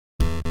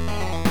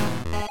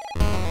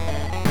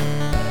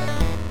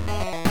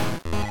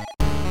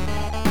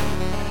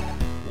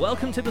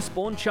Welcome to the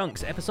Spawn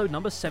Chunks, episode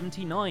number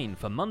 79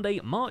 for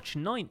Monday, March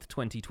 9th,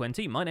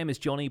 2020. My name is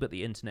Jonny, but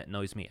the internet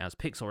knows me as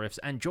Pixelriffs,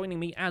 and joining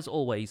me, as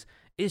always,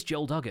 is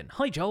Joel Duggan.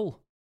 Hi, Joel.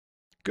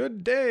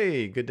 Good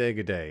day, good day,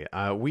 good day.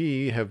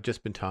 We have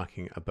just been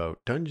talking about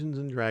Dungeons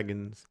and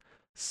Dragons,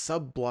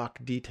 sub-block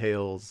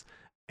details,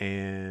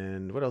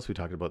 and what else we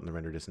talked about in the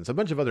render distance? A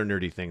bunch of other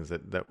nerdy things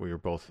that we were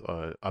both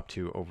up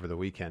to over the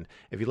weekend.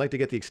 If you'd like to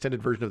get the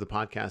extended version of the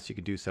podcast, you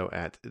can do so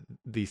at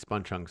the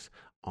Spawn Chunks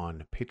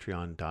on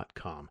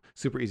patreon.com.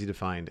 Super easy to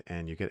find,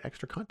 and you get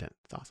extra content.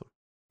 It's awesome.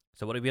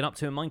 So what have you been up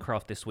to in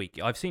Minecraft this week?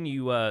 I've seen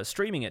you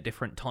streaming at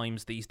different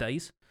times these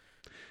days.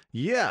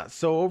 Yeah,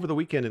 so over the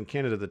weekend in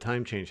Canada, the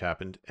time change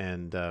happened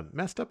and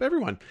messed up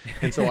everyone.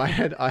 And so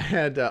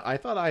I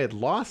thought I had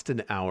lost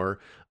an hour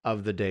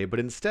of the day, but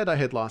instead I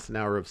had lost an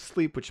hour of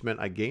sleep, which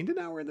meant I gained an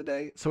hour in the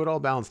day. So it all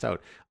balanced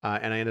out,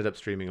 and I ended up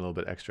streaming a little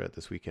bit extra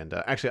this weekend.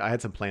 Actually, I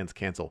had some plans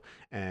cancel,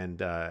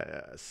 and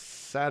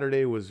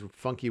Saturday was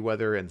funky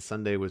weather, and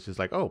Sunday was just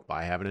like, oh,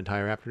 I have an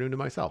entire afternoon to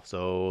myself,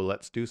 so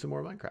let's do some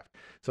more Minecraft.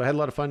 So I had a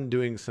lot of fun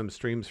doing some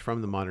streams from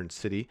the modern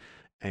city.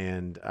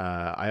 And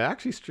I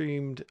actually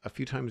streamed a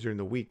few times during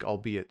the week,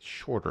 albeit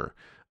shorter.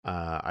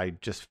 I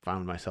just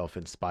found myself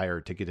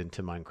inspired to get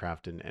into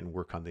Minecraft and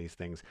work on these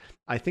things.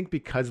 I think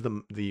because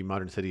the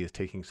modern city is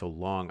taking so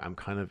long, I'm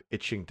kind of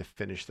itching to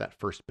finish that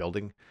first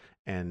building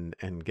and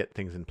get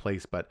things in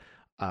place. But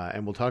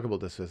and we'll talk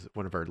about this as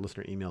one of our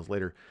listener emails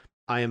later.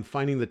 I am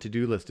finding the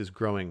to-do list is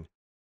growing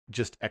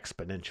just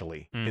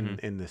exponentially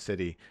in the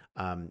city,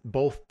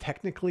 both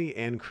technically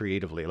and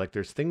creatively. Like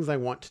there's things I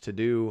want to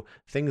do,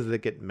 things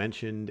that get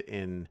mentioned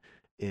in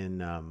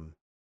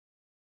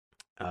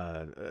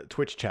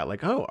Twitch chat,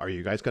 like, oh, are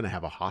you guys going to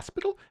have a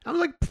hospital? I'm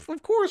like,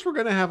 of course we're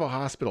going to have a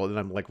hospital. And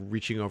I'm like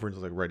reaching over and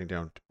like writing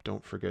down,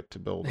 don't forget to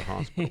build a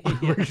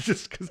hospital.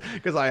 Just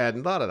because I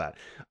hadn't thought of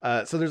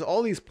that. So there's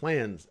all these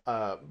plans,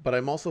 but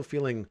I'm also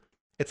feeling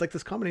it's like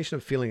this combination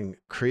of feeling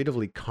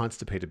creatively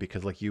constipated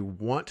because like you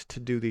want to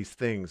do these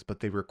things, but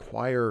they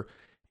require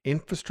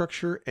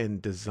infrastructure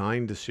and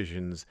design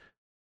decisions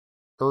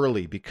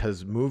early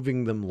because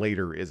moving them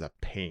later is a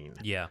pain.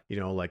 Yeah. You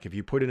know, like if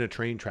you put in a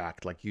train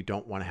track, like you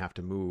don't want to have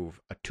to move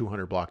a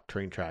 200 block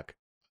train track,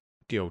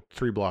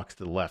 3 blocks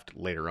to the left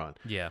later on.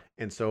 Yeah.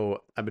 And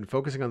so I've been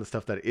focusing on the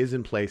stuff that is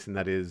in place and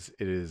that it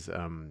is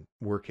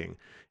working.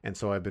 And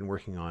so I've been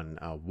working on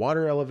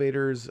water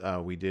elevators.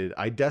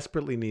 I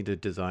desperately need to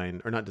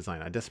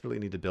I desperately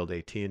need to build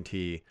a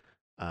TNT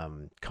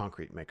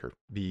concrete maker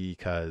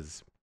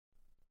because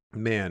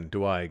man,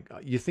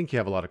 you think you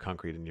have a lot of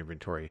concrete in your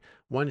inventory.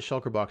 One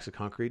shulker box of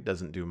concrete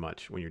doesn't do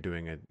much when you're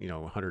doing a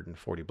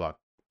 140 block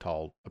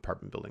tall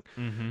apartment building.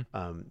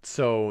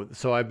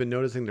 So I've been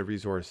noticing the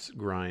resource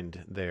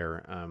grind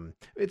there.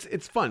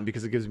 It's fun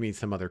because it gives me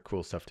some other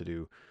cool stuff to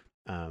do.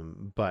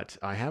 But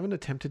I haven't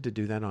attempted to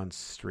do that on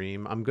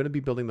stream. I'm going to be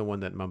building the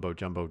one that Mumbo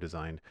Jumbo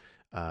designed,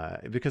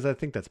 because I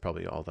think that's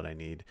probably all that I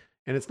need.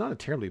 And it's not a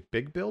terribly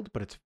big build,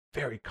 but it's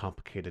very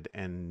complicated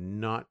and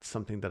not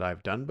something that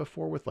I've done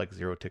before with like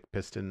zero tick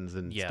pistons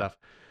and stuff.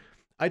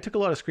 I took a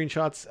lot of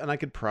screenshots and I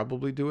could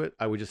probably do it.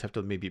 I would just have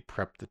to maybe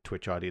prep the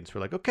Twitch audience for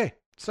like, okay,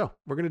 so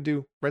we're going to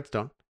do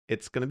redstone.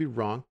 It's going to be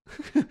wrong,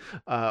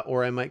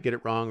 or I might get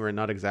it wrong or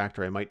not exact,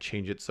 or I might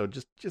change it. So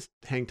just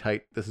hang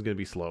tight. This is going to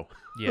be slow.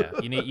 Yeah,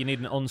 you need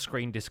an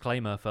on-screen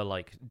disclaimer for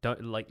like,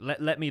 don't like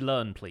let me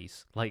learn,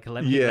 please. Like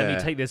let me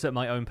take this at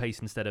my own pace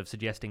instead of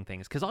suggesting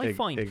things. Because I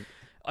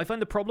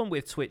find the problem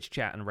with Twitch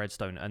chat and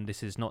Redstone, and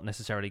this is not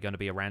necessarily going to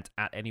be a rant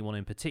at anyone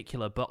in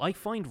particular, but I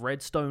find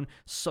Redstone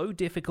so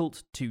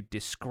difficult to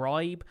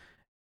describe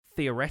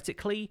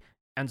theoretically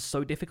and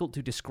so difficult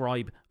to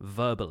describe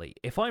verbally.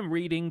 If I'm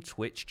reading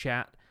Twitch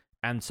chat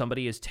and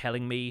somebody is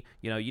telling me,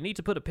 you need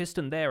to put a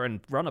piston there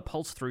and run a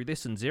pulse through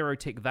this and zero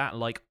tick that,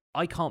 like,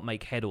 I can't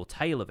make head or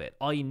tail of it.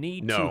 I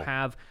need to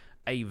have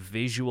a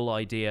visual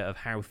idea of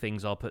how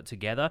things are put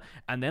together,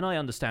 and then I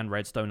understand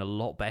Redstone a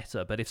lot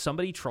better. But if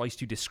somebody tries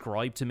to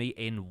describe to me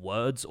in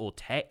words or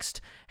text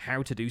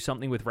how to do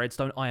something with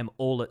Redstone, I am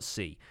all at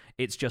sea.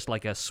 It's just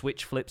like a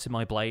switch flips in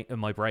my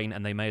brain,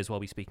 and they may as well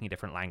be speaking a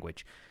different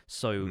language.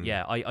 So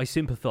yeah, I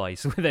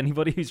sympathize with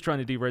anybody who's trying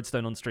to do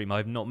Redstone on stream.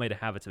 I've not made a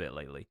habit of it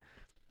lately.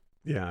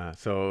 Yeah,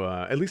 so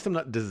at least I'm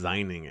not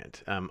designing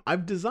it.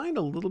 I've designed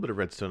a little bit of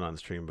Redstone on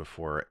stream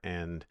before,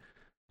 and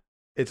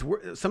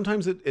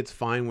sometimes it's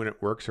fine when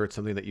it works or it's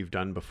something that you've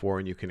done before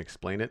and you can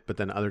explain it. But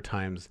then other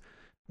times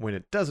when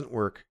it doesn't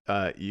work,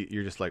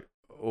 you're just like,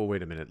 oh,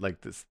 wait a minute,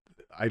 like this,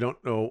 I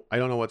don't know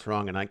what's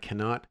wrong, and I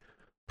cannot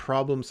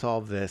problem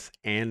solve this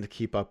and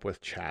keep up with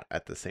chat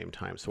at the same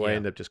time. So I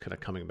end up just kind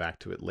of coming back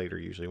to it later,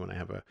 usually when I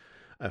have a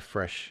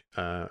fresh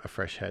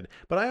head.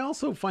 But I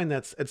also find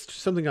it's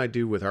something I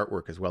do with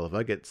artwork as well. If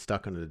I get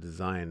stuck on a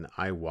design,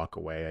 I walk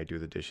away, I do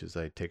the dishes,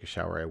 I take a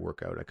shower, I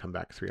work out, I come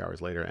back 3 hours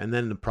later, and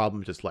then the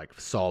problem just like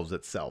solves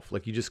itself.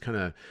 Like you just kind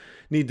of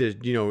need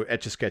to,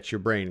 etch a sketch your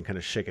brain and kind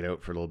of shake it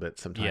out for a little bit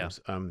sometimes.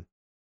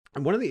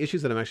 And one of the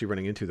issues that I'm actually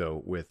running into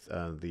though with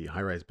the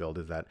high-rise build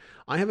is that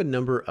I have a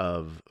number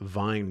of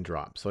vine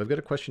drops. So I've got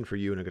a question for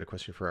you and I've got a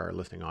question for our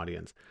listening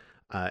audience.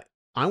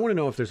 I want to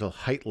know if there's a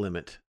height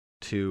limit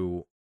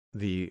to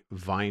the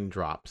vine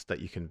drops that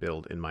you can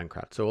build in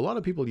Minecraft. So a lot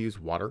of people use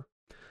water.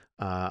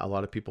 A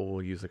lot of people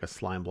will use like a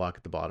slime block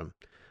at the bottom.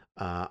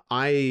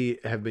 I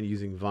have been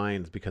using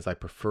vines because I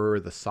prefer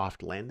the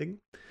soft landing.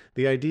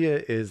 The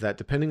idea is that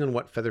depending on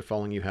what feather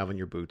falling you have on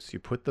your boots, you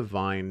put the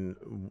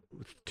vine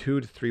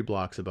 2 to 3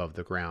 blocks above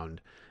the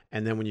ground.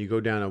 And then when you go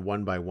down a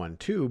 1x1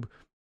 tube,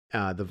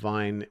 the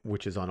vine,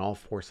 which is on all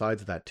 4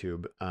 sides of that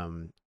tube,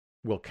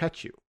 will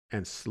catch you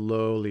and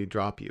slowly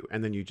drop you.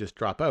 And then you just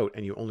drop out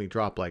and you only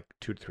drop like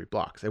 2 to 3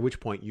 blocks, at which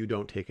point you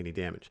don't take any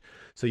damage.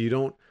 So you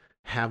don't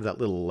have that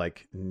little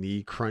like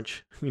knee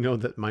crunch,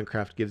 that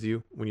Minecraft gives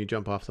you when you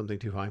jump off something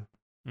too high.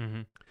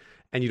 Mm-hmm.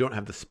 And you don't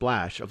have the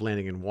splash of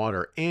landing in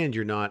water, and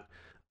you're not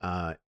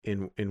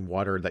in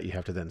water that you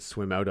have to then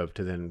swim out of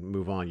to then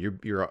move on.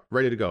 You're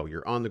ready to go.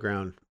 You're on the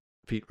ground,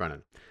 feet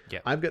running. Yeah.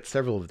 I've got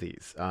several of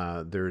these.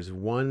 There's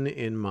one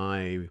in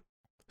my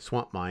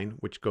swamp mine,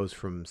 which goes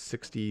from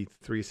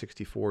 63,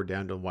 64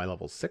 down to Y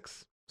level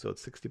 6. So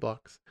it's 60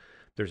 blocks.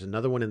 There's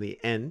another one in the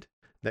end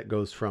that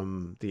goes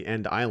from the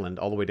end island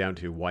all the way down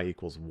to Y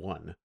equals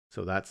 1.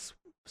 So that's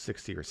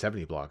 60 or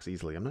 70 blocks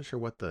easily. I'm not sure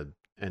what the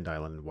end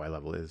island Y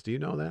level is. Do you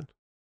know that?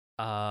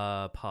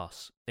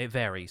 Pass. It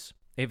varies.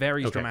 It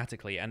varies Okay.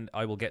 dramatically, and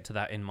I will get to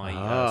that in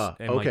my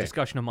Okay.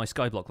 discussion of my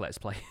Skyblock Let's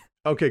Play.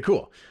 Okay,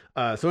 cool.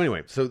 So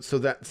anyway, so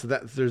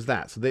there's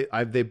that. So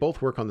they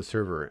both work on the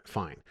server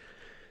fine.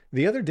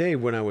 The other day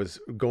when I was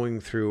going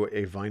through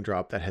a vine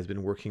drop that has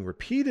been working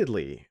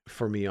repeatedly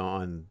for me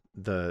on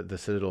the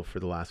Citadel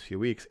for the last few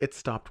weeks, it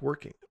stopped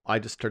working. I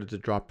just started to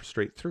drop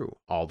straight through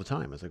all the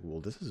time. I was like,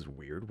 well, this is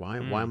weird. Why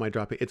am I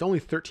dropping? It's only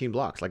 13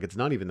 blocks. Like, it's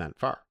not even that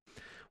far.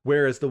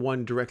 Whereas the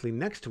one directly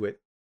next to it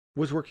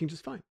was working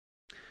just fine.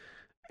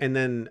 And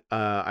then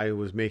I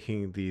was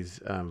making these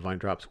vine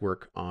drops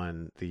work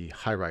on the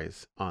high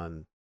rise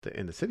in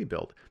the city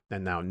build.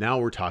 And now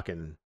we're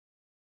talking,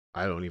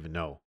 I don't even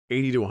know,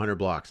 80 to 100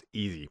 blocks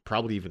easy,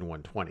 probably even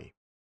 120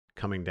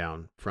 coming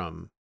down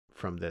from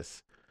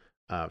this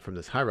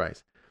high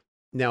rise.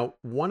 Now,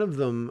 one of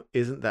them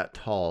isn't that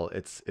tall.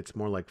 It's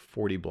more like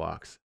 40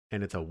 blocks,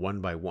 and it's a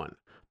 1x1.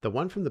 The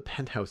one from the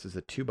penthouse is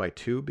a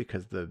 2x2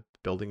 because the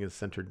building is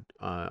centered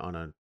on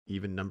an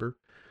even number.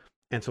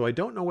 And so I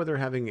don't know whether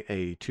having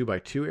a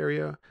 2x2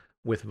 area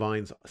with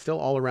vines still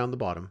all around the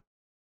bottom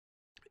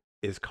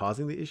is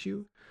causing the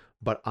issue,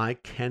 but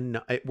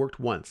it worked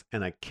once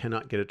and I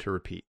cannot get it to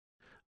repeat.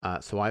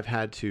 So I've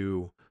had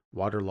to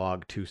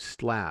waterlog 2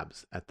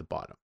 slabs at the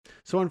bottom.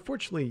 So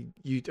unfortunately,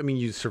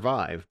 you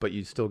survive, but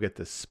you still get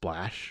this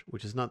splash,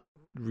 which is not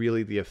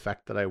really the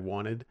effect that I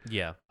wanted.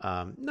 Yeah.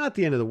 Not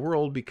the end of the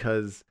world,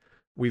 because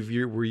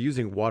we're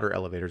using water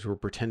elevators. We're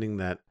pretending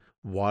that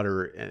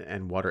water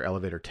and water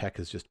elevator tech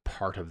is just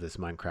part of this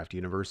Minecraft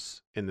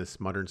universe in this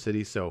modern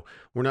city. So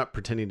we're not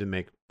pretending to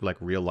make like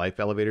real life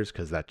elevators,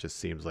 because that just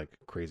seems like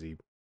crazy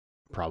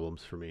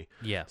problems for me.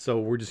 Yeah. So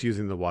we're just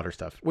using the water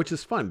stuff, which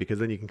is fun because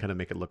then you can kind of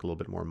make it look a little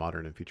bit more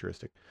modern and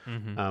futuristic.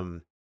 Mm-hmm.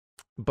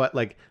 But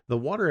like the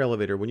water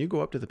elevator, when you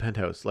go up to the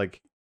penthouse,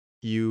 like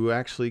you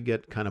actually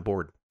get kind of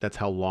bored. That's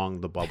how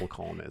long the bubble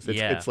column is.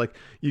 It's like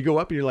you go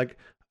up and you're like,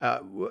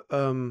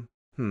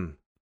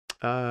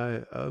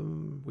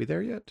 we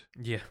there yet?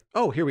 Yeah.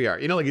 Oh, here we are.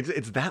 Like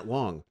it's that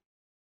long.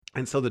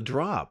 And so the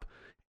drop,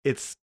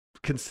 it's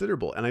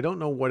considerable. And I don't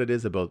know what it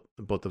is about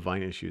the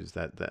vine issues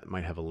that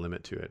might have a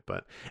limit to it,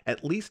 but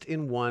at least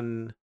in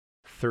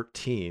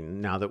 1.13,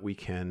 now that we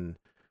can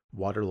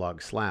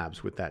waterlog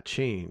slabs with that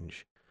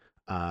change,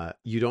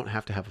 you don't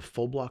have to have a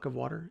full block of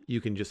water.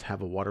 You can just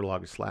have a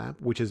waterlogged slab,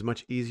 which is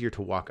much easier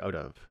to walk out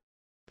of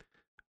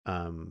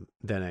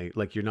than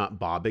you're not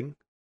bobbing.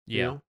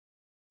 Yeah.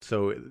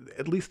 So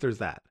at least there's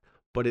that,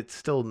 but it's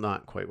still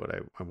not quite what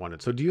I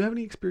wanted. So do you have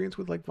any experience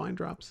with like vine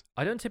drops?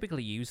 I don't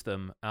typically use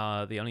them.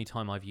 The only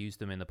time I've used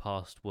them in the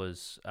past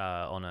was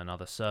on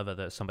another server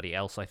that somebody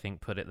else, I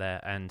think, put it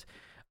there. And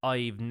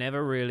I've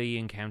never really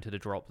encountered a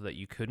drop that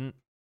you couldn't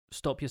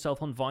stop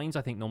yourself on vines.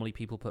 I think normally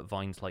people put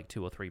vines like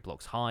 2 or 3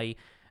 blocks high,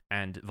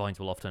 and vines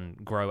will often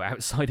grow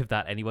outside of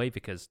that anyway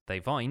because they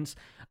vines.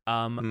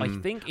 I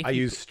think if I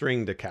use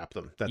string to cap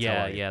them. That's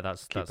how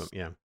that's keep them.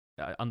 Yeah.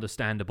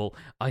 Understandable.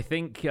 I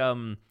think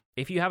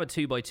if you have a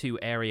 2x2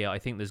 area, I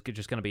think there's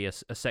just going to be a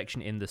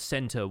section in the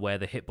center where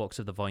the hitbox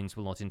of the vines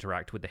will not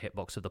interact with the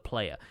hitbox of the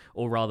player,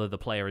 or rather the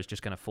player is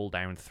just going to fall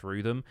down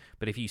through them.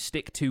 But if you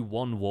stick to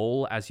one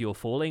wall as you're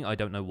falling, I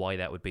don't know why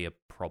that would be a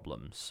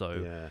problem.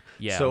 So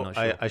yeah. So I'm not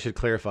sure. I should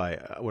clarify,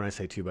 when I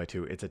say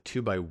 2x2, it's a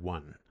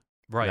 2x1.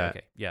 Right.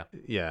 Okay. Yeah.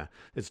 Yeah.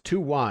 It's 2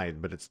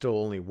 wide, but it's still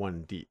only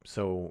 1 deep.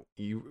 So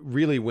you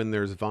really, when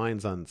there's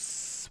vines on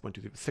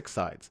 6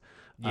 sides,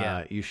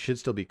 you should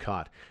still be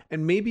caught.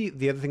 And maybe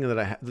the other thing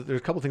that there's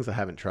a couple things I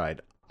haven't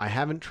tried. I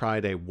haven't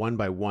tried a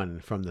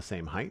 1x1 from the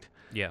same height.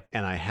 Yeah.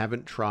 And I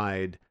haven't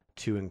tried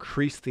to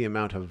increase the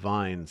amount of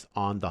vines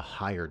on the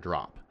higher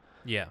drop.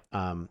 Yeah.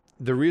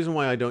 The reason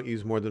why I don't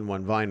use more than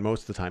 1 vine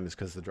most of the time is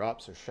because the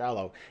drops are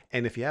shallow.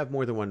 And if you have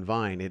more than 1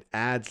 vine, it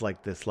adds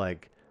like this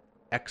like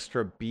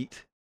extra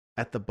beat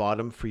at the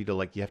bottom for you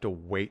to you have to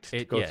wait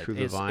to go through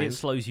the vines. It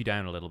slows you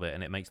down a little bit,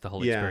 and it makes the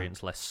whole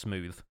experience less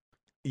smooth.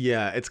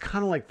 Yeah, it's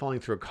kind of like falling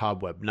through a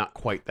cobweb. Not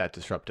quite that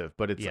disruptive,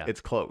 but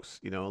it's close.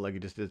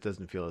 It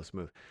doesn't feel as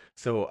smooth.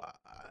 So,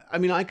 I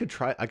mean, I could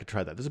try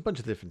that. There's a bunch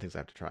of different things I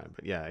have to try,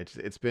 but yeah,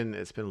 it's been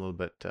a little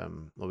bit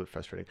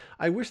frustrating.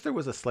 I wish there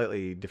was a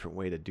slightly different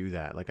way to do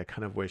that. I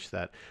kind of wish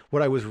that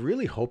what I was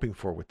really hoping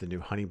for with the new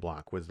honey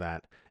block was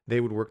that they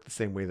would work the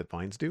same way that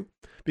vines do,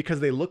 because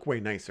they look way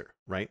nicer,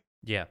 right?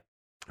 Yeah.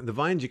 The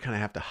vines you kind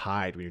of have to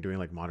hide when you're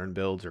doing modern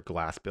builds or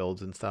glass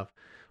builds and stuff.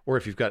 Or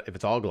if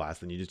it's all glass,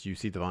 then you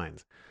see the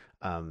vines.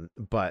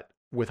 But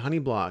with honey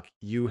block,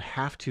 you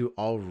have to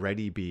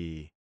already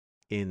be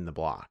in the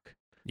block.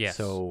 Yes.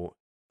 So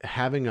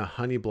having a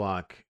honey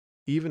block,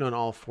 even on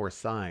all four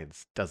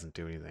sides, doesn't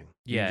do anything.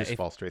 Yeah, you just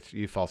fall straight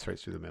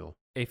through the middle.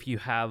 If you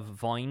have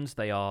vines,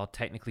 they are,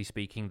 technically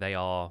speaking, they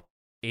are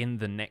in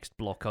the next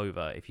block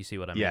over, if you see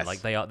what I mean.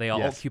 Yes. They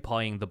are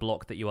occupying the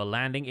block that you are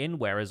landing in,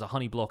 whereas a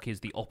honey block is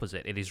the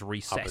opposite. It is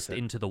recessed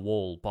into the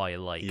wall by a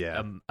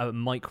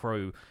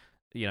micro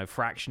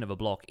fraction of a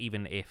block.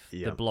 Even if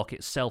the block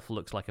itself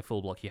looks like a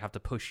full block, you have to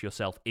push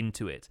yourself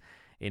into it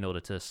in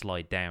order to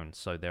slide down.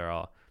 So there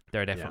are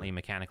definitely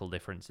mechanical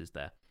differences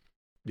there.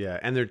 Yeah,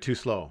 and they're too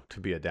slow to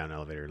be a down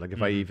elevator.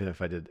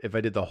 If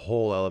I did the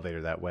whole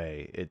elevator that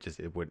way,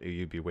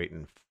 you'd be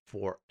waiting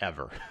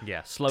forever.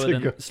 Yeah,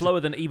 slower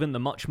than even the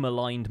much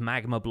maligned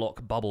magma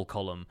block bubble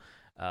column.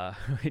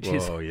 Which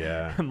is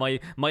my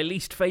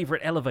least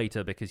favorite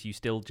elevator, because you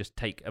still just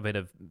take a bit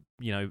of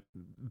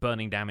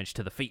burning damage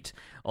to the feet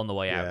on the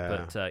way out.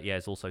 But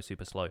it's also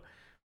super slow.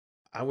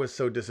 I was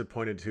so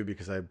disappointed too,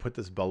 because I put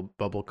this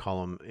bubble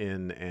column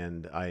in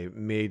and I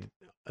made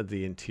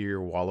the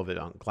interior wall of it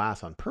on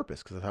glass on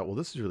purpose, because I thought, well,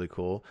 this is really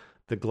cool.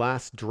 The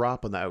glass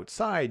drop on the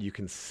outside, you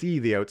can see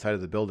the outside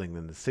of the building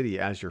and the city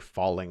as you're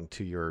falling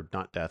to your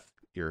not death,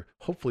 your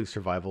hopefully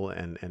survival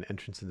and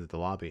entrance into the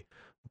lobby.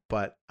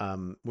 But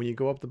when you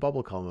go up the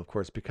bubble column, of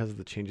course, because of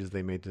the changes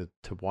they made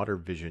to water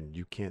vision,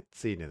 you can't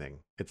see anything.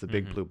 It's a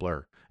big blue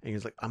blur.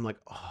 And I'm like,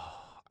 oh,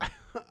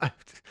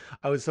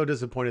 I was so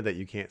disappointed that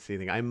you can't see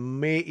anything. I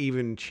might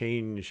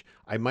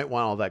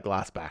want all that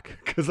glass back,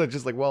 because I'm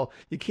just well,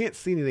 you can't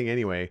see anything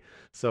anyway.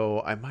 So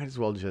I might as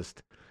well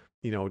just,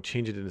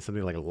 change it into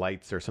something like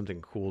lights or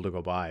something cool to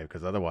go by,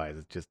 because otherwise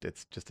it's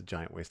just a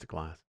giant waste of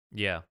glass.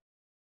 Yeah.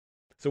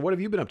 So what have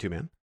you been up to,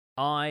 man?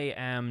 I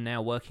am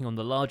now working on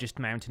the largest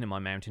mountain in my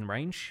mountain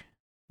range,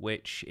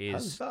 which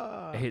is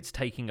it's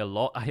taking a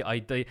lot.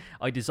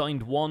 I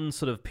designed one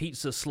sort of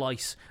pizza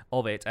slice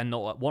of it, and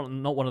not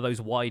one of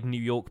those wide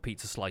New York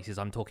pizza slices.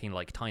 I'm talking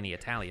tiny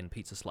Italian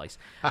pizza slice.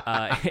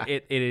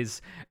 It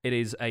is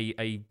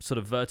a sort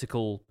of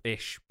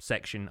vertical-ish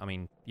section. I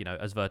mean,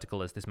 as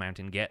vertical as this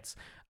mountain gets.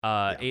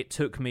 It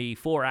took me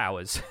 4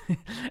 hours,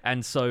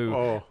 and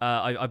so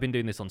I've been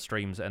doing this on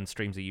streams, and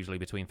streams are usually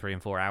between 3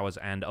 and 4 hours,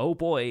 and oh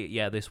boy,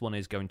 this one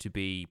is going to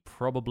be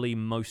probably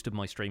most of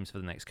my streams for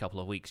the next couple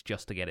of weeks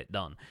just to get it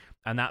done.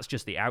 And that's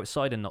just the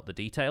outside and not the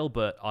detail,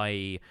 but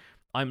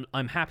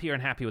I'm happier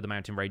and happier with the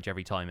mountain range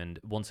every time. And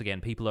once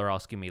again, people are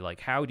asking me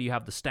how do you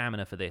have the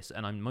stamina for this?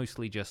 And I'm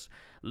mostly just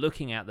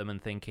looking at them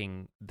and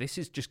thinking, this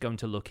is just going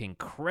to look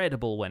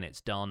incredible when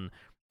it's done.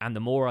 And the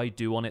more I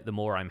do on it, the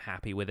more I'm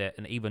happy with it.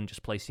 And even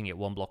just placing it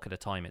one block at a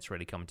time, it's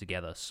really come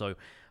together. So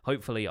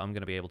hopefully I'm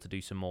going to be able to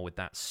do some more with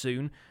that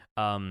soon.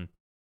 But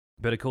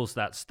of course,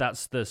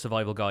 that's the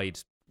survival guide.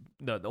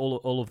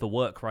 All of the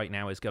work right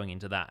now is going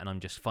into that. And I'm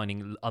just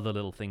finding other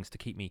little things to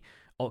keep me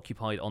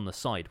occupied on the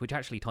side, which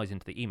actually ties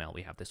into the email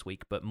we have this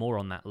week. But more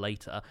on that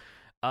later.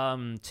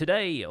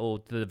 Today,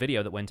 or the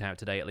video that went out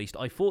today at least,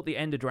 I fought the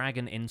Ender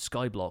Dragon in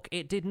Skyblock.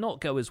 It did not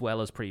go as well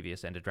as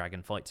previous Ender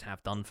Dragon fights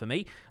have done for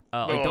me.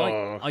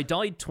 I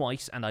died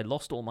twice, and I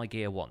lost all my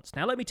gear once.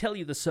 Now, let me tell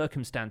you the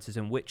circumstances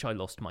in which I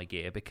lost my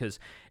gear, because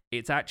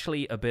it's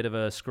actually a bit of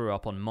a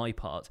screw-up on my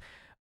part.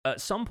 At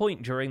some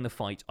point during the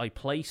fight, I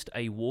placed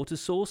a water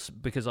source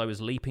because I was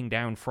leaping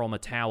down from a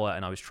tower,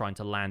 and I was trying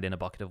to land in a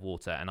bucket of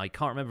water, and I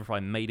can't remember if I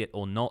made it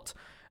or not.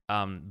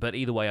 But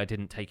either way, I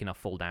didn't take enough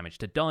full damage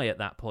to die at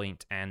that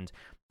point, and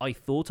I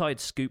thought I had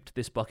scooped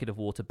this bucket of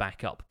water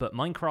back up, but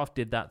Minecraft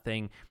did that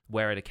thing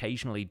where it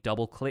occasionally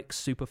double-clicks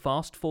super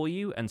fast for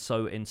you, and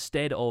so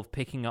instead of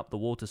picking up the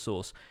water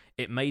source,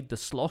 it made the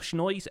slosh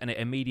noise, and it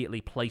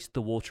immediately placed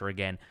the water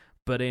again.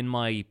 But in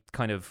my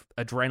kind of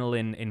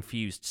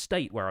adrenaline-infused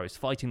state where I was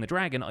fighting the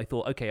dragon, I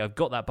thought, okay, I've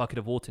got that bucket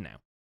of water now.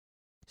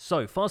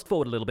 So, fast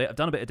forward a little bit, I've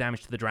done a bit of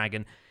damage to the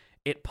dragon.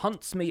 It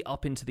punts me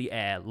up into the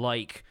air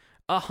like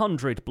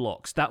 100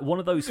 blocks. That one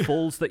of those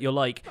falls that you're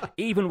like,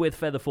 even with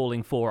Feather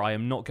Falling 4, I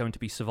am not going to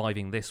be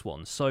surviving this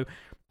one. So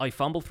I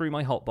fumble through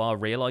my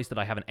hotbar, realize that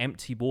I have an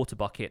empty water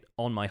bucket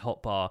on my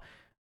hotbar,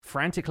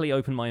 frantically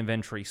open my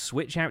inventory,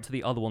 switch out to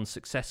the other one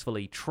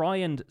successfully, try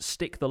and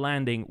stick the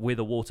landing with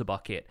a water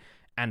bucket,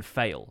 and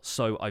fail.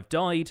 So I've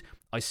died,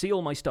 I see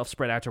all my stuff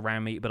spread out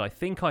around me, but I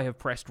think I have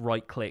pressed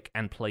right click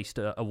and placed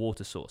a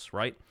water source,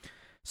 right?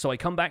 So I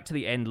come back to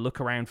the end, look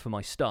around for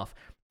my stuff,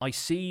 I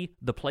see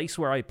the place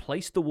where I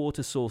placed the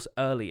water source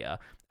earlier,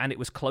 and it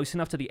was close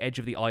enough to the edge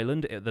of the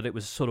island that it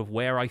was sort of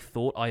where I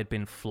thought I had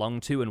been flung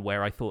to and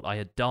where I thought I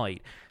had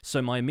died.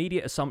 So my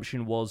immediate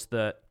assumption was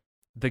that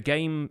the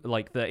game,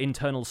 like the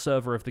internal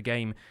server of the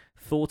game,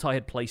 thought I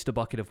had placed a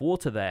bucket of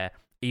water there,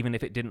 even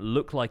if it didn't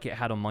look like it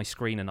had on my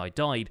screen and I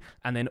died,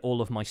 and then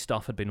all of my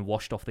stuff had been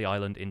washed off the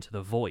island into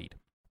the void.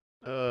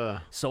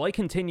 So I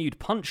continued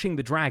punching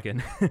the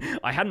dragon.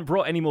 I hadn't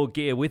brought any more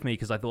gear with me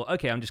because I thought,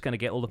 okay, I'm just going to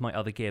get all of my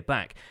other gear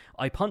back.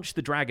 I punched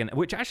the dragon,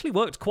 which actually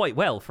worked quite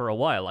well for a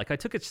while. Like, I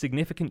took a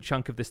significant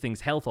chunk of this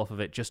thing's health off of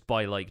it just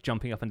by, like,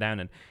 jumping up and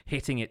down and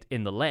hitting it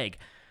in the leg.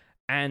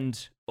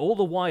 And all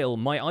the while,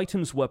 my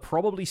items were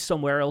probably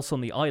somewhere else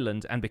on the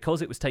island, and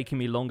because it was taking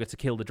me longer to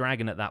kill the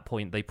dragon at that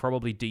point, they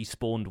probably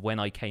despawned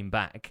when I came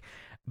back.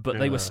 But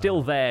they were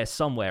still there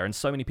somewhere, and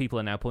so many people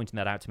are now pointing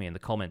that out to me in the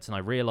comments, and I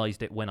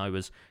realized it when I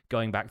was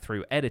going back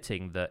through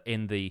editing, that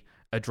in the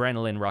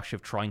adrenaline rush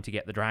of trying to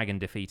get the dragon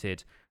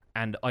defeated,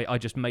 and I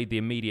just made the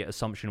immediate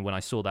assumption when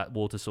I saw that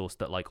water source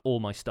that, like, all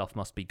my stuff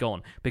must be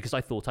gone, because I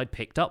thought I'd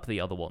picked up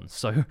the other one.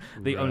 So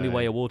the only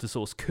way a water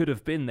source could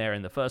have been there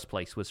in the first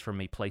place was from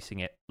me placing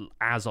it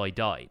as I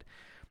died.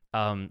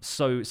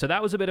 So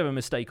that was a bit of a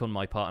mistake on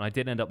my part, and I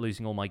did end up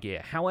losing all my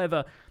gear.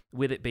 However,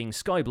 with it being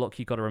Skyblock,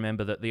 you got to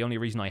remember that the only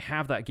reason I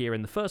have that gear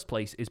in the first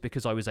place is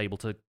because I was able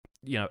to,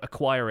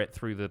 acquire it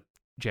through the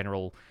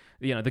general,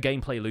 the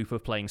gameplay loop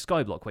of playing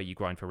Skyblock, where you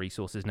grind for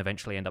resources and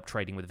eventually end up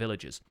trading with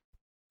villagers.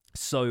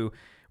 So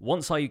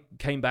once I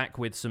came back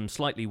with some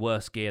slightly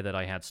worse gear that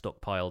I had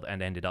stockpiled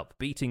and ended up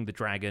beating the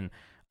dragon,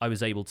 I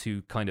was able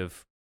to kind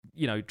of,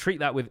 treat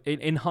that with,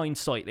 in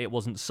hindsight, it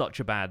wasn't such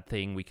a bad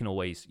thing. We can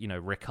always,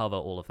 recover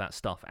all of that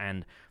stuff.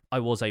 And I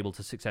was able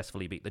to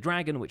successfully beat the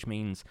dragon, which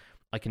means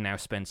I can now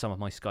spend some of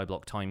my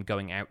Skyblock time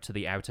going out to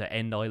the outer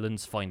end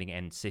islands, finding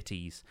end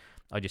cities.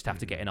 I just have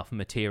to get enough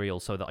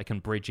material so that I can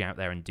bridge out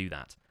there and do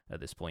that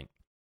at this point.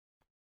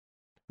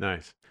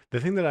 Nice. The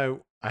thing that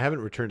I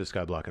haven't returned to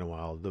Skyblock in a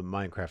while, the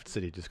Minecraft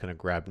city just kind of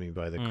grabbed me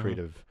by the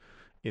creative,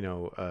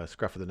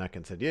 scruff of the neck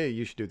and said, yeah,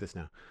 you should do this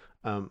now.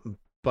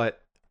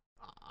 But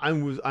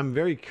I'm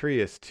very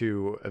curious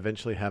to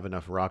eventually have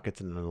enough rockets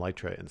and an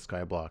elytra in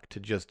Skyblock to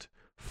just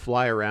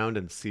fly around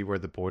and see where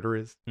the border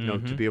is,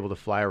 to be able to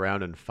fly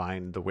around and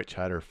find the witch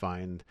hut or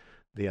find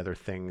the other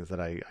things that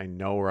I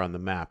know are on the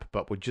map,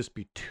 but would just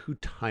be too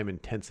time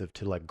intensive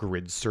to like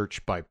grid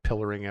search by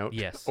pillaring out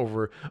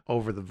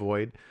over the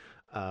void.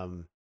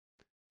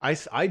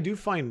 I do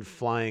find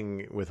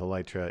flying with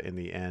elytra in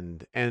the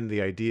end, and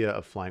the idea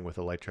of flying with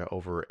elytra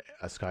over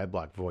a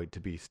Skyblock void to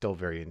be still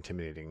very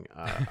intimidating.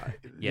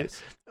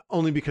 Yes.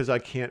 Only because I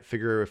can't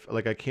figure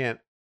I can't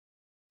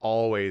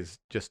always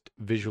just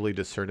visually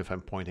discern if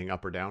I'm pointing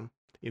up or down.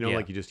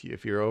 Like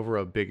if you're over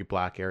a big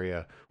black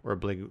area or a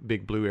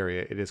big blue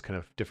area, it is kind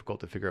of difficult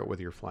to figure out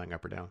whether you're flying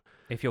up or down.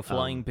 If you're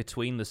flying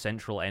between the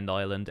central end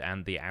island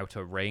and the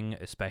outer ring,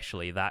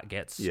 especially, that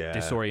gets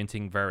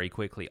disorienting very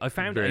quickly. I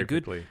found a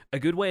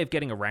good way of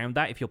getting around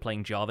that, if you're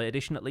playing Java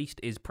Edition at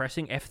least, is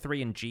pressing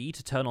F3 and G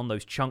to turn on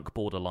those chunk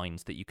border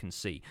lines that you can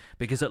see,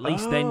 because at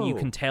least then you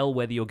can tell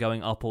whether you're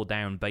going up or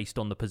down based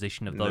on the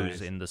position of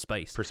those in the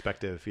space.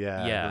 Perspective,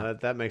 yeah.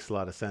 That makes a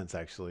lot of sense,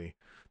 actually.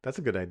 That's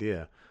a good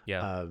idea.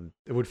 Yeah,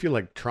 it would feel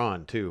like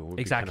Tron too.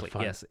 Exactly.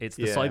 Kind of yes, it's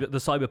the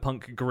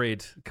cyberpunk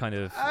grid kind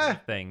of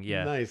thing.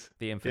 Yeah, nice.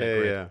 The infinite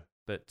grid. Yeah.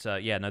 But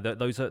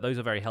those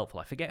are very helpful.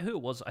 I forget who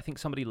it was. I think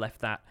somebody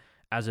left that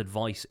as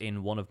advice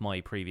in one of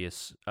my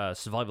previous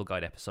survival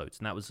guide episodes,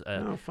 and that was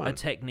a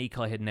technique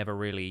I had never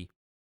really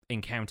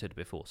encountered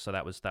before. So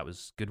that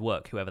was good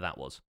work, whoever that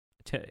was.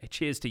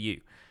 Cheers to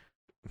you.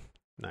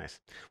 Nice.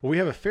 Well, we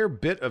have a fair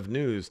bit of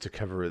news to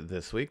cover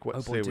this week.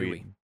 What say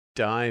we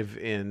dive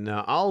in?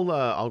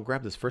 I'll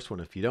grab this first one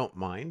if you don't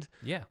mind.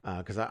 Yeah.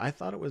 Because I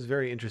thought it was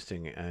very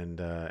interesting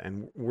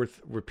and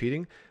worth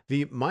repeating.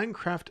 The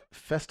Minecraft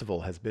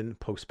Festival has been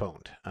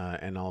postponed,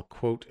 and I'll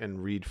quote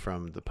and read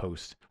from the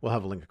post. We'll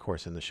have a link, of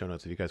course, in the show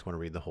notes if you guys want to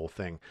read the whole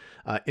thing.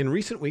 In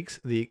recent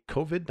weeks, the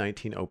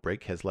COVID-19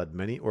 outbreak has led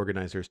many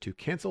organizers to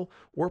cancel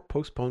or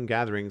postpone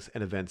gatherings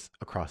and events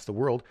across the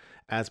world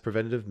as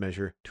preventative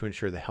measure to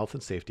ensure the health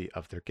and safety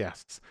of their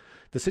guests.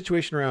 The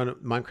situation around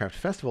Minecraft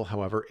Festival,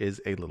 however,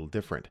 is a little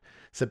different.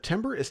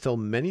 September is still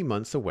many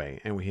months away,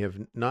 and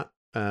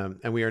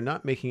we are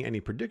not making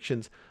any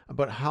predictions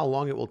about how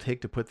long it will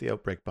take to put the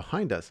outbreak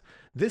behind us.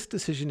 This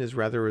decision is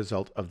rather a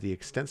result of the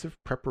extensive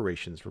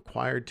preparations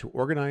required to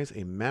organize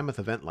a mammoth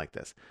event like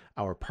this.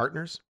 Our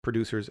partners,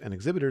 producers, and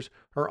exhibitors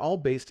are all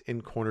based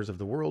in corners of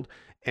the world,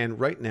 and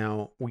right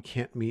now we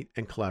can't meet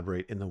and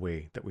collaborate in the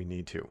way that we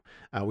need to.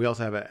 We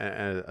also have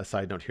a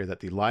side note here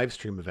that the live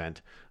stream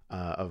event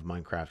of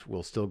Minecraft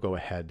will still go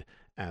ahead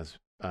as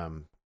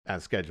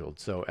scheduled,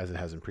 so as it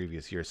has in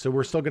previous years. So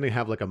we're still going to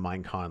have like a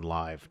Minecon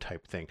Live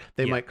type thing.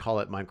 They might call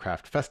it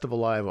Minecraft Festival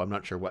Live. I'm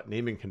not sure what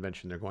naming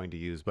convention they're going to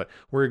use, but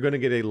we're going to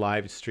get a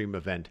live stream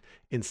event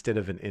instead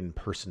of an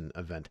in-person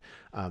event.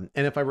 And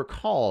if I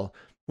recall,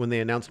 when they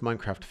announced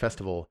Minecraft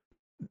Festival,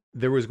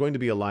 there was going to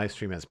be a live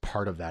stream as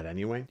part of that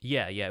anyway.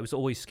 Yeah, it was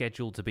always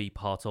scheduled to be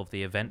part of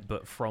the event,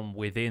 but from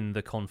within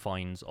the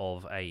confines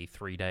of a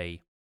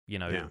 3-day,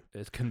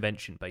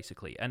 convention,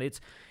 basically. And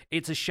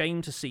it's a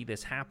shame to see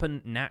this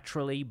happen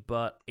naturally,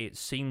 but it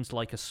seems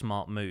like a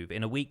smart move.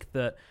 In a week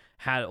that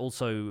had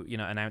also,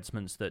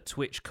 announcements that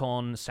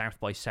TwitchCon, South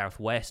by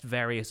Southwest,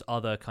 various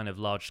other kind of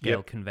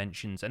large-scale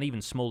conventions, and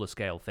even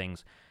smaller-scale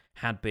things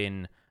had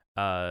been,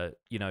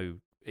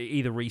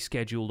 either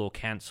rescheduled or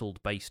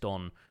cancelled based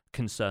on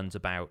concerns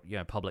about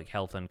public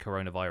health and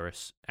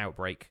coronavirus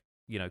outbreak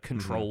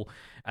control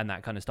and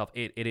that kind of stuff.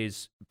 It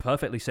is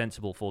perfectly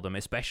sensible for them,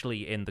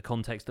 especially in the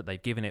context that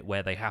they've given it,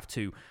 where they have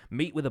to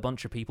meet with a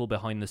bunch of people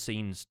behind the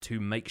scenes to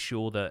make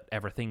sure that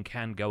everything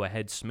can go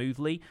ahead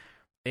smoothly.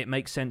 It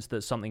makes sense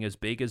that something as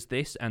big as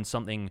this, and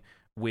something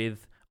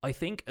with, I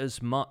think,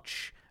 as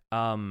much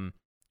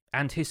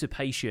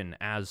anticipation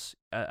as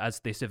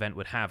this event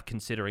would have,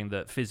 considering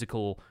that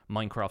physical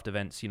Minecraft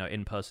events,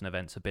 in-person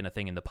events, have been a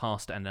thing in the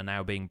past and are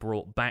now being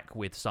brought back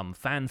with some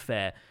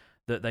fanfare,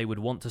 that they would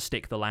want to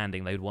stick the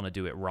landing. They would want to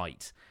do it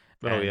right.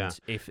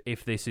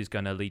 If this is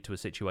going to lead to a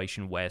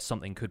situation where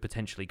something could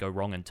potentially go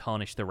wrong and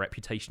tarnish the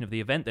reputation of the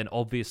event, then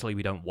obviously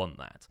we don't want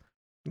that.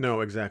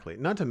 No, exactly.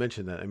 Not to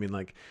mention that, I mean,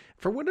 like,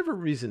 for whatever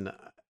reason,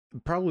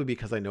 probably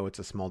because I know it's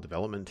a small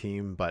development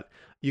team, but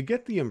you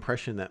get the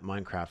impression that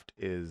Minecraft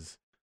is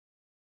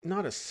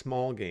not a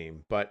small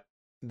game, but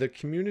the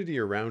community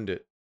around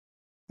it,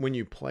 when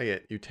you play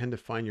it, you tend to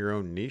find your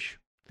own niche.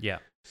 Yeah.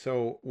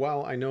 So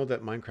while I know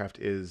that Minecraft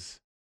is,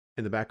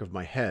 in the back of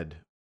my head,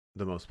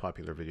 the most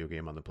popular video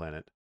game on the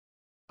planet,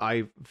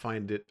 I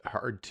find it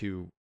hard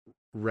to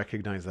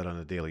recognize that on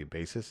a daily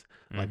basis.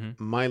 Like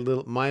my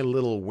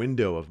little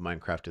window of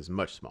Minecraft is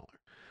much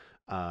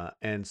smaller.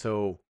 And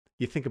so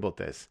you think about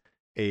this,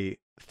 a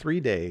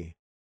 3-day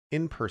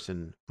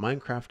in-person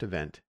Minecraft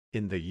event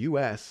in the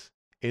US,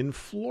 in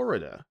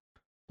Florida,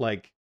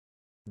 like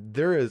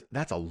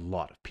that's a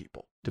lot of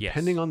people.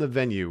 Depending on the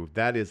venue,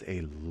 that is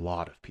a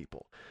lot of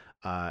people.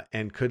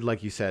 And could,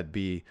 like you said,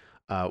 be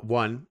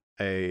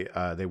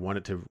they want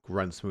it to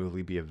run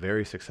smoothly, be a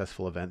very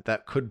successful event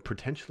that could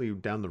potentially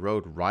down the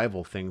road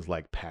rival things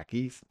like PAX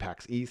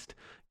East,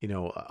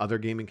 other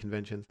gaming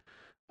conventions.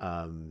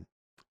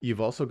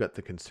 You've also got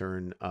the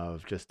concern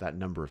of just that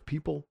number of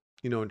people,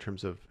 in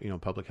terms of,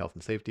 public health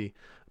and safety.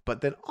 But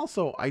then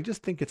also, I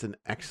just think it's an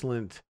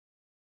excellent,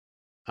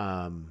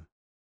 I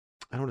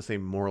don't want to say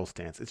moral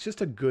stance. It's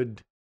just a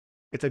good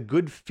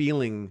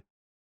feeling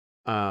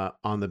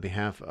on the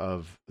behalf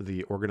of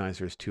the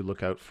organizers to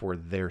look out for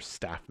their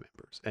staff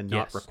members and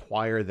not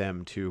require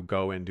them to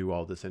go and do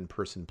all this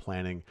in-person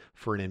planning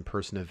for an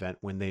in-person event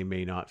when they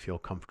may not feel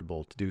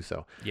comfortable to do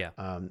so. Yeah.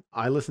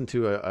 I listened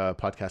to a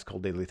podcast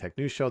called Daily Tech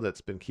News Show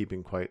that's been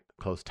keeping quite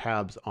close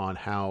tabs on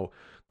how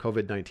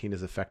COVID-19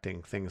 is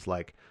affecting things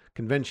like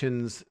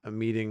conventions,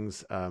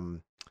 meetings.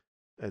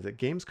 The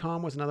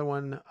Gamescom was another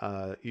one.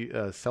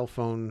 Cell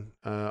phone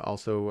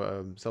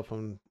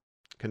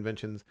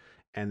conventions.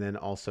 And then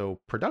also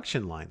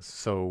production lines,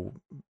 so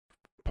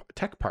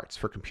tech parts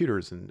for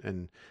computers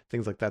and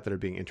things like that are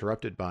being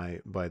interrupted by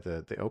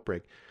the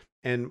outbreak.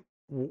 And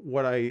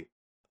what I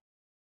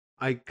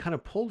kind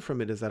of pulled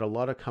from it is that a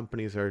lot of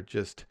companies are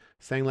just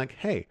saying like,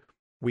 hey,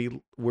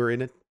 we're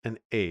in an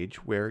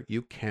age where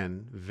you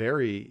can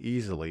very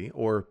easily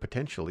or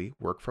potentially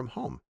work from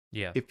home.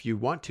 Yeah. If you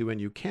want to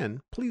and you can,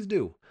 please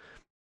do.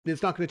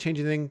 It's not going to change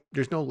anything.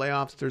 There's no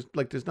layoffs.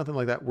 There's nothing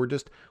like that. We're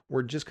just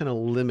going to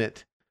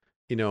limit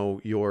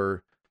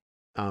your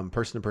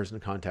person-to-person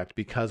contact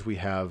because we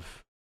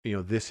have,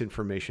 this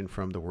information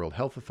from the World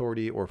Health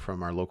Authority or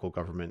from our local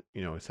government,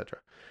 et cetera.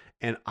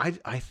 And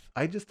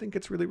I just think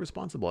it's really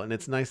responsible. And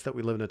it's nice that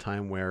we live in a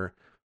time where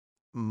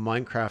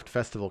Minecraft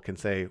Festival can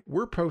say,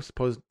 we're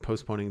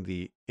postponing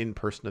the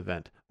in-person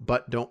event,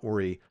 but don't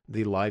worry,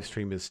 the live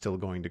stream is still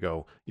going to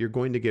go. You're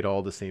going to get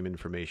all the same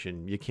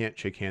information. You can't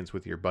shake hands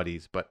with your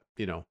buddies, but,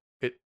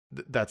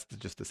 that's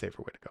just the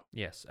safer way to go.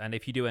 Yes, and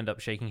if you do end up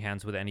shaking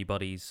hands with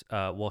anybody's,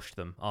 wash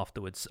them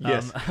afterwards.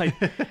 Yes.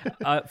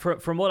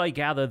 From what I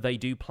gather, they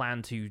do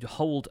plan to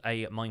hold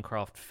a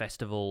Minecraft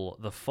festival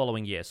the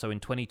following year. So in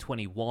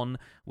 2021,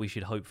 we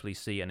should hopefully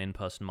see an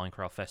in-person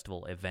Minecraft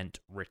festival event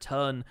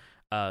return.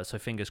 So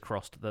fingers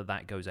crossed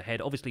that goes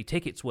ahead. Obviously,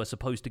 tickets were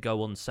supposed to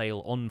go on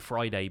sale on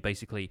Friday,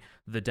 basically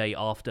the day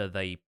after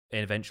they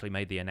eventually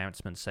made the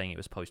announcement saying it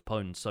was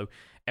postponed. So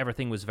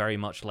everything was very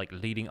much like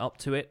leading up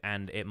to it,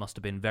 and it must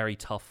have been very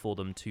tough for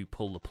them to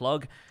pull the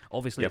plug.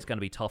 Obviously, It's going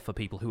to be tough for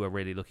people who are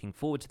really looking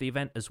forward to the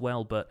event as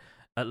well, but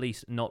at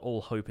least not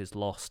all hope is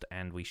lost,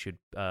 and we should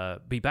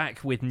be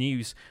back with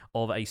news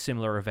of a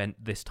similar event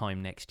this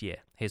time next year.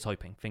 Here's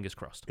hoping. Fingers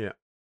crossed. Yeah.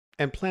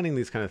 And planning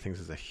these kind of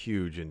things is a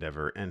huge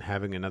endeavor, and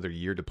having another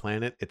year to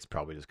plan it, it's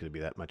probably just going to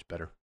be that much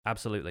better.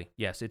 Absolutely.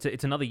 Yes,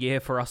 it's another year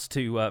for us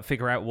to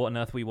figure out what on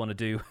earth we want to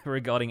do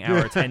regarding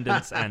our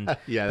attendance and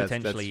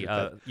potentially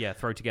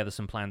throw together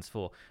some plans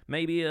for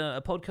maybe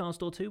a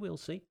podcast or two. We'll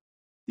see.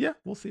 Yeah,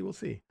 we'll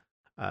see.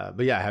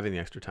 But yeah, having the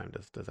extra time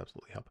does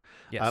absolutely help.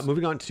 Yes.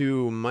 Moving on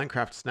to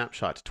Minecraft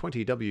Snapshot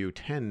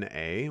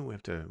 20W10A. We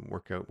have to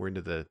work out. We're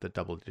into the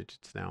double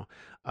digits now.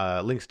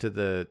 Links to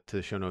the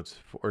show notes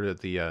or to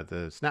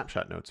the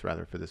snapshot notes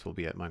rather for this will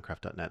be at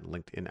minecraft.net,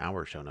 linked in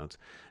our show notes.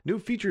 New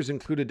features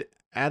included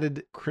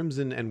added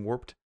crimson and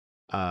warped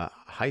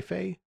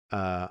hyphae,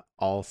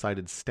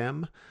 all-sided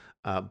stem.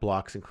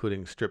 Blocks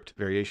including stripped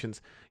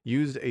variations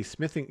used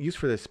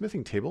for the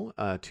smithing table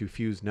to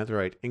fuse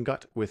netherite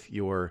ingot with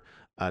your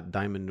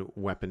diamond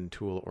weapon,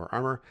 tool, or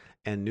armor,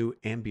 and new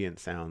ambient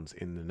sounds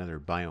in the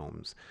nether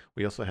biomes.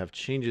 We also have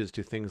changes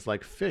to things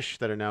like fish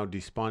that are now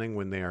despawning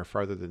when they are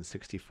farther than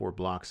 64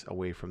 blocks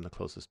away from the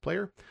closest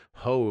player.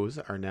 Hoes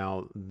are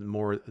now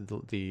more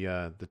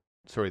the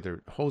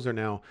hoes are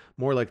now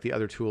more like the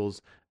other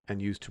tools and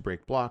used to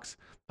break blocks.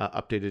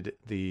 Updated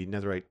the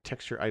netherite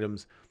texture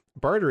items.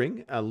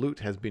 Bartering loot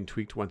has been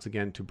tweaked once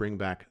again to bring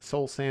back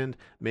soul sand,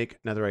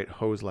 make netherite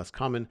hoes less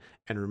common,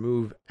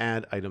 and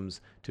add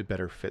items to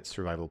better fit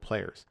survival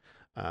players.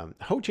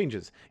 Hoe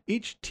changes.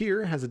 Each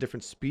tier has a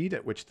different speed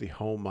at which the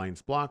hoe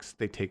mines blocks.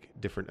 They take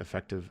different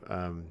effective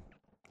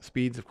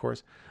speeds, of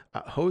course.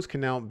 Hoes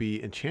can now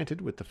be enchanted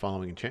with the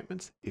following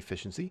enchantments: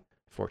 efficiency,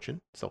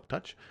 fortune, silk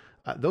touch.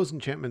 Those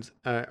enchantments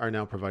are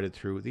now provided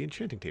through the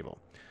enchanting table.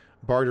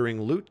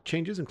 Bartering loot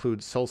changes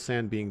include soul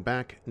sand being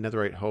back,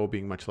 netherite hoe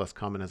being much less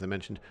common, as I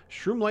mentioned.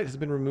 Shroomlight has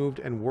been removed,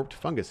 and warped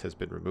fungus has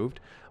been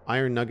removed.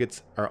 Iron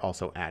nuggets are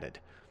also added.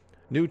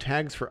 New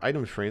tags for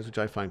item frames, which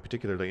I find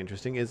particularly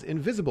interesting, is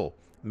invisible.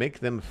 Make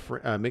the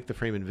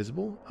frame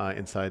invisible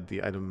inside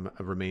the item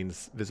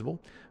remains visible.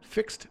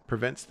 Fixed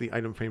prevents the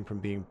item frame from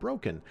being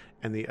broken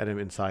and the item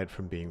inside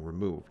from being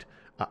removed.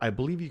 I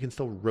believe you can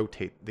still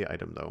rotate the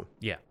item though.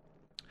 Yeah.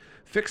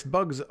 Fixed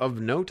bugs of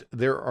note,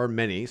 there are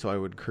many, so I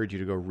would encourage you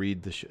to go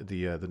read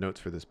the notes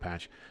for this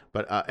patch.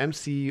 But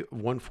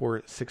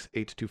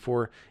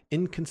MC146824,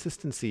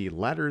 inconsistency.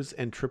 Ladders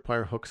and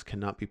tripwire hooks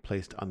cannot be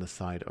placed on the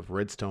side of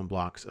redstone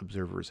blocks,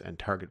 observers, and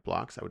target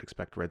blocks. I would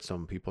expect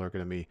redstone people are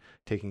going to be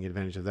taking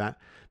advantage of that.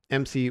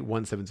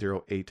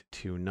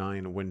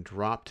 MC170829, when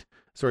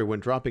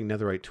dropping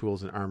netherite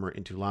tools and armor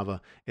into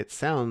lava, it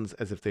sounds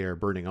as if they are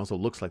burning. Also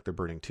looks like they're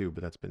burning too,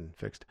 but that's been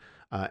fixed.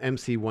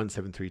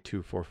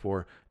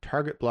 MC173244,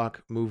 target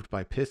block moved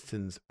by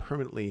pistons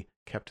permanently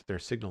kept their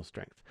signal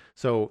strength.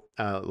 So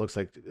it looks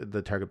like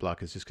the target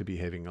block is just going to be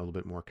behaving a little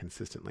bit more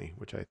consistently,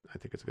 which I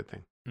think is a good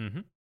thing. Mm-hmm.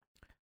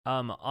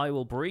 I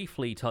will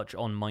briefly touch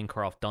on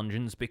Minecraft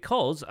Dungeons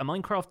because a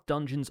Minecraft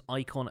Dungeons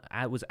icon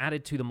was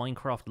added to the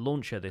Minecraft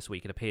launcher this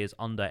week. It appears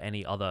under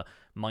any other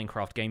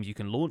Minecraft games you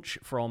can launch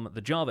from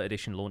the Java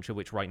Edition launcher,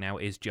 which right now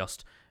is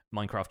just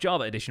Minecraft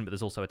Java Edition, but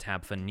there's also a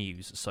tab for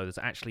news, so there's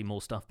actually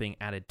more stuff being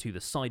added to the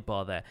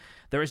sidebar there.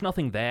 There is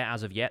nothing there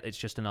as of yet. It's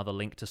just another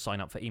link to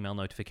sign up for email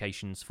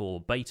notifications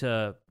for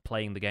beta,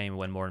 playing the game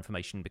when more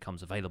information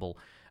becomes available.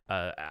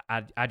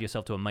 Add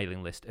yourself to a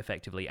mailing list,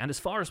 effectively. And as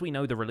far as we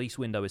know, the release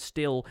window is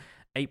still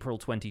April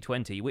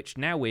 2020, which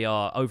now we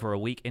are over a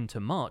week into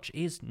March,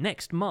 is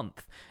next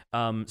month.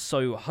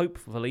 So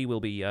hopefully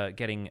we'll be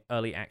getting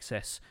early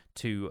access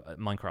to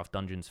Minecraft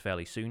Dungeons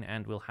fairly soon,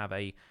 and we'll have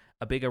a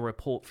bigger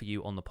report for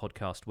you on the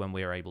podcast when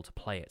we're able to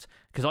play it.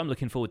 Because I'm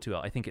looking forward to it.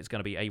 I think it's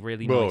going to be a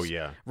really nice,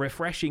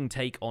 refreshing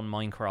take on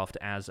Minecraft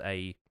as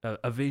a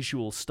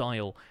visual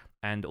style,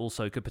 and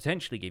also could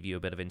potentially give you a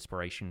bit of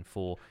inspiration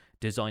for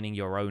designing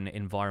your own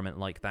environment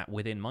like that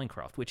within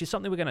Minecraft, which is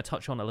something we're going to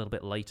touch on a little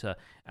bit later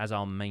as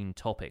our main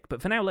topic. But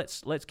for now,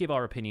 let's give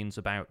our opinions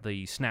about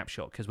the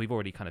snapshot, because we've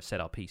already kind of said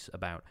our piece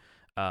about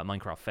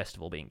Minecraft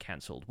Festival being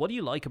cancelled. What do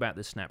you like about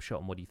this snapshot,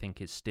 and what do you think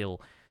is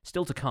still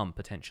to come,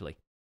 potentially?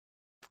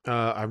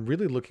 I'm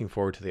really looking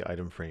forward to the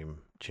item frame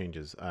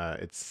changes.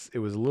 It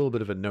was a little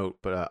bit of a note,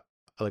 but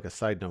like a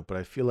side note, but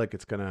I feel like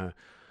it's going to,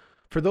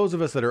 for those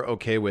of us that are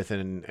okay with it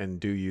and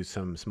do use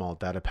some small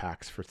data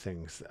packs for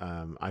things,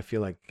 I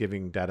feel like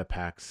giving data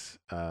packs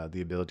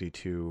the ability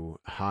to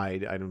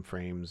hide item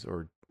frames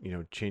or,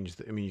 change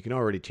you can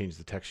already change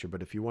the texture,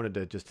 but if you wanted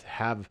to just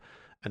have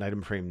an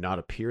item frame not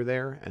appear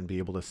there and be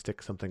able to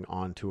stick something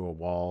onto a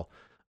wall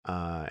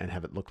and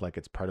have it look like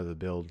it's part of the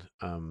build,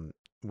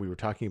 we were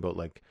talking about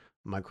like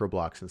micro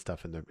blocks and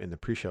stuff in the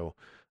pre-show.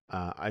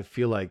 I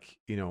feel like,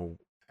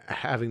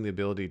 having the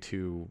ability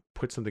to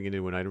put something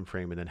into an item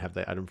frame and then have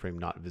the item frame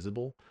not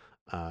visible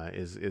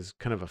is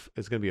kind of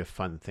is going to be a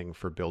fun thing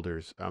for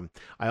builders.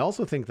 I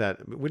also think that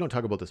we don't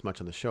talk about this much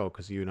on the show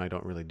because you and I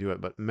don't really do it,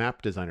 but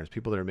map designers,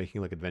 people that are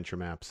making like adventure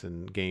maps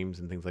and games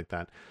and things like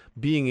that,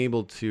 being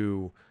able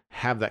to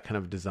have that kind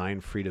of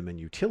design freedom and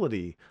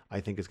utility, I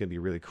think is going to be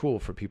really cool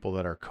for people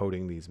that are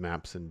coding these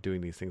maps and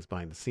doing these things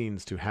behind the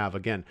scenes, to have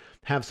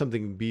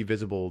something be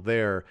visible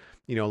there.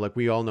 Like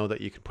we all know that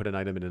you can put an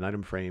item in an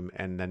item frame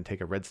and then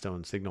take a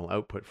redstone signal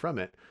output from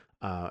it.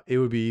 It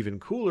would be even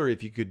cooler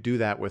if you could do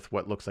that with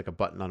what looks like a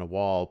button on a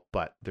wall,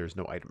 but there's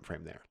no item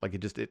frame there. Like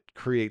it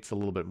creates a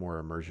little bit more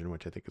immersion,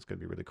 which I think is going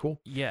to be really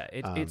cool. Yeah,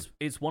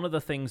 it's one of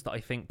the things that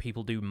I think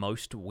people do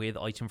most with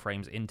item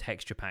frames in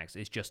texture packs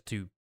is just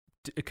to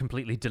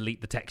completely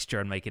delete the texture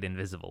and make it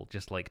invisible.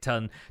 Just like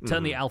turn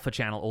the alpha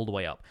channel all the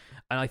way up.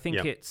 And I think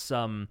it's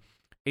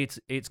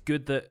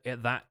good that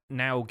that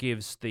now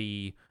gives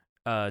the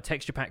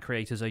texture pack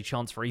creators a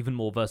chance for even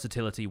more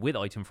versatility with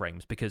item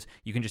frames, because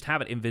you can just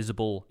have it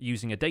invisible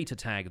using a data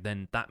tag.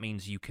 Then that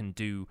means you can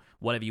do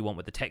whatever you want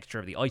with the texture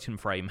of the item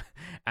frame,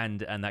 and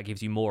that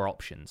gives you more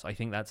options. I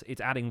think it's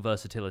adding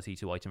versatility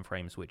to item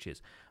frames, which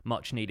is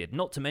much needed.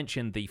 Not to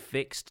mention the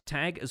fixed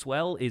tag as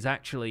well is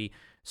actually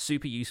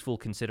super useful,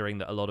 considering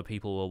that a lot of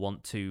people will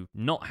want to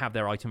not have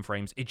their item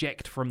frames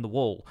eject from the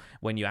wall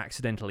when you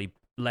accidentally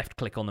left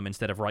click on them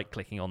instead of right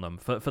clicking on them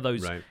for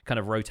those kind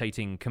of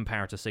rotating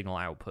comparator signal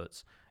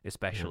outputs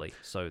especially.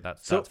 So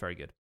that's very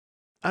good.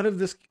 Out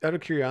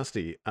of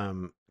curiosity,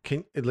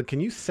 can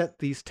you set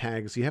these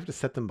tags? You have to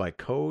set them by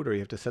code, or you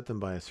have to set them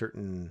by a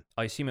certain,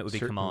 I assume it would be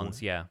commands.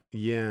 Yeah.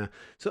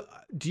 So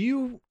do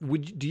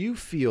you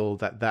feel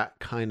that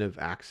kind of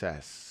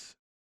access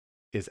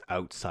is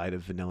outside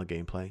of vanilla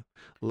gameplay?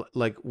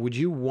 Like, would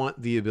you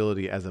want the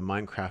ability as a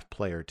Minecraft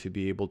player to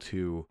be able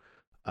to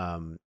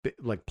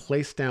like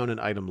place down an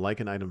item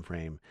like an item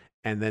frame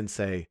and then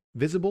say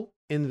visible,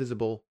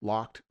 invisible,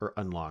 locked, or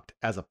unlocked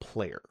as a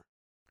player?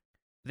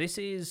 This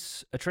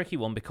is a tricky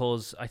one,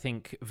 because I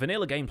think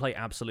vanilla gameplay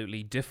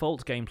absolutely,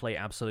 default gameplay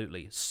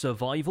absolutely,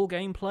 survival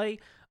gameplay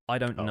I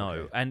don't know.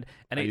 Okay. And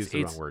I used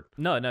the wrong word.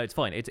 No, it's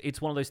fine.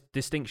 It's one of those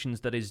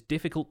distinctions that is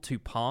difficult to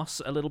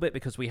pass a little bit,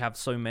 because we have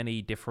so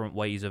many different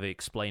ways of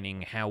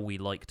explaining how we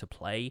like to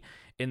play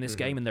in this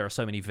game, and there are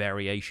so many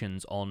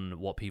variations on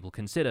what people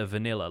consider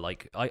vanilla.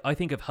 Like, I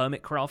think of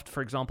Hermitcraft,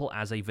 for example,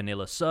 as a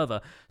vanilla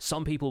server.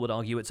 Some people would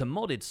argue it's a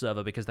modded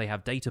server because they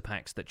have data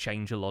packs that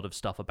change a lot of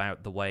stuff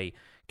about the way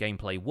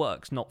gameplay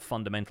works, not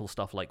fundamental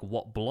stuff like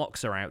what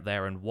blocks are out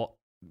there and what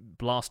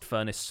blast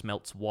furnace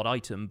smelts what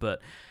item,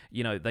 but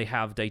they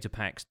have data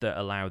packs that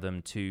allow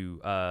them to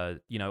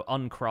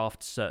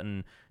uncraft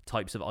certain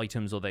types of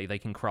items, or they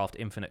can craft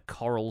infinite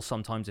coral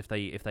sometimes if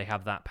they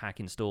have that pack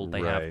installed.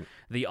 They have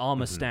the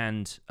armor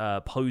stand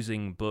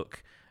posing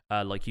book,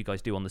 like you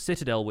guys do on the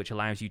Citadel, which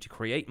allows you to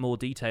create more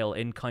detail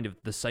in kind of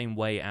the same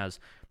way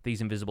as these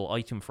invisible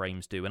item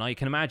frames do. And I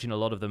can imagine a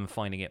lot of them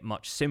finding it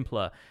much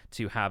simpler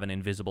to have an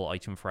invisible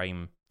item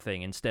frame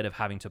thing instead of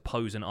having to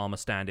pose an armor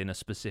stand in a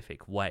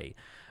specific way.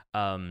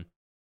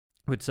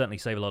 Would certainly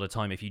save a lot of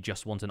time if you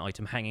just want an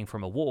item hanging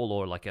from a wall,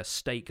 or like a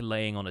steak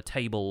laying on a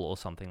table or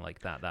something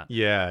like that. That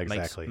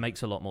exactly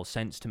makes a lot more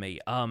sense to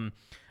me.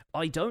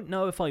 I don't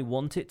know if I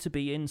want it to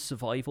be in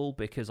survival,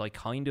 because I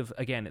kind of,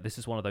 again, this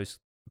is one of those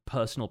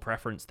personal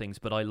preference things,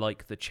 but I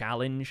like the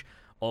challenge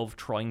of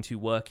trying to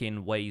work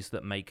in ways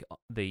that make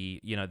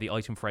the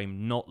item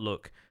frame not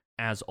look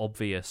as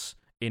obvious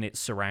in its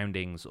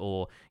surroundings,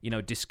 or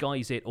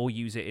disguise it or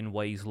use it in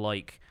ways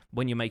like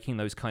when you're making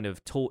those kind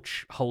of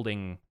torch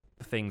holding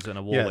things on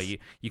a wall, where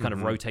you kind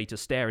of rotate a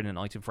stair in an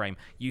item frame.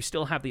 You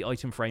still have the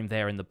item frame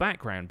there in the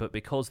background, but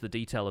because the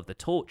detail of the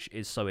torch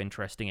is so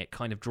interesting, it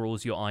kind of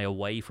draws your eye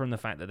away from the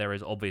fact that there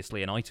is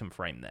obviously an item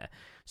frame there.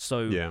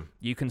 So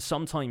you can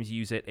sometimes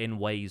use it in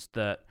ways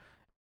that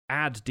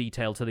add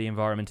detail to the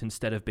environment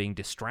instead of being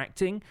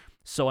distracting.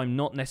 So I'm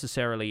not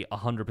necessarily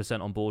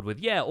 100% on board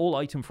with, all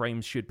item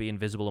frames should be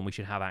invisible and we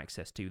should have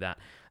access to that.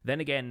 Then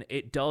again,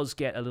 it does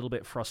get a little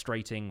bit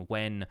frustrating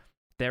when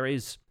there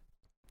is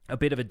a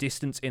bit of a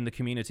distance in the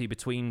community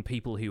between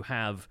people who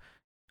have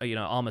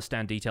armor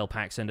stand detail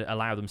packs and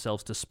allow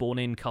themselves to spawn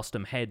in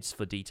custom heads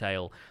for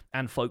detail,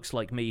 and folks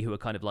like me who are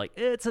kind of like,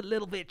 it's a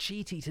little bit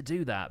cheaty to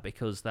do that,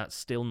 because that's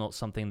still not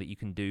something that you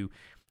can do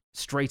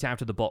straight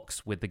out of the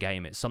box with the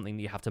game. It's something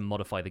that you have to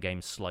modify the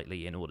game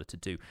slightly in order to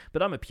do.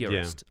 But I'm a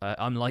purist.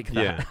 I'm like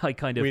that. I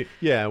kind of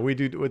we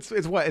do.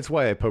 It's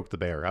why I poked the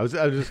bear. I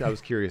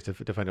was curious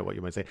to find out what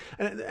you might say.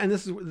 And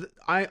this is,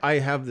 I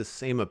have the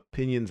same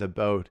opinions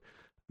about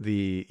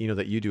the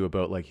that you do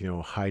about, like,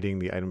 hiding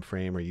the item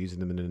frame or using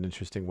them in an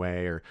interesting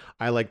way, or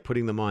I like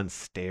putting them on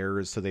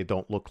stairs so they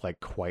don't look like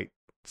quite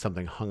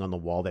something hung on the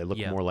wall. They look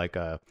more like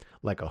a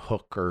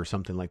hook or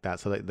something like that,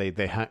 so that they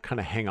kind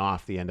of hang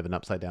off the end of an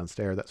upside down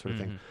stair, that sort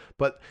of thing.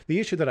 But the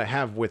issue that I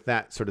have with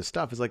that sort of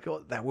stuff is like,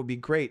 that would be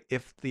great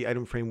if the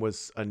item frame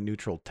was a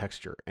neutral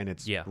texture and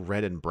it's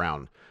red and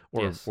brown,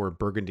 or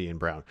burgundy and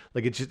brown.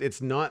 Like,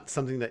 it's not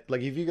something that,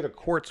 like, if you get a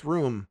quartz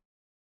room,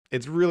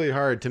 it's really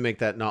hard to make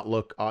that not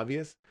look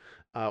obvious.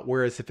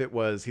 Whereas if it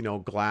was,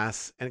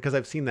 glass, and because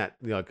I've seen that,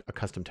 a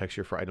custom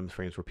texture for item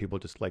frames where people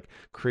just like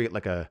create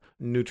like a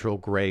neutral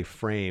gray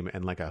frame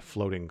and like a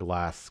floating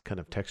glass kind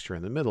of texture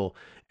in the middle,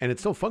 and it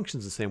still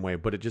functions the same way,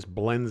 but it just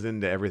blends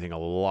into everything a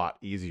lot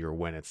easier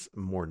when it's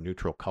more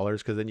neutral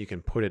colors, because then you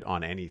can put it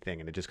on anything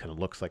and it just kind of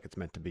looks like it's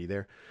meant to be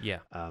there.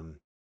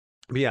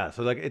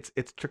 So like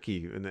it's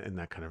tricky in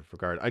that kind of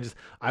regard.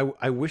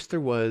 I wish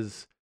there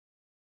was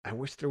I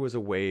wish there was a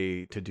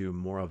way to do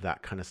more of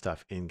that kind of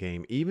stuff in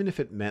game, even if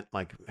it meant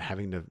like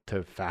having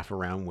to faff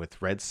around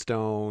with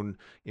redstone,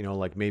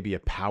 like maybe a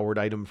powered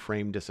item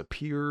frame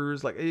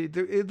disappears. Like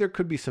there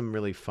could be some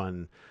really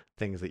fun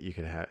things that you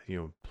could have,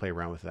 play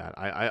around with that.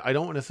 I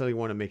don't necessarily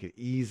want to make it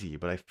easy,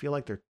 but I feel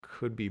like there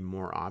could be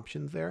more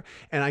options there.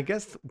 And I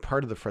guess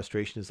part of the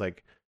frustration is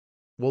like,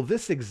 well,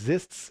 this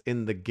exists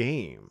in the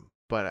game,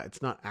 but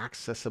it's not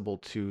accessible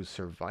to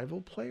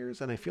survival players.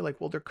 And I feel like,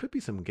 well, there could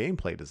be some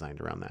gameplay designed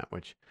around that,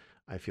 which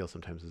I feel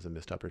sometimes is a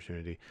missed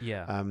opportunity.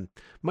 Yeah.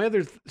 My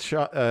other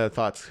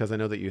thoughts, because I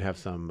know that you have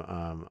some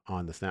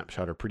on the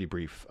snapshot, are pretty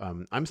brief.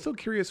 I'm still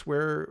curious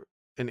where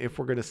and if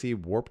we're going to see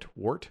warped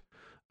wart,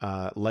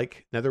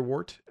 like nether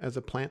wart as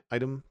a plant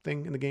item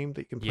thing in the game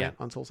that you can plant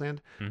on soul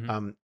sand.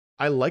 Mm-hmm.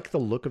 I like the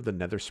look of the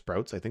nether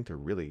sprouts. I think they're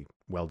really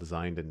well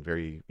designed and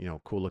very,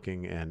 cool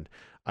looking. And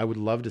I would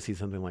love to see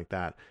something like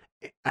that.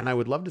 And I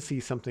would love to see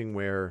something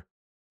where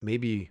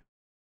maybe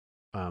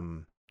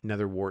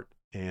nether wart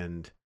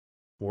and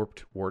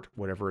warped wart,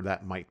 whatever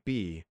that might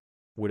be,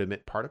 would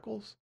emit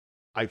particles.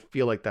 I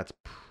feel like that's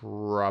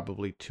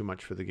probably too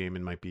much for the game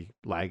and might be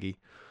laggy.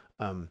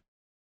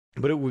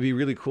 But it would be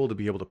really cool to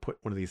be able to put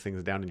one of these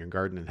things down in your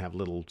garden and have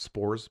little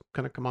spores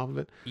kind of come off of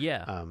it.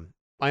 Yeah.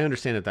 I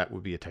understand that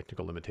would be a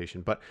technical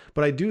limitation, but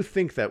I do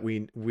think that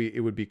it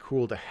would be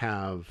cool to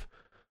have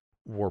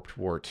warped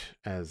wart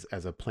as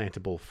a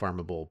plantable,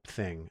 farmable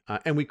thing,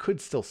 and we could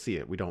still see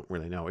it. We don't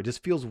really know. It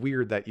just feels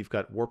weird that you've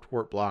got warped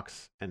wart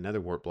blocks and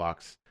nether wart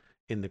blocks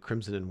in the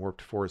crimson and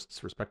warped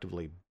forests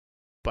respectively,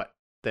 but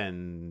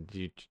then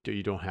you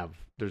don't have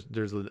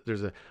there's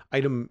a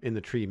item in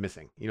the tree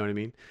missing. You know what I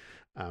mean?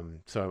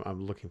 So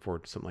I'm looking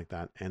forward to something like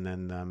that. And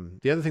then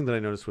the other thing that I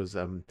noticed was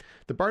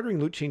the bartering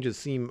loot changes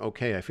seem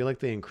okay. I feel like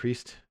they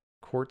increased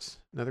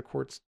nether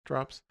quartz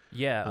drops.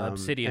 Yeah,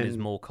 obsidian is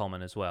more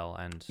common as well,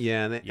 and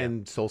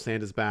and soul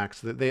sand is back.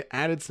 So they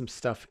added some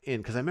stuff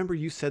in, because I remember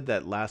you said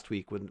that last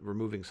week when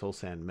removing soul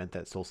sand meant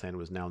that soul sand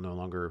was now no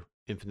longer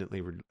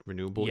infinitely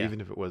renewable, even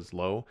if it was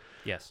low.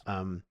 Yes.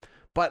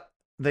 But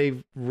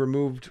they've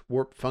removed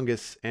warp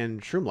fungus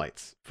and shroom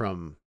lights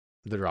from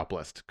the drop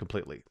list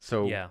completely.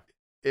 So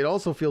it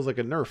also feels like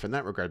a nerf in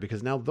that regard,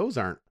 because now those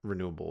aren't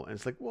renewable, and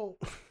it's like, well,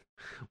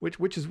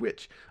 which is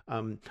which?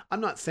 I'm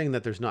not saying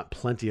that there's not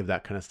plenty of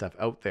that kind of stuff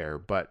out there,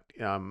 but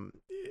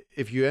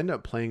if you end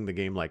up playing the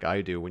game like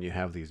I do, when you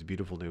have these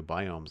beautiful new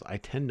biomes, I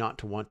tend not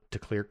to want to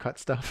clear cut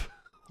stuff.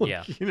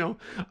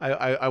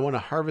 I want to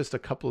harvest a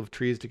couple of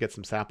trees to get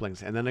some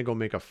saplings, and then I go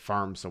make a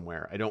farm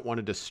somewhere. I don't want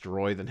to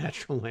destroy the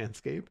natural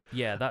landscape.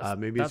 Yeah,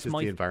 maybe that's it's just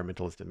the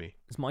environmentalist in me.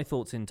 It's my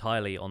thoughts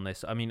entirely on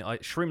this. I mean,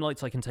 shroom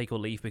lights I can take or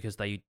leave, because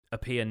they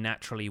appear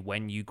naturally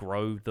when you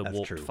grow the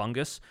warped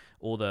fungus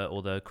or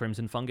the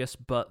crimson fungus.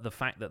 But the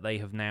fact that they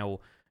have now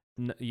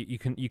you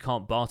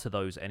can't barter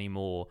those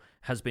anymore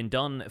has been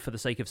done for the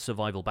sake of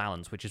survival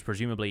balance, which is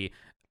presumably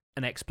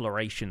an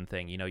exploration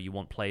thing. You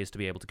want players to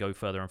be able to go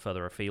further and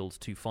further afield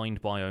to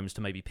find biomes,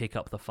 to maybe pick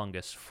up the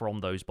fungus from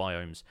those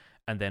biomes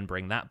and then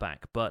bring that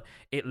back. But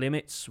it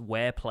limits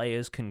where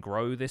players can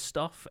grow this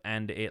stuff,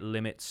 and it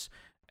limits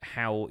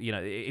how,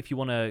 if you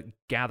want to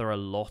gather a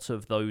lot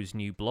of those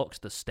new blocks,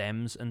 the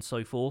stems and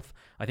so forth.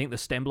 I think the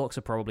stem blocks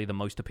are probably the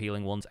most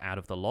appealing ones out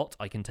of the lot.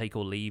 I can take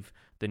or leave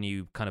the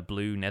new kind of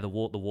blue nether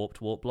wart, the warped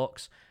wart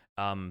blocks.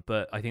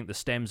 But I think the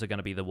stems are going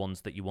to be the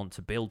ones that you want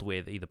to build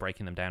with, either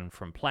breaking them down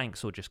from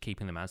planks or just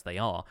keeping them as they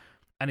are.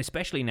 And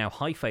especially now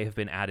hyphae have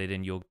been added,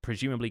 and you're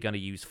presumably going to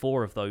use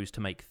 4 of those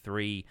to make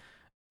 3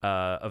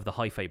 of the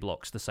hyphae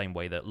blocks, the same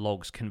way that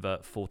logs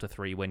convert 4 to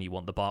 3 when you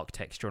want the bark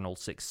texture on all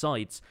 6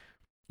 sides.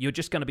 You're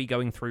just going to be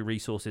going through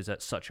resources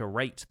at such a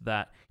rate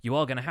that you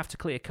are going to have to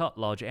clear cut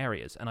large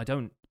areas, and I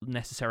don't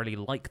necessarily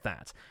like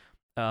that.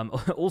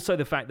 Also,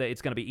 the fact that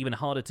it's going to be even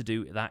harder to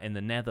do that in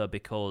the nether,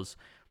 because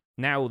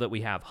now that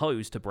we have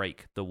hose to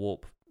break the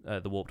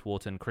warped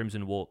wart and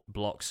crimson wart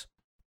blocks,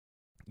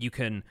 you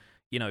can,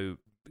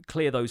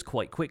 clear those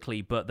quite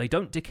quickly, but they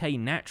don't decay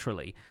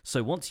naturally.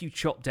 So once you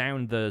chop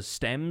down the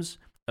stems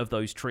of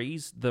those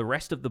trees, the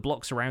rest of the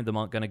blocks around them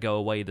aren't going to go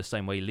away the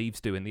same way leaves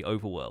do in the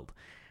overworld,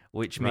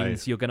 which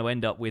means you're going to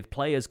end up with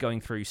players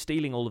going through,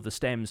 stealing all of the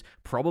stems,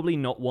 probably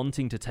not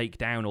wanting to take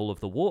down all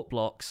of the wart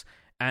blocks,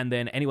 and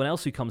then anyone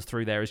else who comes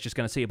through there is just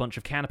going to see a bunch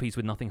of canopies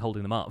with nothing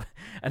holding them up.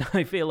 And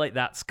I feel like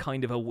that's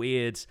kind of a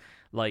weird,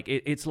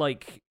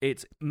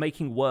 it's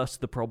making worse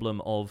the problem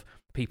of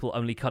people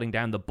only cutting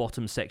down the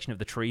bottom section of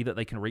the tree that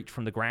they can reach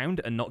from the ground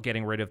and not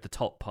getting rid of the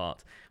top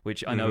part,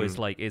 which I know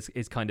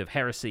is kind of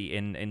heresy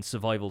in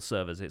survival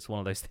servers. It's one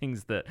of those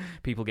things that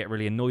people get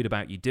really annoyed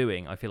about you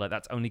doing. I feel like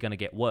that's only going to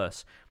get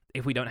worse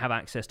if we don't have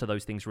access to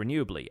those things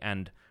renewably.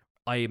 And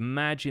I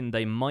imagine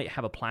they might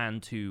have a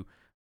plan to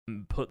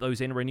put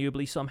those in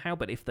renewably somehow,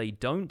 but if they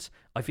don't,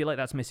 I feel like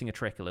that's missing a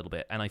trick a little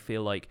bit. And I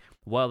feel like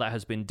while that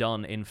has been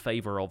done in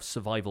favor of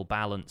survival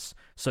balance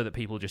so that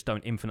people just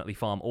don't infinitely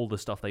farm all the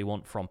stuff they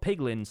want from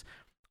piglins,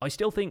 I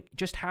still think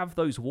just have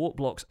those wart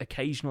blocks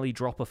occasionally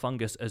drop a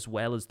fungus as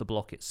well as the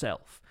block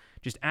itself.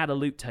 Just add a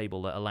loot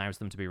table that allows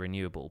them to be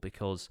renewable,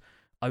 because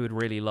I would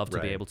really love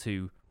to be able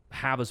to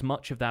have as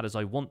much of that as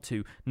I want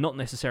to, not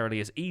necessarily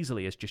as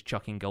easily as just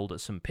chucking gold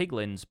at some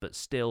piglins, but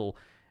still,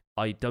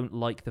 I don't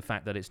like the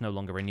fact that it's no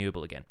longer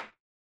renewable again.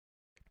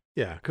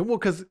 Yeah, well,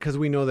 because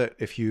we know that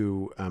if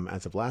you,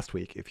 as of last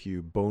week, if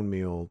you bone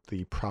meal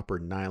the proper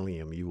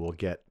nylium, you will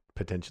get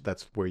potential.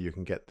 That's where you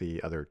can get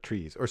the other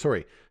trees. Or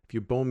sorry, if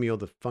you bone meal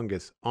the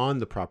fungus on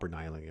the proper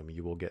nylium,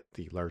 you will get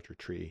the larger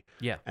tree.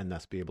 Yeah, and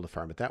thus be able to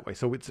farm it that way.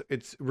 So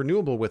it's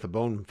renewable with a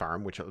bone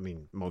farm, which I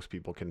mean most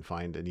people can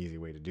find an easy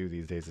way to do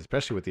these days,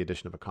 especially with the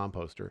addition of a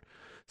composter.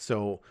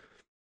 So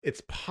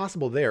it's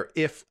possible there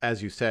if,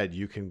 as you said,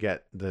 you can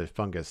get the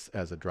fungus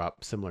as a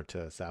drop similar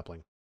to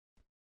sapling.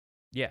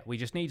 Yeah, we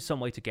just need some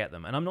way to get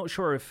them. And I'm not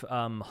sure if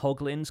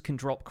hoglins can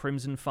drop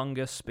crimson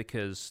fungus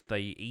because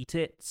they eat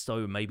it,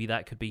 so maybe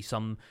that could be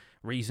some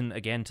reason,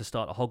 again, to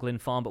start a hoglin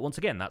farm. But once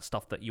again, that's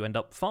stuff that you end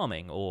up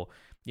farming, or,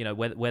 you know,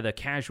 whether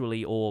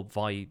casually or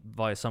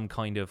via some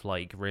kind of,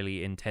 like,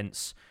 really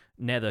intense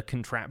nether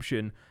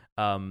contraption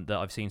that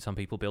I've seen some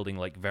people building,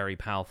 like, very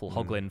powerful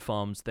hoglin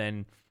farms,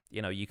 then,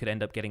 you know, you could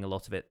end up getting a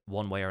lot of it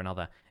one way or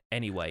another.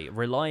 Anyway,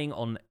 relying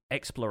on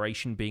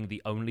exploration being the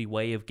only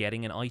way of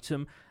getting an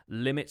item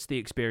limits the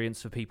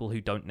experience for people who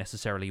don't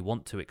necessarily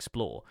want to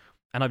explore.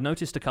 And I've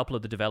noticed a couple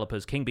of the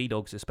developers, King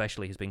B-Dogs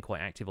especially, has been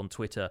quite active on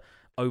Twitter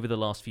over the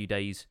last few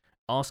days,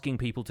 asking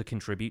people to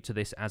contribute to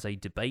this as a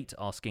debate,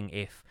 asking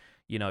if,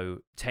 you know,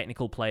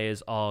 technical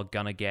players are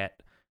going to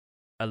get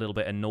a little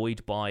bit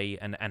annoyed by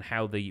and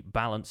how the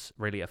balance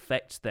really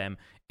affects them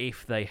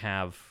if they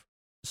have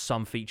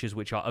some features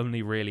which are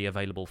only really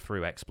available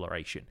through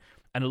exploration.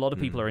 And a lot of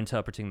people are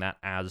interpreting that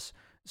as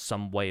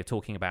some way of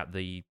talking about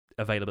the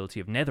availability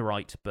of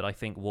netherite, but I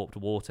think warped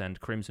wart and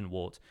crimson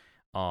wart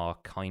are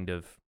kind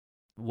of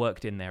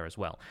worked in there as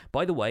well.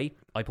 By the way,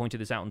 I pointed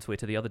this out on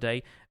Twitter the other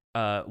day.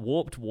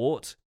 Warped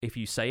wart, if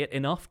you say it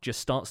enough, just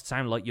starts to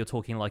sound like you're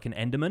talking like an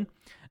Enderman,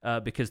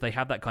 because they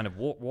have that kind of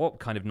warp warp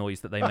kind of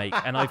noise that they make.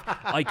 And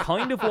I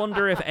kind of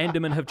wonder if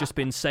Endermen have just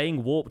been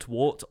saying warped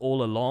wart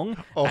all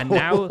along, and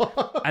now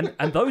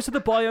and those are the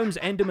biomes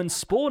Endermen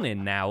spawn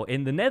in now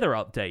in the Nether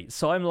update.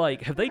 So I'm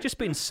like, have they just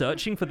been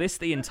searching for this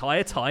the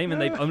entire time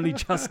and they've only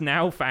just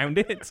now found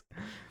it?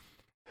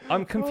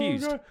 I'm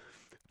confused.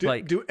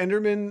 Do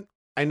Endermen?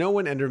 I know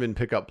when Endermen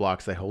pick up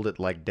blocks, they hold it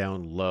like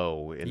down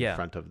low in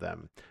front of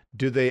them.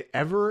 Do they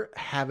ever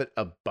have it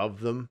above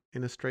them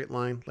in a straight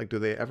line? Like, do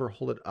they ever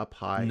hold it up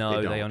high?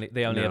 No, they only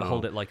ever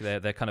hold it like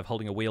they're kind of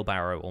holding a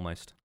wheelbarrow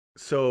almost.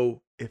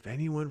 So if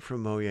anyone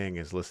from Mojang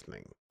is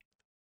listening,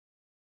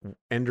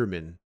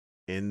 Endermen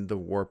in the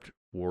warped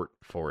wart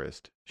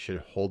forest should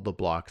hold the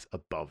blocks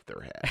above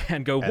their head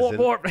and go warp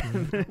warp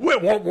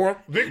warp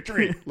warp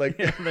victory. Like,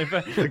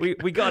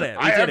 we got it.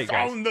 I have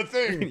found the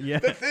thing.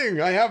 The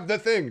thing. I have the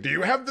thing. Do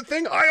you have the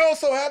thing? I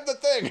also have the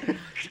thing.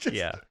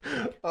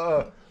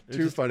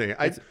 Too funny.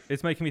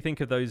 It's making me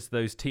think of those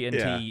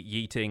TNT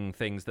yeeting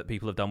things that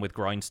people have done with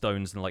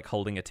grindstones and like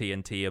holding a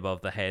TNT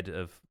above the head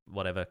of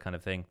whatever kind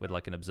of thing with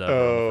like an observer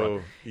on the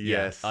front.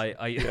 Yes.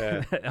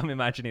 I'm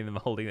imagining them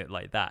holding it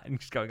like that and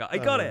just going, I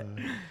got it.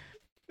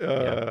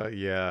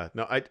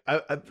 No, I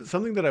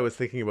something that I was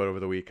thinking about over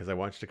the week, because I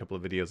watched a couple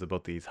of videos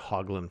about these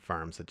hoglin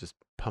farms that just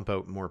pump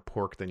out more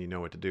pork than you know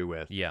what to do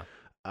with. Yeah.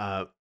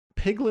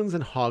 Piglins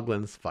and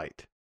hoglins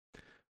fight.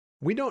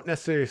 We don't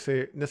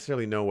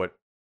necessarily know what.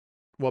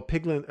 Well,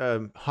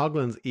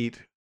 hoglins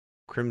eat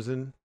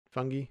crimson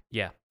fungi.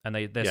 Yeah, and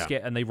they're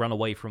scared and they run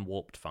away from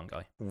warped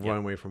fungi.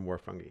 Away from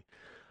warped fungi.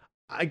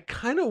 I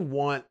kind of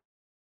want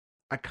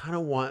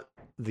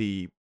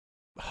the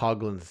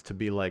hoglins to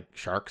be like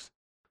sharks.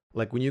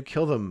 Like when you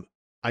kill them,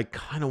 I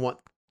kind of want,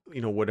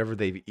 whatever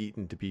they've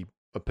eaten to be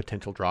a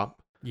potential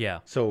drop. Yeah.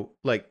 So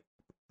like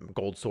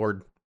gold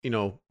sword,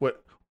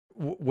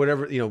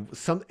 whatever,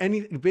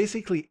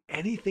 basically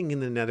anything in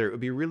the Nether. It would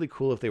be really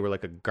cool if they were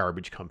like a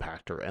garbage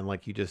compactor and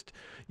like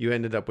you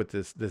ended up with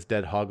this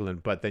dead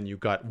hoglin, but then you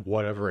got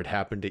whatever it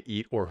happened to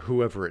eat or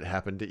whoever it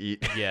happened to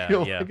eat. Yeah.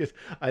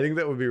 I think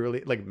that would be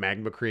really like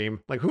magma cream.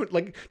 Like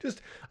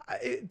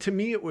to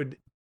me, it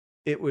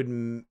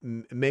would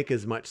make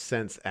as much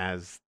sense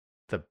as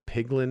the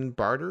piglin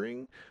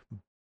bartering,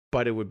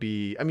 but it would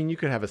be, I mean, you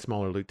could have a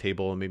smaller loot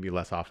table and maybe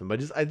less often, but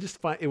I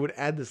just find it would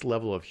add this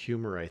level of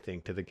humor, I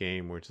think, to the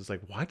game, where it's just like,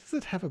 why does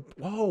it have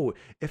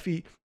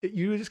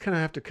you just kind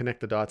of have to connect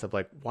the dots of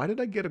like, why did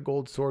I get a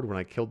gold sword when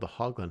I killed the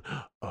hoglin?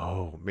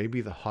 Oh,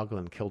 maybe the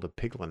hoglin killed a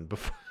piglin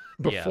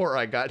before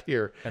I got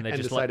here. And they're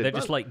just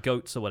like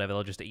goats or whatever.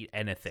 They'll just eat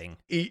anything.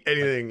 The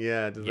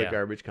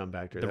garbage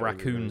compactor. The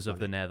raccoons of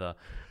the Nether.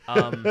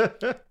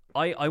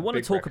 I want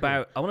to talk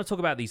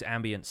about these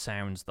ambient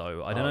sounds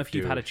though. I don't know if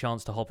you've had a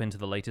chance to hop into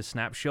the latest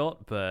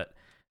snapshot, but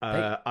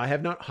I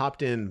have not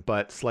hopped in,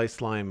 but Slice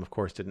Slime, of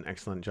course, did an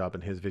excellent job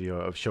in his video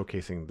of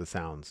showcasing the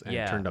sounds and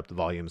turned up the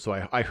volume.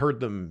 So I heard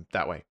them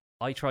that way.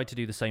 I tried to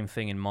do the same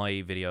thing in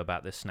my video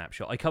about this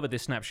snapshot. I covered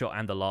this snapshot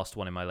and the last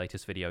one in my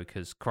latest video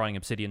because Crying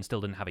Obsidian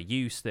still didn't have a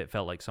use. It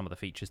felt like some of the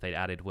features they'd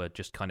added were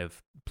just kind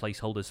of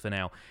placeholders for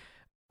now.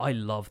 I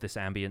love this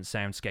ambient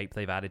soundscape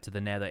they've added to the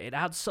Nether. It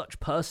adds such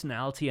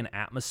personality and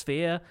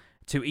atmosphere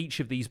to each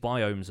of these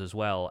biomes as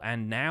well.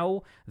 And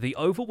now the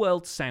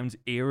overworld sounds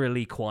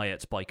eerily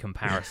quiet by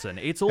comparison.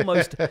 It's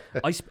almost...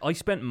 I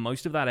spent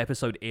most of that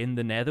episode in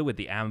the Nether with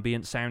the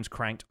ambient sounds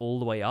cranked all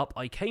the way up.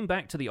 I came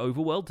back to the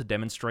overworld to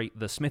demonstrate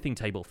the smithing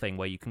table thing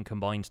where you can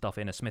combine stuff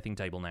in a smithing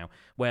table now,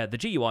 where the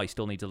GUI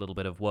still needs a little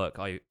bit of work.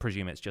 I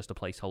presume it's just a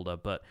placeholder,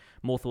 but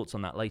more thoughts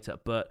on that later.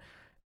 But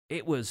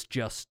it was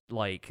just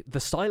like...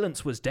 the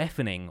silence was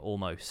deafening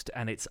almost,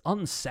 and it's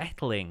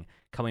unsettling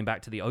coming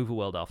back to the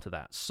overworld after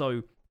that.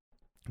 So...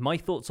 my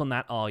thoughts on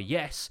that are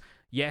yes,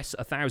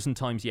 1,000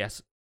 times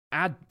yes.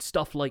 Add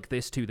stuff like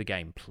this to the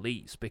game,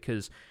 please,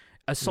 because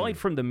aside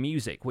from the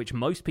music, which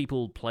most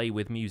people play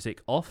with music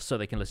off so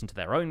they can listen to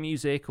their own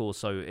music, or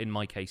so in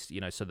my case,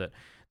 so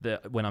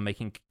that when I'm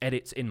making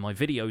edits in my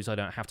videos, I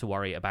don't have to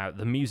worry about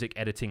the music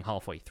editing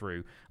halfway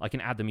through. I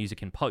can add the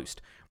music in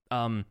post.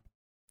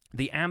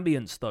 The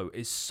ambience, though,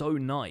 is so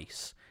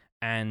nice,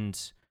 and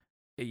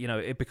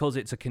because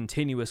it's a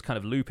continuous kind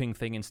of looping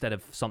thing instead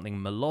of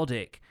something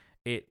melodic,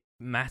 it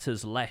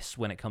matters less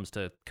when it comes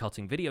to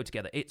cutting video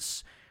together.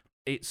 It's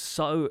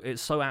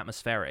so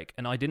atmospheric,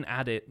 and I didn't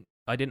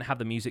have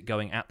the music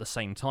going at the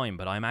same time,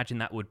 but I imagine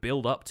that would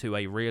build up to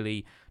a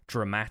really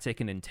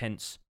dramatic and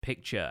intense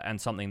picture, and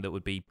something that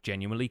would be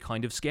genuinely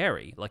kind of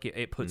scary. Like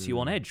it puts you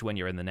on edge when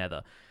you're in the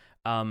Nether.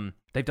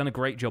 They've done a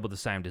great job of the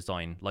sound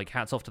design. Like,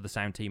 hats off to the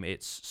sound team.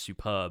 It's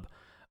superb.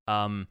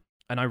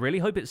 And I really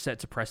hope it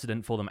sets a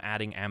precedent for them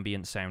adding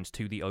ambient sounds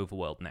to the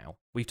overworld now.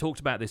 We've talked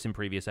about this in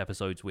previous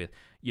episodes with,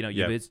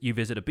 you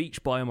visit a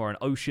beach biome or an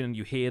ocean,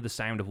 you hear the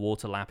sound of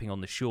water lapping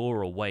on the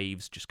shore or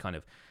waves just kind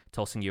of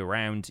tossing you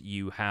around.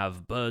 You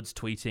have birds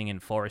tweeting in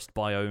forest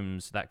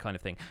biomes, that kind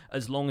of thing.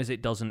 As long as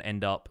it doesn't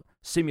end up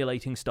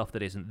simulating stuff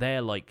that isn't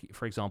there, like,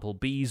 for example,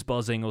 bees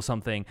buzzing or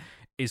something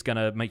is going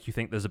to make you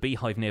think there's a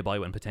beehive nearby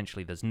when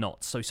potentially there's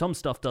not. So some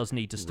stuff does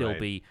need to still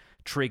be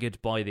triggered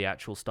by the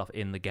actual stuff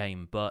in the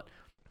game, but...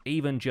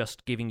 even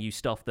just giving you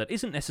stuff that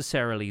isn't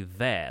necessarily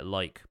there,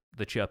 like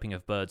the chirping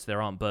of birds.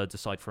 There aren't birds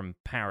aside from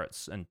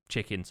parrots and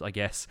chickens, I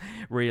guess,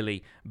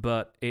 really.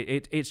 But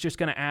it's just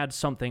going to add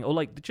something, or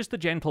like just the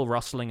gentle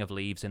rustling of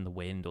leaves in the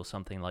wind or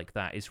something like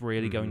that is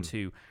really going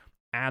to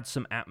add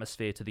some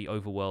atmosphere to the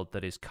overworld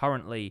that is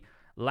currently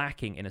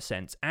lacking in a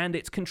sense. And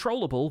it's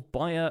controllable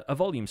by a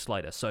volume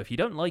slider. So if you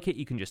don't like it,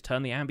 you can just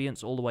turn the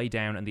ambience all the way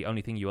down, and the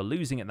only thing you are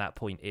losing at that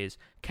point is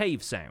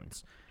cave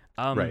sounds.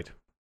 Right.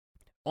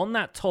 On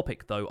that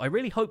topic, though, I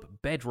really hope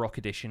Bedrock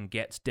Edition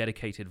gets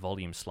dedicated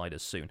volume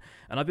sliders soon.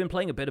 And I've been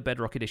playing a bit of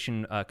Bedrock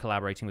Edition,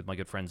 collaborating with my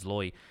good friends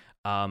Loy.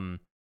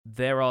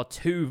 There are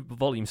 2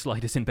 volume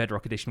sliders in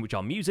Bedrock Edition, which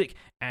are music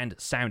and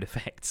sound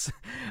effects.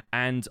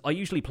 And I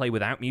usually play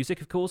without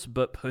music, of course,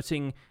 but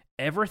putting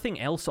everything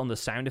else on the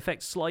sound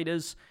effects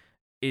sliders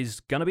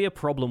is going to be a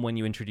problem when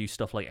you introduce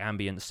stuff like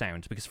ambient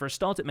sound, because for a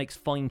start, it makes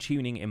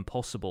fine-tuning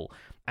impossible.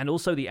 And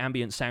also, the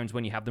ambient sounds,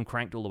 when you have them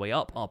cranked all the way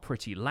up, are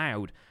pretty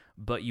loud.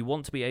 But you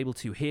want to be able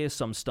to hear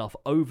some stuff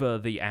over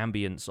the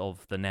ambience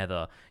of the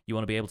Nether. You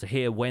want to be able to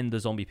hear when the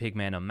zombie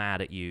pigmen are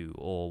mad at you,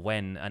 or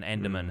when an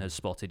Enderman has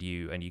spotted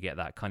you, and you get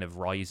that kind of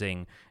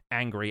rising,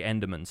 angry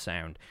Enderman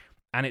sound.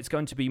 And it's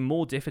going to be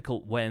more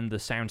difficult when the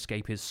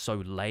soundscape is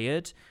so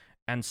layered.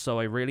 And so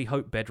I really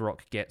hope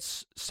Bedrock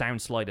gets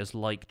sound sliders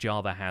like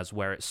Java has,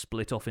 where it's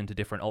split off into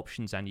different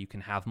options and you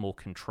can have more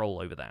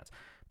control over that.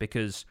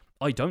 Because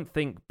I don't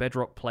think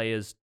Bedrock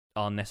players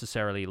are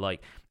necessarily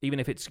like, even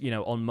if it's,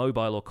 on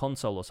mobile or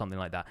console or something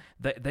like that,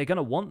 they're going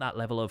to want that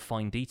level of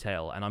fine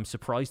detail, and I'm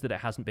surprised that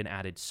it hasn't been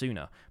added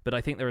sooner. But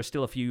I think there are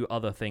still a few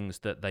other things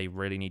that they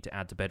really need to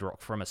add to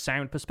Bedrock from a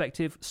sound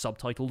perspective,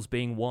 subtitles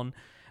being one.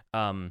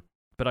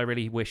 But I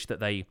really wish that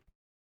they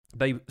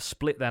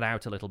split that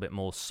out a little bit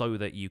more so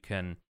that you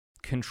can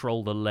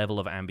control the level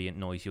of ambient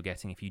noise you're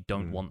getting if you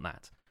don't want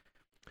that.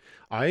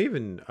 I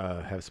even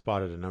have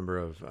spotted a number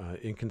of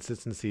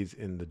inconsistencies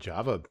in the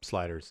Java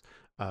sliders.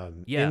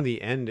 In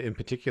the end, in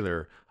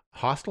particular,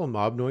 hostile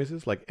mob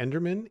noises like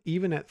Enderman,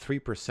 even at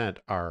 3%,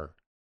 are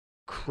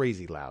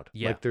crazy loud.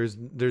 Yeah. Like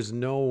there's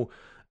no...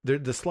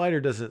 the slider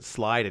doesn't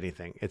slide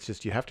anything. It's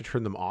just you have to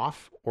turn them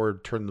off or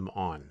turn them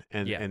on.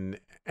 And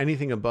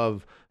anything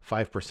above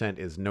 5%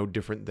 is no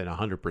different than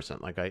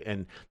 100%.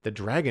 And the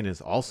dragon is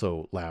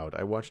also loud.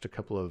 I watched a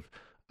couple of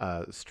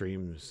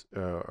streams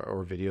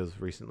or videos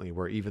recently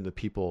where even the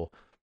people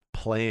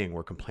playing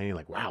were complaining,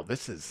 like, wow,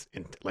 this is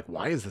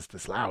why is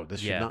this loud? This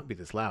should not be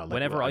this loud. Like,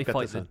 whenever I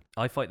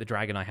fight the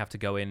dragon, I have to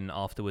go in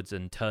afterwards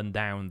and turn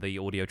down the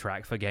audio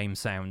track for game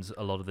sounds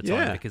a lot of the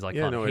time because I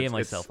can't hear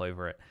myself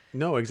over it.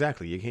 No,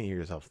 exactly. You can't hear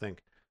yourself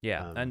think.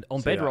 Yeah, and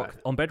on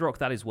Bedrock,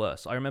 that is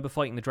worse. I remember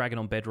fighting the dragon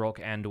on Bedrock,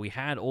 and we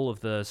had all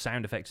of the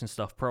sound effects and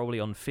stuff probably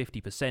on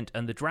 50%,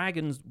 and the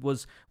dragon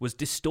was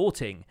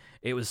distorting.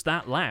 It was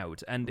that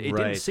loud, and it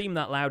didn't seem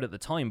that loud at the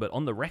time, but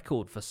on the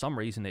record, for some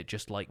reason, it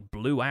just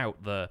blew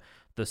out the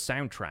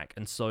soundtrack.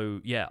 And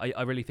so, yeah,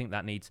 I really think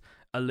that needs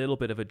a little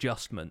bit of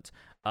adjustment.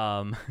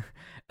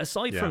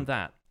 Aside from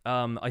that,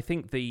 I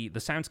think the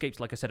soundscapes,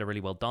 like I said, are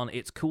really well done.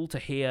 It's cool to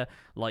hear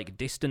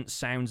distant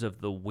sounds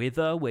of the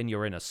wither when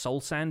you're in a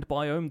soul sand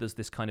biome. There's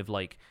this kind of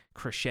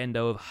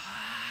crescendo of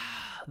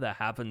that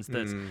happens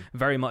that's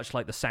very much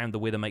like the sound the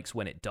wither makes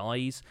when it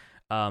dies.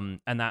 And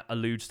that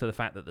alludes to the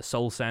fact that the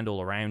soul sand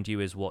all around you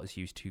is what is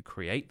used to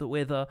create the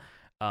wither.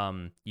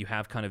 You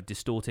have kind of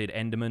distorted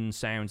Enderman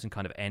sounds and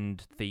kind of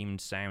end-themed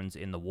sounds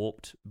in the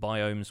warped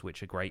biomes,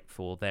 which are great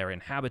for their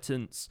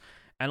inhabitants.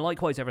 And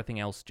likewise, everything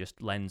else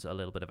just lends a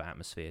little bit of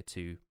atmosphere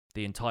to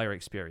the entire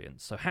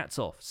experience. So hats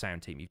off,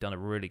 sound team. You've done a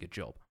really good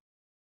job.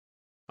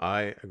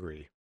 I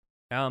agree.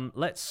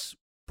 Let's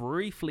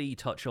briefly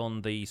touch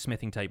on the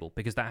smithing table,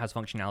 because that has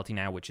functionality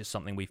now, which is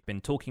something we've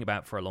been talking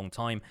about for a long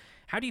time.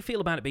 How do you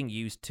feel about it being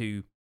used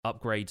to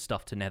upgrade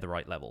stuff to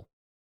netherite level?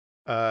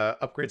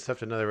 Upgrade stuff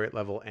to netherite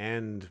level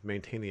and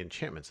maintain the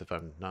enchantments, if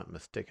I'm not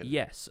mistaken.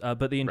 Yes,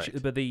 but the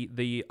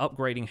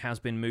upgrading has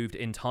been moved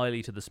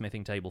entirely to the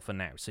smithing table for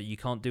now, so you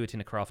can't do it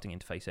in a crafting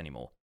interface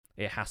anymore.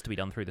 It has to be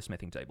done through the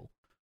smithing table.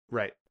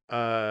 Right.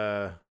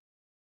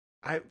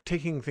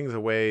 Taking things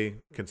away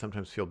can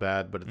sometimes feel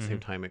bad, but at the same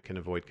time, it can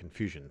avoid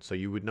confusion. So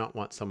you would not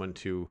want someone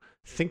to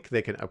think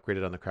they can upgrade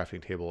it on the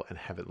crafting table and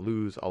have it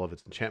lose all of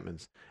its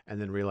enchantments,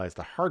 and then realize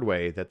the hard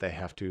way that they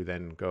have to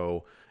then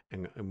go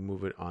and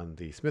move it on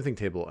the smithing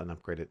table and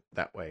upgrade it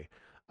that way.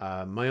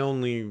 My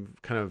only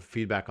kind of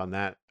feedback on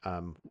that,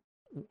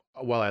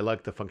 while I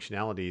like the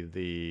functionality,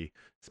 the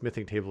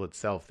smithing table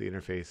itself, the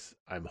interface,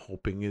 I'm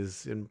hoping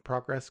is in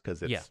progress,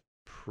 because it's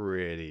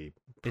pretty.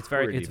 It's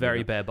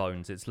very bare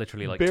bones. It's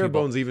literally like bare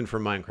bones even for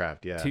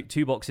Minecraft. Yeah,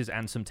 two boxes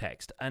and some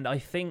text. And I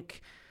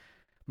think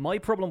my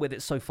problem with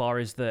it so far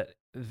is that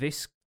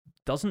this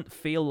doesn't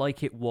feel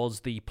like it was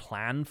the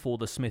plan for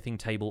the smithing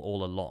table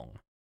all along.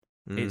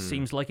 It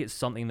seems like it's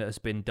something that has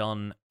been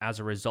done as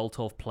a result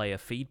of player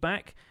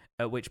feedback,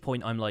 at which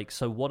point I'm like,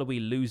 so what are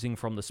we losing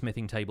from the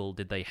smithing table?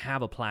 Did they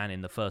have a plan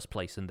in the first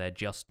place and they're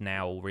just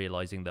now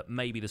realizing that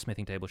maybe the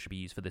smithing table should be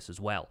used for this as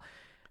well?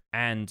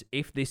 And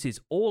if this is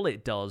all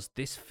it does,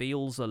 this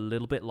feels a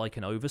little bit like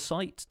an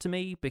oversight to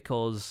me,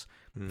 because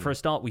for a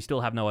start, we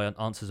still have no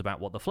answers about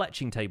what the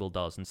fletching table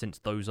does, and since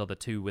those are the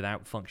two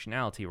without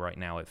functionality right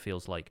now, it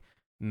feels like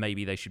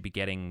maybe they should be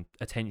getting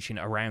attention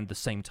around the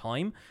same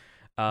time.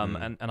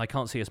 And I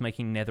can't see us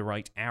making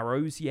netherite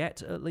arrows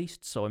yet, at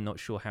least, so I'm not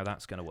sure how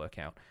that's going to work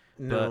out.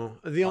 No,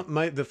 the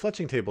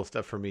fletching table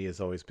stuff for me has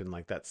always been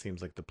like, that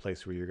seems like the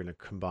place where you're going to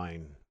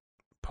combine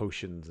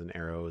potions and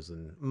arrows,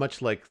 and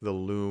much like the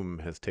loom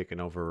has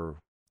taken over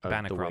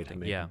banner the way crafting, to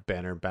make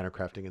banner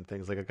crafting and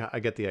things. Like, I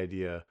get the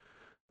idea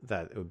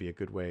that it would be a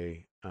good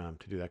way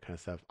to do that kind of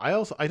stuff.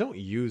 I don't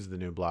use the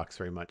new blocks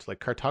very much. Like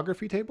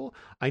cartography table,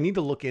 I need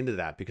to look into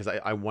that, because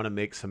I want to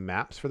make some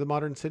maps for the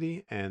modern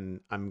city, and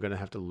I'm going to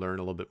have to learn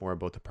a little bit more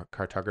about the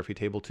cartography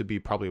table to be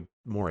probably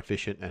more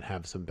efficient and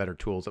have some better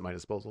tools at my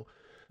disposal.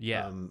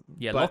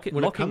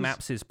 Locking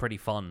maps is pretty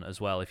fun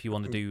as well. If you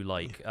want to do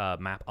like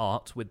map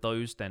art with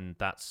those, then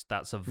that's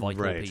a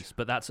vital piece.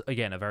 But that's,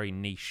 again, a very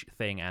niche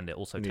thing, and it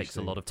also takes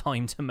a lot of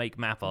time to make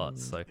map art.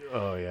 So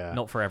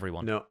not for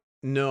everyone.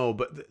 No,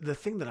 but the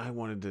thing that I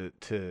wanted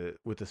to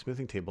with the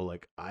smithing table,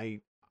 like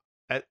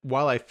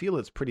while I feel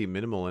it's pretty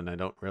minimal, and I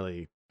don't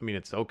really, I mean,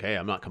 it's okay.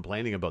 I'm not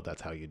complaining about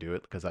that's how you do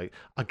it, because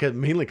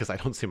mainly because I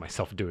don't see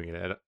myself doing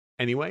it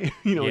anyway.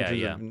 In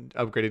terms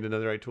of upgrading to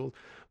netherite tools,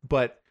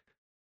 but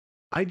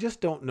I just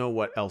don't know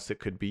what else it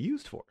could be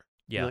used for.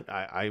 Yeah, like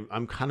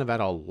I'm kind of at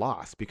a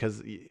loss,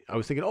 because I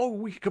was thinking,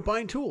 we could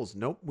combine tools.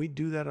 Nope, we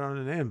do that on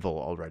an anvil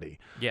already.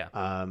 Yeah.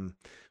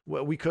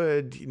 Well, we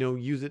could,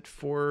 use it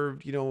for,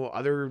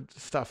 other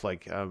stuff,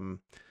 like I'm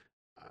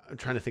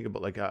trying to think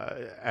about like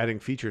adding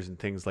features and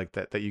things like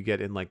that you get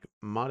in like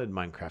modded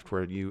Minecraft,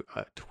 where you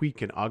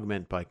tweak and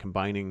augment by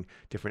combining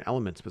different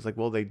elements. But it's like,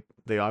 well,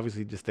 they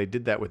obviously they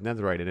did that with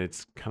netherite, and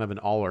it's kind of an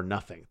all or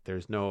nothing.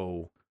 There's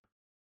no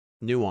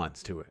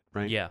nuance to it,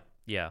 right? Yeah.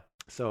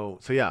 So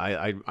yeah,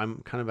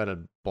 I'm kind of at a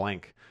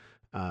blank.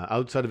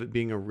 Outside of it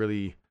being a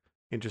really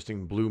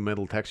interesting blue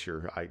metal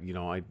texture, I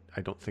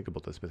don't think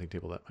about the smithing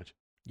table that much.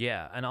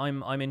 Yeah, and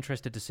I'm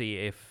interested to see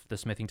if the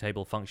smithing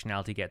table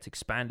functionality gets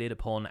expanded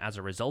upon as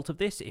a result of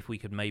this. If we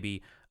could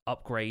maybe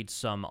upgrade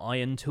some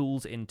iron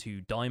tools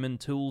into diamond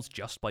tools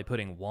just by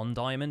putting one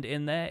diamond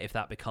in there, if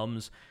that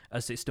becomes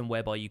a system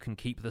whereby you can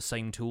keep the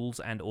same tools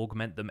and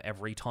augment them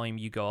every time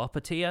you go up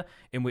a tier,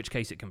 in which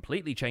case it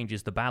completely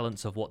changes the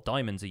balance of what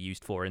diamonds are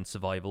used for in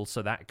survival,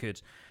 so that could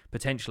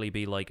potentially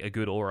be like a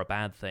good or a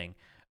bad thing.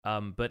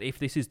 But if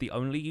this is the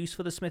only use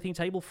for the smithing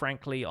table,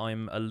 frankly,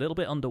 I'm a little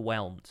bit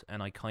underwhelmed,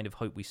 and I kind of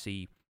hope we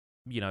see,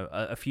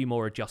 a few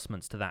more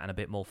adjustments to that and a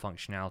bit more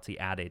functionality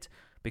added,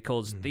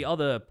 because the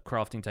other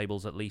crafting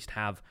tables at least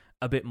have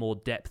a bit more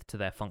depth to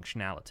their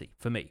functionality,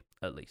 for me,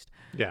 at least.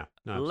 Yeah.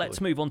 No,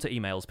 let's move on to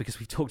emails, because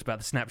we've talked about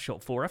the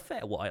snapshot for a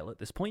fair while at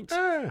this point.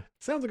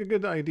 Sounds like a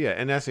good idea.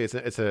 And actually,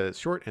 it's a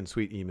short and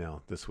sweet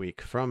email this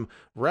week from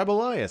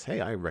Rebelias. Hey,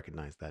 I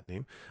recognize that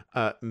name.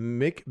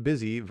 Make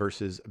busy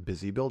versus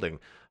busy building.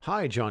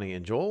 Hi, Jonny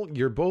and Joel.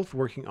 You're both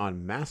working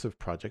on massive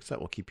projects that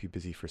will keep you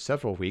busy for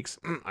several weeks.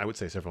 I would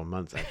say several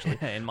months, actually.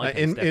 In my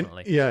case,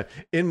 definitely.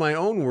 In my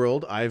own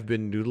world, I've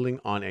been noodling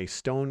on a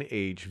Stone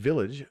Age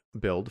village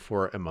build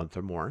for a month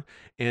or more,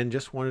 and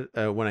just wanted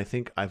when I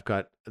think I've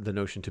got the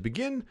notion to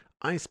begin,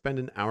 I spend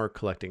an hour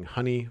collecting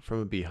honey from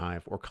a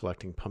beehive or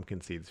collecting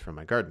pumpkin seeds from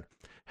my garden.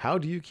 How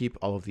do you keep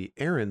all of the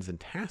errands and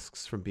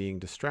tasks from being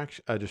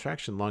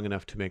distraction long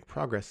enough to make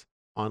progress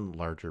on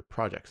larger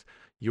projects?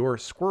 Your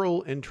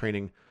squirrel in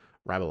training,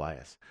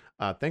 Rabelias.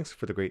 Thanks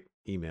for the great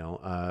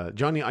email,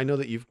 Johnny. I know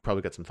that you've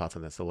probably got some thoughts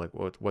on this. So, like,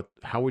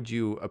 how would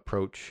you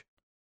approach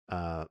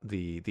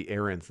the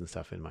errands and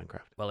stuff in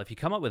Minecraft? Well, if you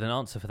come up with an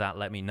answer for that,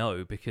 let me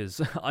know,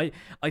 because I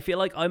feel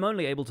like I'm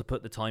only able to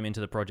put the time into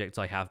the projects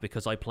I have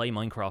because I play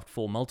Minecraft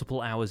for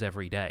multiple hours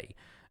every day,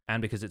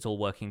 and because it's all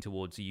working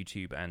towards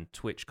YouTube and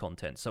Twitch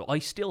content. So I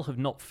still have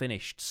not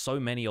finished so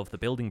many of the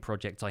building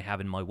projects I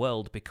have in my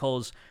world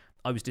because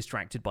I was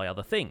distracted by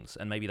other things.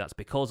 And maybe that's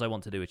because I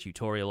want to do a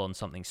tutorial on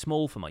something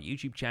small for my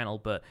YouTube channel,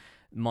 but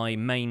my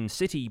main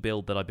city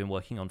build that I've been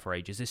working on for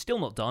ages is still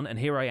not done, and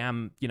here I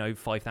am,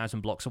 5,000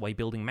 blocks away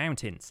building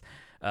mountains,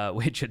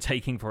 which are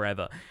taking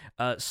forever.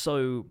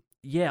 So,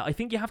 yeah, I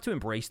think you have to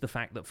embrace the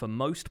fact that for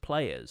most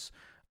players,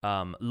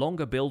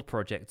 longer build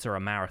projects are a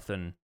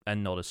marathon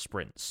and not a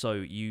sprint. So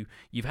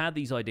you've had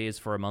these ideas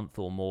for a month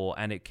or more,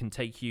 and it can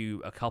take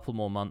you a couple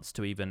more months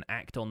to even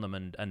act on them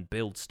and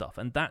build stuff.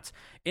 And that's,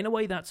 in a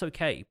way, that's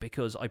okay,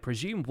 because I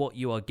presume what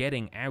you are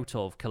getting out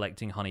of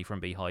collecting honey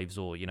from beehives,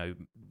 or,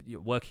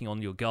 working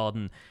on your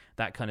garden,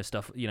 that kind of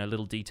stuff,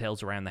 little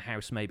details around the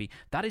house maybe,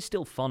 that is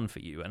still fun for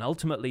you. And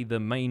ultimately the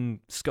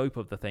main scope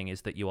of the thing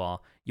is that you are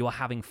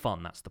having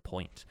fun. That's the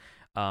point.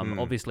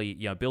 Obviously,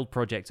 build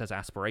projects as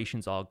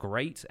aspirations are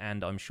great,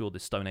 and I'm sure the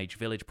Stone Age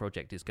Village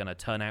project is going to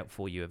turn out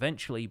for you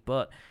eventually,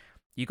 but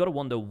you got to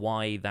wonder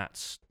why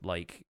that's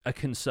like a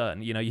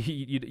concern.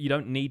 You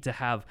don't need to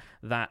have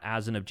that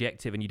as an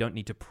objective, and you don't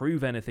need to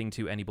prove anything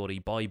to anybody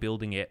by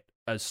building it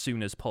as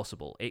soon as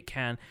possible. It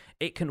can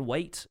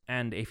wait,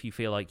 and if you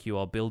feel like you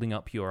are building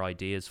up your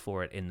ideas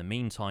for it in the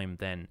meantime,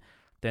 then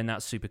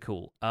that's super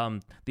cool.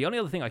 The only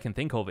other thing I can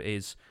think of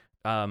is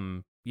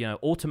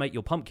automate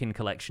your pumpkin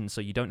collection so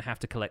you don't have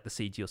to collect the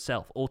seeds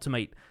yourself.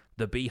 Automate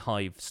the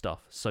beehive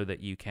stuff so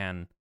that you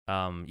can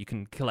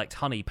collect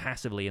honey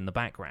passively in the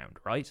background,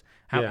 right?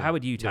 How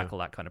would you tackle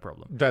that kind of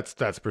problem?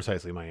 That's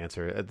precisely my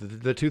answer.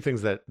 The two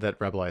things that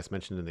Rebelias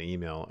mentioned in the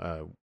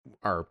email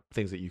are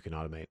things that you can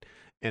automate,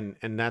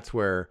 and that's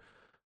where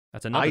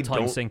that's another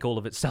time sink all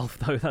of itself,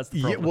 though. That's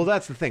the problem. Yeah, well,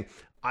 that's the thing.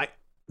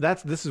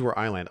 This is where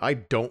I land. I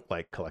don't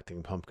like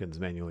collecting pumpkins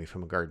manually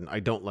from a garden. I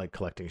don't like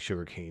collecting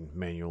sugarcane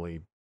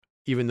manually,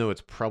 even though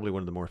it's probably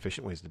one of the more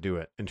efficient ways to do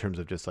it in terms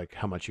of just like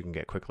how much you can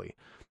get quickly.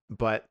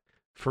 But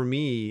for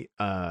me,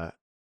 I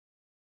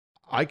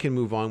can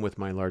move on with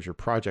my larger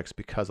projects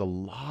because a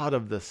lot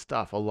of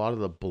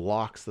the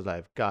blocks that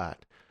I've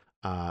got,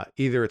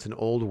 either it's an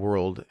old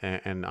world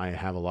and I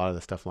have a lot of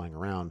the stuff lying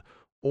around,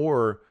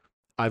 or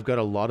I've got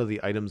a lot of the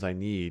items I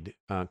need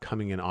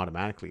coming in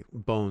automatically.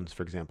 Bones,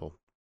 for example.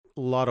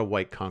 A lot of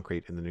white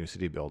concrete in the new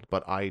city build,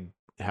 but I'm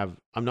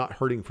not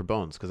hurting for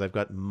bones because I've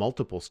got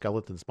multiple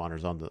skeleton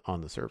spawners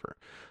on the server.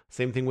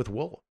 Same thing with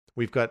wool.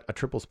 We've got a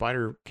triple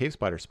cave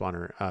spider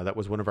spawner that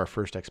was one of our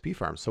first XP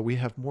farms. So we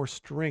have more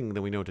string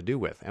than we know what to do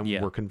with, and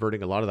we're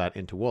converting a lot of that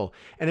into wool.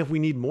 And if we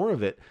need more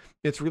of it,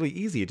 it's really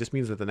easy. It just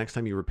means that the next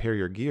time you repair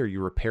your gear,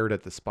 you repair it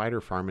at the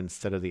spider farm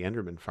instead of the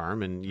Enderman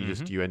farm, and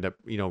you end up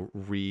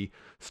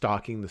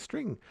restocking the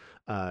string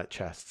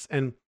chests.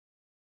 And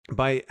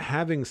by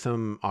having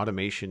some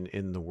automation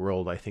in the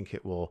world, I think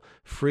it will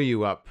free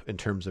you up in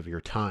terms of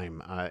your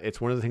time. It's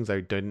one of the things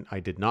I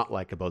did not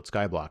like about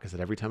Skyblock is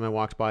that every time I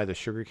walked by the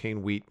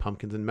sugarcane, wheat,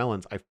 pumpkins, and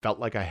melons, I felt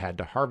like I had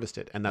to harvest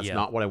it, and that's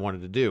not what I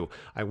wanted to do.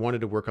 I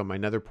wanted to work on my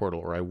Nether portal,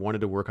 or I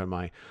wanted to work on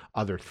my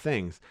other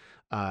things.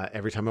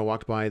 Every time I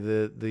walked by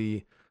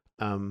the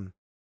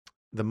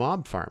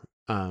mob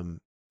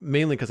farm,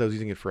 mainly because I was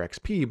using it for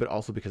XP, but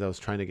also because I was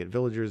trying to get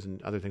villagers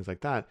and other things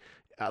like that.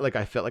 Like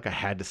I felt like I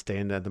had to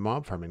stand at the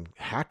mob farm and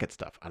hack at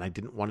stuff, and I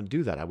didn't want to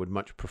do that. I would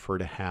much prefer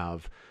to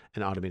have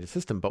an automated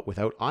system, but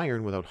without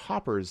iron, without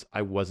hoppers,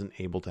 I wasn't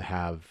able to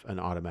have an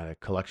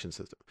automatic collection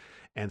system.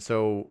 And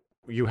so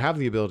you have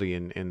the ability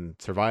in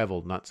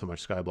survival, not so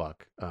much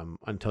Skyblock,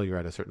 until you're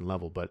at a certain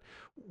level, but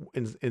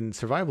in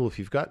survival, if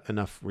you've got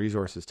enough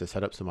resources to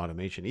set up some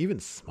automation, even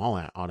small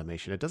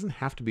automation, it doesn't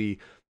have to be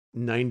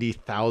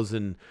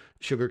 90,000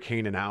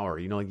 sugarcane an hour.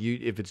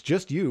 If it's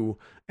just you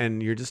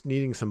and you're just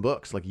needing some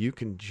books, like you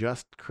can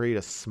just create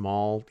a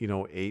small,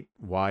 8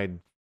 wide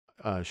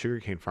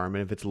sugarcane farm.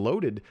 And if it's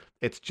loaded,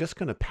 it's just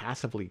going to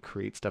passively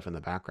create stuff in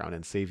the background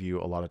and save you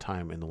a lot of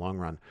time in the long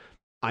run.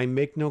 I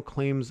make no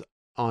claims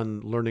on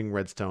learning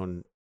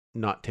redstone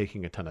not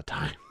taking a ton of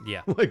time.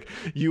 Yeah. Like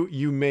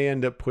you may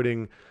end up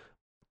putting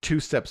 2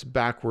 steps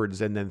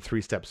backwards and then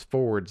 3 steps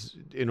forwards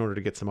in order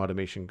to get some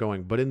automation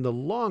going. But in the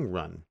long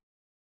run,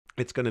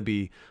 it's going to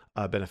be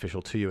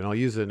beneficial to you. And I'll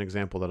use an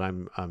example that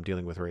I'm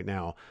dealing with right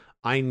now.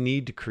 I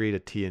need to create a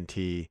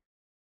TNT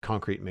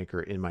concrete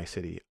maker in my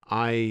city.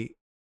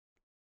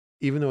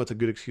 Even though it's a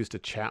good excuse to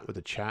chat with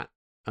the chat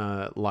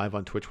live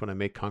on Twitch when I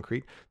make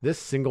concrete. This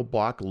single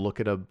block, look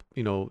at a,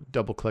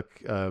 double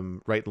click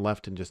right and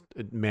left and just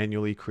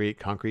manually create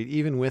concrete,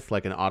 even with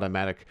like an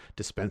automatic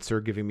dispenser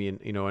giving me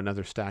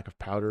another stack of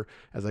powder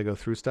as I go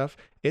through stuff.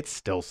 It's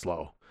still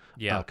slow.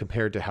 Yeah.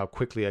 Compared to how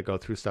quickly I go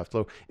through stuff.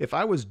 So if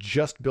I was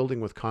just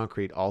building with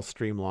concrete all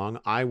stream long,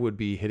 I would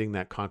be hitting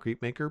that concrete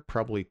maker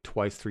probably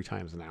 2-3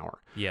 times an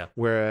hour. Yeah.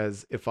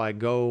 Whereas if I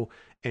go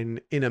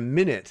and in a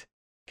minute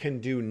can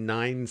do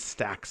 9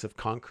 stacks of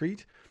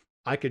concrete,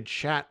 I could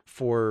chat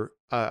for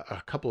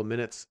a couple of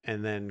minutes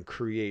and then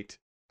create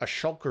a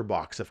shulker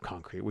box of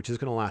concrete, which is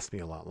going to last me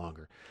a lot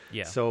longer.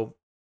 Yeah. So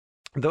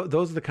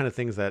those are the kind of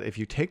things that if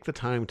you take the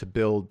time to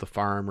build the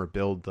farm or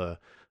build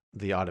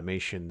the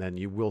automation, then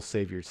you will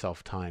save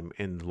yourself time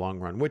in the long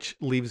run, which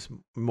leaves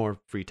more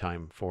free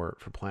time for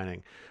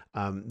planning.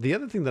 The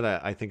other thing that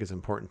I think is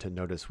important to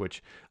notice,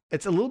 which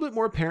it's a little bit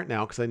more apparent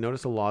now because I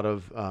notice a lot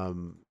of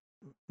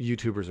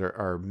YouTubers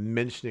are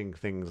mentioning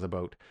things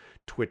about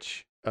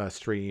Twitch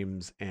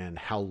streams and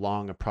how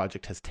long a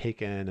project has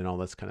taken and all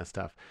this kind of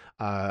stuff.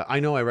 I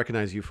know I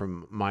recognize you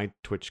from my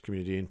Twitch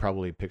community and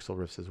probably Pixel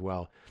Riffs as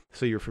well.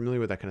 So you're familiar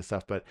with that kind of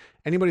stuff. But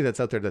anybody that's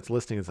out there that's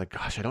listening is like,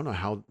 gosh, I don't know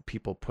how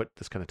people put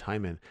this kind of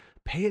time in.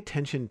 Pay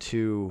attention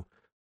to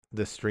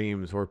the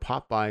streams or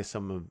pop by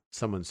someone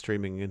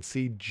streaming and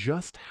see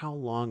just how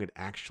long it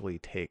actually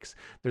takes.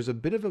 There's a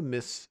bit of a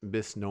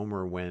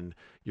misnomer when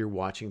you're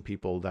watching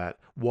people that,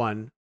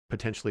 one,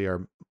 potentially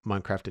are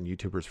Minecraft and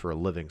YouTubers for a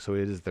living, so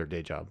it is their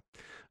day job.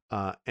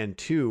 And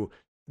two,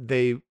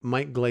 they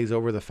might glaze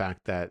over the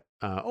fact that,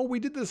 we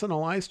did this on a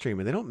live stream,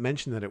 and they don't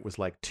mention that it was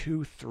like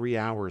 2-3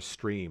 hour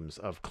streams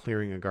of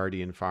clearing a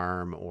guardian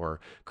farm or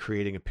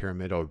creating a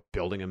pyramid or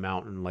building a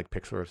mountain like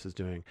Pixelriffs is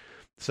doing.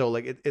 So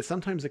like it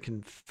sometimes it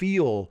can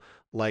feel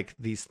like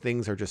these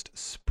things are just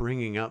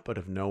springing up out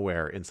of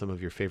nowhere in some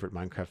of your favorite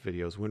Minecraft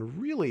videos, when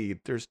really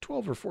there's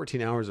 12 or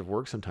 14 hours of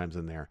work sometimes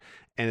in there,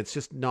 and it's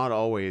just not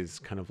always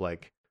kind of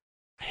like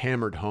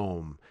hammered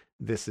home.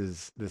 This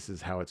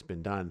is how it's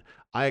been done.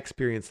 I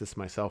experienced this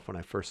myself when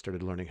I first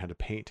started learning how to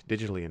paint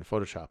digitally in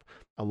Photoshop.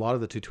 A lot of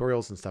the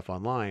tutorials and stuff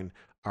online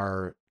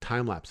are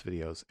time-lapse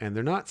videos, and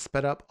they're not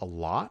sped up a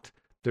lot.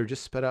 They're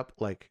just sped up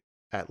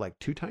at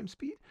 2 times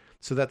speed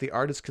so that the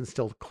artist can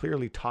still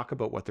clearly talk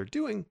about what they're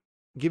doing,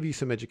 give you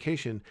some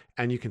education,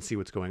 and you can see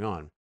what's going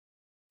on.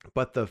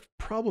 But the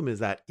problem is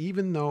that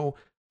even though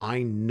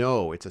I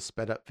know it's a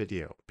sped up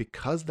video,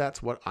 because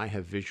that's what I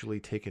have visually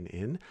taken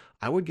in,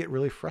 I would get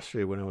really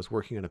frustrated when I was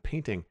working on a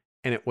painting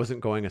and it wasn't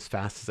going as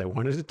fast as I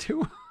wanted it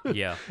to.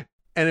 Yeah.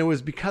 And it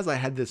was because I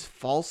had this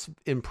false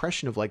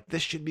impression of like,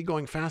 this should be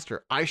going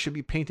faster. I should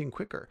be painting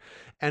quicker.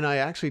 And I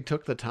actually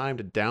took the time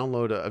to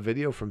download a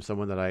video from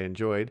someone that I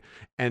enjoyed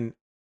and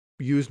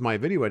used my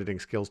video editing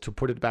skills to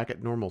put it back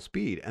at normal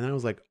speed. And I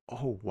was like,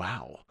 oh,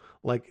 wow.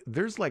 Like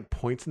there's like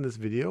points in this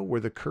video where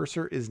the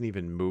cursor isn't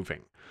even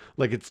moving.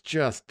 Like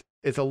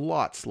it's a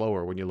lot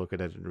slower when you look at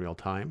it in real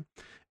time.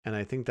 And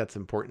I think that's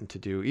important to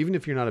do, even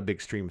if you're not a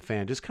big stream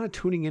fan, just kind of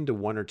tuning into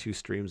 1 or 2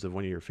 streams of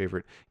one of your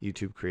favorite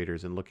YouTube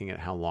creators and looking at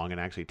how long it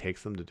actually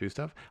takes them to do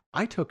stuff.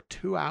 I took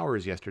 2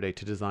 hours yesterday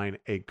to design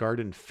a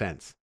garden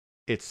fence.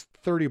 It's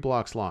 30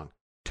 blocks long.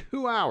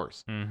 2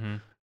 hours.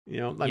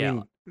 Mm-hmm. I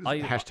mean,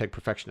 hashtag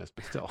perfectionist,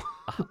 but still.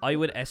 I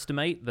would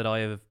estimate that I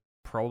have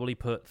probably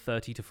put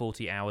 30 to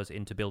 40 hours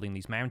into building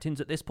these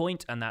mountains at this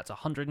point, and that's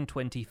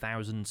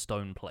 120,000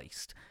 stone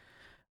placed.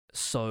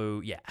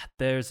 So yeah,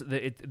 there's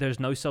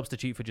no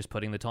substitute for just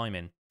putting the time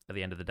in at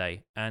the end of the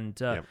day. And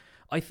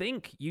I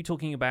think you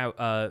talking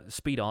about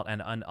speed art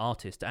and an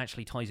artist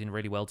actually ties in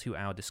really well to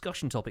our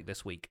discussion topic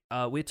this week.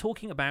 We're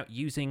talking about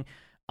using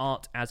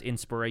art as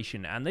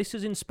inspiration, and this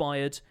is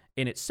inspired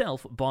in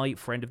itself by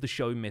friend of the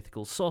show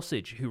Mythical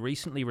Sausage, who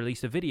recently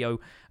released a video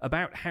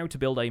about how to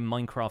build a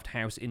Minecraft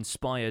house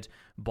inspired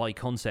by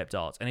concept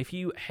art. And if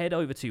you head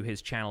over to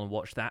his channel and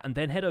watch that, and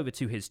then head over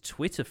to his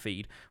Twitter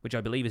feed, which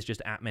I believe is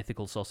just at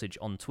Mythical Sausage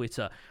on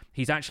Twitter,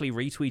 he's actually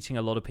retweeting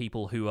a lot of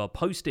people who are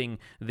posting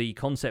the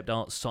concept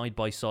art side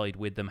by side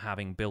with them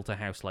having built a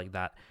house like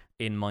that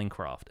in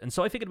Minecraft. And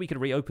so I figured we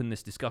could reopen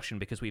this discussion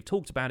because we've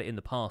talked about it in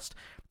the past,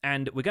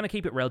 and we're going to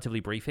keep it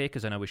relatively brief here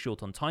because I know we're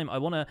short on time. I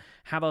want to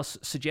have us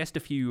suggest a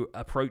few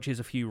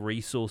approaches, a few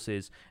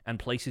resources, and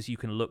places you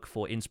can look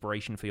for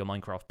inspiration for your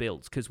Minecraft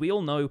builds, because we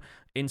all know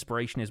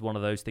inspiration is one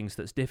of those things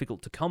that's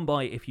difficult to come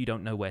by if you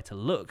don't know where to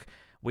look.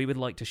 We would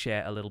like to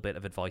share a little bit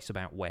of advice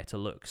about where to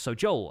look. So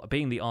Joel,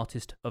 being the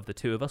artist of the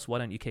two of us, why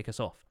don't you kick us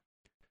off?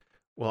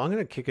 Well, I'm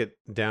going to kick it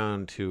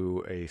down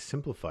to a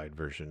simplified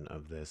version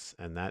of this,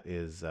 and that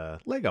is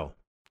Lego.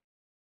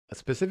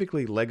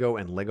 Specifically, Lego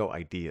and Lego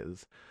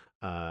ideas.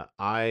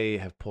 I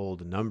have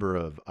pulled a number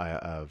of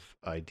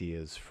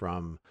ideas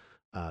from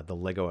the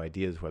Lego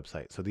Ideas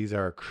website. So these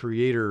are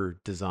creator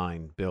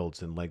design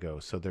builds in Lego.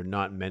 So they're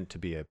not meant to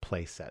be a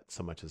play set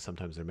so much as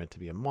sometimes they're meant to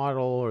be a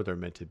model, or they're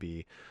meant to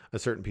be a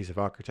certain piece of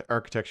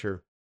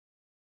architecture.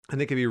 And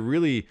they can be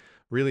really,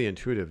 really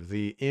intuitive.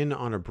 The Inn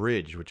on a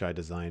Bridge, which I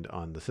designed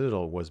on the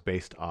Citadel, was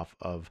based off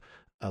of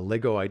a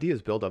Lego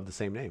Ideas build of the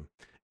same name.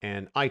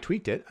 And I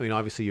tweaked it. I mean,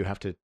 obviously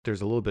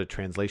there's a little bit of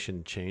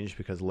translation change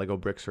because Lego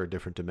bricks are a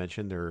different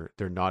dimension.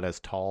 They're not as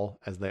tall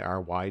as they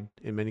are wide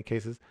in many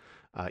cases.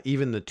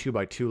 Even the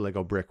 2x2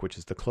 Lego brick, which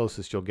is the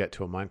closest you'll get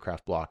to a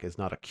Minecraft block, is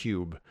not a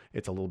cube.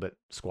 It's a little bit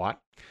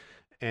squat.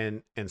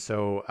 And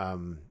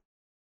so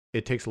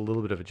it takes a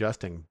little bit of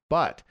adjusting,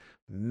 but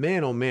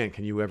man, oh man,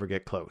 can you ever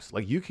get close?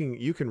 Like you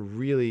can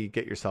really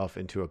get yourself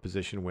into a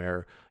position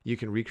where you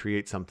can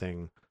recreate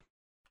something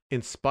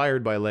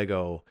inspired by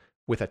Lego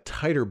with a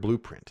tighter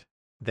blueprint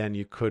than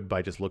you could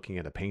by just looking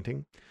at a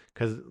painting.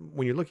 Because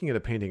when you're looking at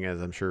a painting,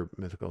 as I'm sure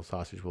Mythical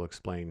Sausage will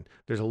explain,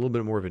 there's a little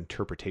bit more of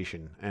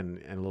interpretation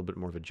and a little bit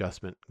more of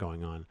adjustment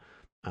going on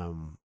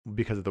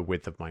because of the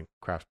width of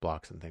Minecraft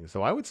blocks and things.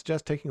 So I would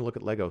suggest taking a look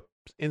at Lego.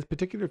 In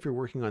particular, if you're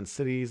working on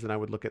cities, then I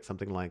would look at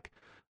something like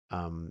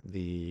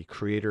the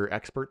creator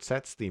expert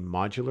sets, the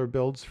modular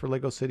builds for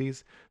Lego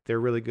cities. They're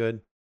really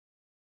good.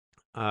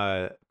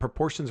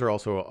 Proportions are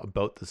also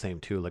about the same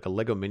too. Like a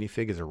Lego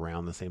minifig is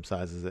around the same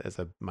size as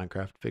a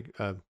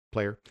Minecraft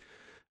player.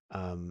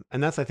 And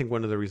that's, I think,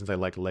 one of the reasons I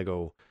like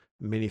Lego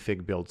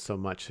minifig builds so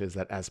much is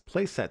that as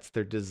play sets,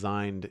 they're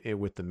designed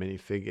with the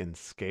minifig in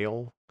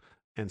scale.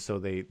 And so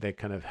they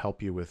kind of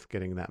help you with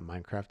getting that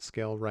Minecraft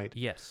scale right.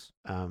 Yes.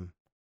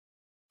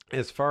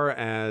 As far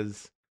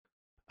as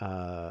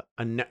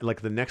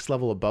like the next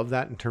level above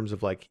that in terms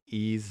of like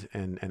ease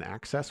and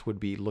access would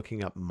be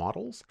looking up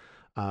models.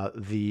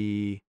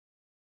 I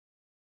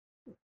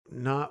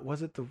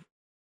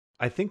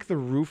think the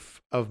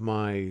roof of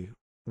my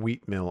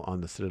wheat mill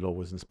on the Citadel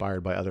was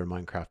inspired by other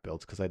Minecraft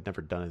builds because I'd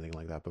never done anything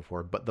like that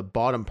before. But the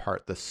bottom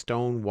part, the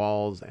stone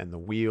walls and the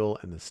wheel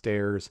and the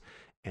stairs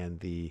and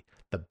the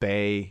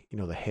bay,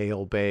 the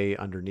hail bay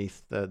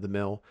underneath the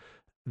mill,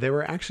 they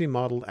were actually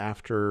modeled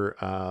after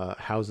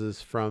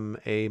houses from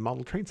a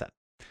model train set.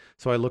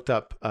 So I looked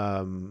up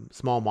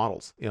small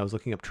models. I was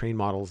looking up train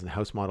models and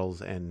house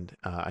models, and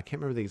I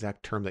can't remember the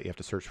exact term that you have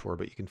to search for,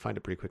 but you can find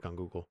it pretty quick on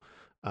Google.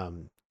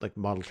 Like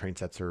model train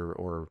sets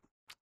or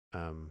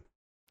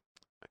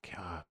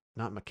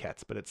not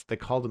maquettes, but they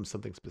called them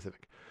something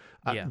specific.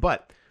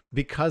 But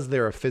because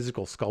they're a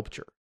physical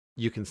sculpture,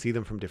 you can see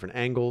them from different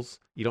angles.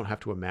 You don't have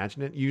to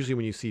imagine it. Usually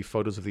when you see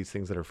photos of these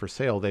things that are for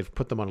sale, they've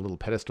put them on a little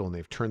pedestal and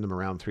they've turned them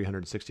around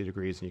 360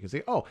 degrees. And you can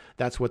see, oh,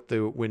 that's what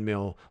the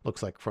windmill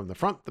looks like from the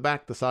front, the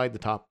back, the side, the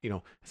top,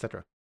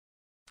 etc.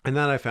 And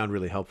that I found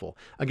really helpful.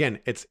 Again,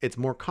 it's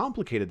more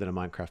complicated than a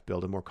Minecraft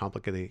build and more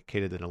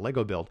complicated than a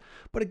Lego build,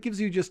 but it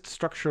gives you just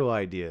structural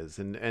ideas.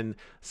 And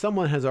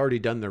someone has already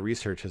done the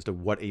research as to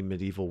what a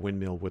medieval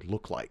windmill would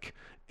look like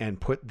and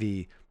put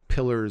the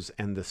pillars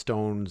and the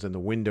stones and the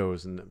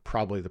windows and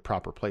probably the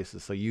proper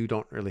places. So you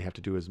don't really have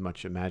to do as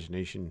much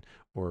imagination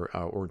or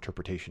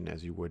interpretation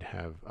as you would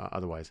have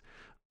otherwise.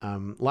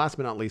 Last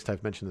but not least,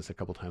 I've mentioned this a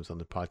couple times on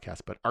the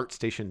podcast, but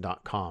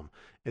artstation.com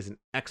is an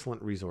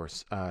excellent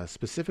resource,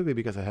 specifically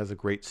because it has a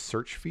great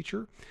search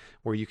feature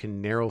where you can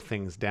narrow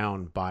things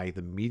down by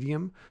the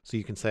medium. So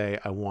you can say,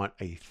 I want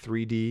a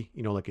 3D,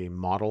 like a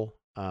model,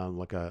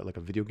 like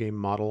a video game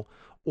model,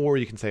 or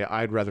you can say,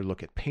 I'd rather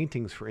look at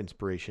paintings for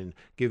inspiration.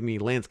 Give me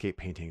landscape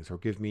paintings, or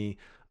give me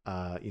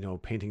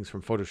paintings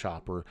from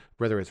Photoshop, or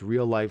whether it's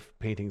real life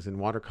paintings in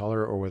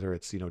watercolor or whether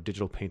it's,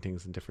 digital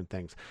paintings and different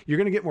things. You're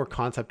going to get more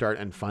concept art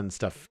and fun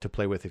stuff to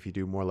play with if you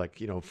do more like,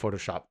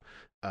 Photoshop,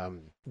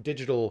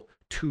 digital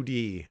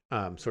 2D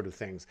sort of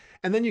things.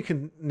 And then you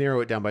can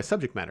narrow it down by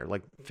subject matter,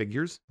 like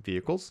figures,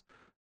 vehicles.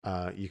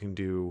 You can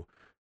do,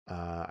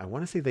 I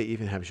want to say they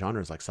even have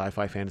genres like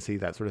sci-fi, fantasy,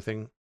 that sort of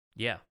thing.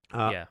 Yeah.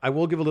 I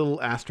will give a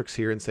little asterisk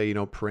here and say,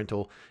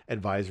 parental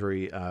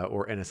advisory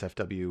or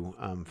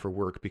NSFW for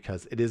work,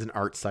 because it is an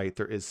art site.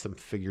 There is some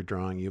figure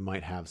drawing. You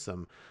might have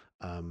some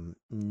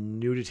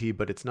nudity,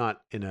 but it's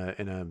not in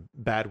a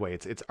bad way.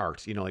 It's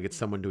art. Like it's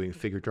someone doing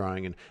figure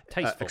drawing and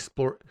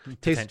tasteful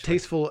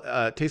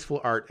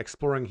art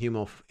exploring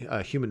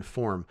human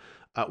form,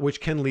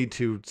 which can lead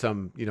to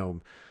some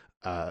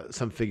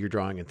figure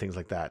drawing and things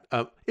like that.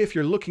 If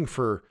you're looking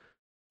for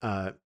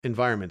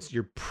environments,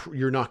 you're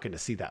not going to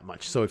see that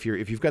much. So if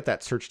you've got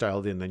that search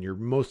dialed in, then you're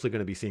mostly going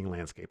to be seeing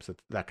landscapes.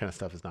 That kind of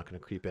stuff is not going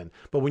to creep in.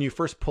 But when you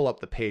first pull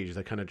up the page,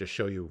 they kind of just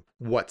show you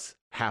what's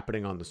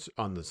happening on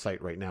the site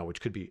right now,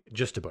 which could be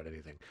just about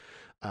anything.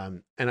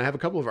 And I have a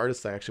couple of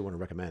artists I actually want to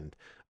recommend.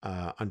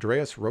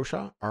 Andreas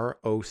Rocha,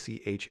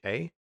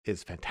 Rocha,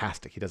 is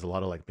fantastic. He does a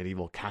lot of like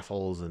medieval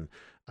castles, and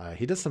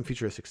he does some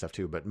futuristic stuff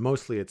too, but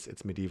mostly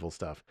it's medieval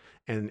stuff.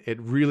 And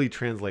it really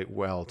translates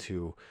well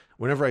to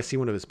whenever I see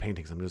one of his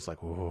paintings, I'm just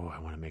like, oh, I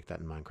want to make that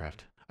in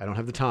Minecraft. I don't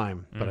have the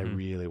time, but I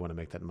really want to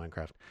make that in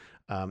Minecraft.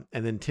 And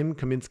then Tim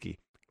Kaminski,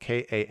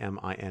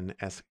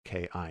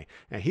 Kaminski.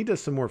 And he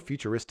does some more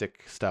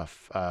futuristic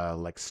stuff,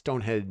 like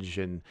Stonehenge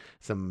and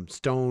some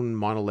stone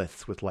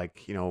monoliths with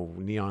like,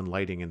 neon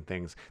lighting and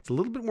things. It's a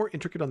little bit more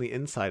intricate on the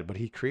inside, but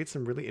he creates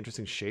some really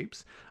interesting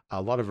shapes,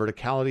 a lot of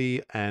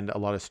verticality and a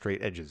lot of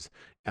straight edges,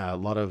 a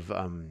lot of,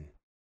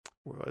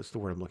 what's the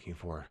word I'm looking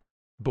for?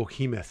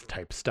 Behemoth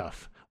type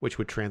stuff which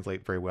would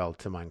translate very well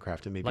to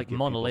Minecraft and maybe like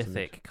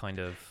monolithic kind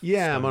of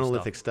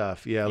monolithic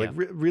stuff. Yeah, like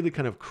really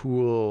kind of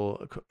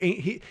cool.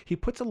 He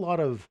puts a lot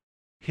of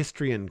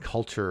history and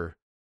culture,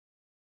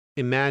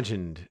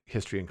 imagined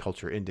history and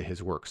culture into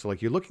his work. So like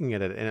you're looking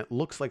at it and it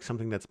looks like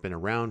something that's been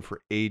around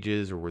for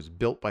ages or was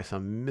built by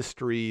some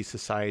mystery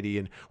society.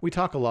 And we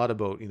talk a lot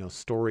about,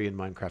 story in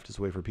Minecraft as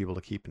a way for people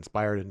to keep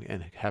inspired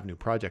and have new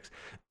projects.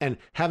 And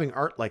having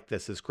art like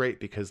this is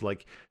great because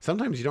like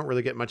sometimes you don't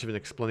really get much of an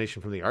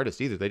explanation from the artist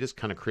either. They just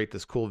kind of create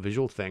this cool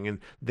visual thing and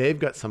they've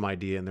got some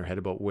idea in their head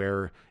about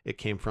where it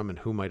came from and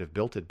who might have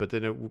built it. But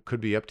then it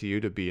could be up to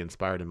you to be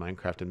inspired in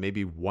Minecraft, and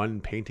maybe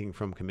one painting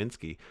from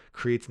Kaminsky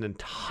creates an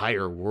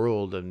entire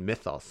world and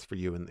mythos for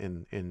you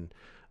in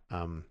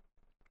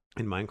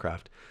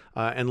Minecraft.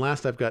 And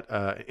last, I've got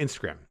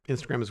Instagram.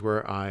 Instagram is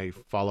where I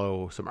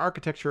follow some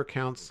architecture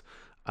accounts.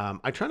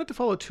 I try not to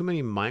follow too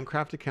many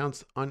Minecraft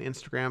accounts on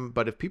Instagram,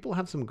 but if people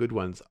have some good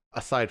ones,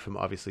 aside from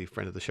obviously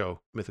friend of the show,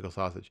 Mythical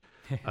Sausage,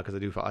 because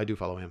I do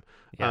follow him.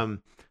 Yeah.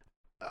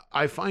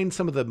 I find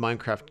some of the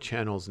Minecraft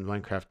channels and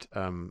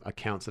Minecraft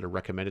accounts that are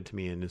recommended to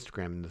me in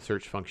Instagram and the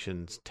search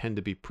functions tend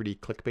to be pretty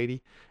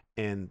clickbaity.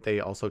 And they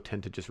also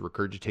tend to just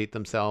regurgitate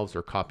themselves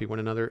or copy one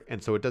another.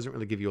 And so it doesn't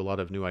really give you a lot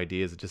of new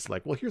ideas. It's just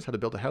like, well, here's how to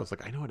build a house.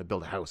 Like, I know how to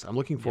build a house. I'm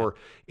looking for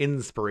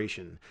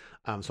inspiration.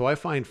 So I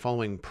find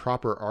following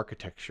proper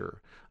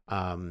architecture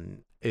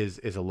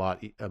is a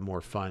lot more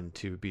fun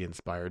to be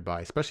inspired by,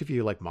 especially if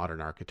you like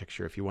modern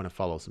architecture, if you want to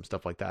follow some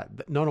stuff like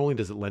that. Not only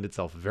does it lend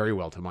itself very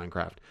well to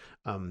Minecraft,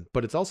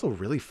 but it's also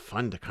really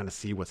fun to kind of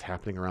see what's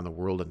happening around the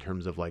world in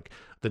terms of like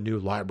the new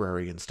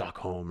library in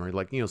Stockholm or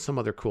like, some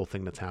other cool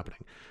thing that's happening.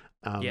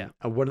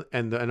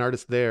 An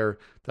artist there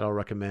that I'll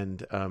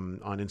recommend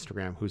on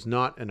Instagram, who's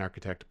not an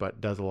architect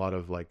but does a lot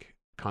of like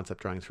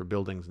concept drawings for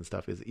buildings and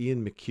stuff, is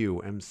Ian McHugh,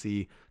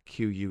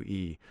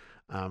 McQue.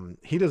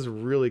 He does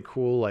really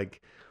cool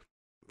like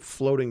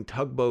floating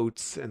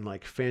tugboats and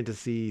like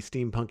fantasy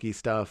steampunky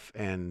stuff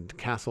and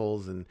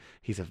castles, and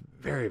he's a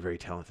very, very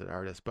talented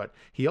artist, but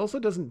he also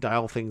doesn't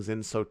dial things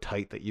in so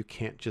tight that you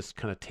can't just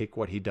kind of take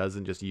what he does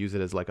and just use it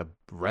as like a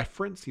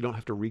reference. You don't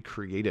have to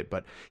recreate it,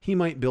 but he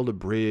might build a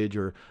bridge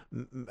or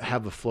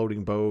have a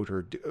floating boat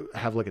or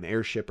have like an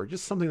airship or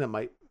just something that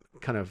might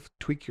kind of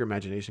tweak your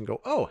imagination. Go,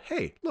 oh,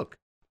 hey, look,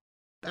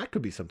 that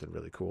could be something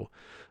really cool.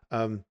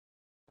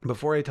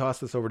 Before I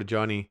toss this over to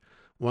Jonny,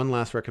 one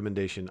last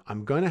recommendation.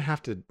 I'm going to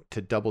have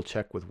to double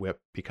check with Whip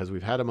because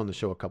we've had him on the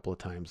show a couple of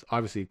times.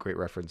 Obviously, great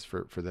reference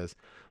for this.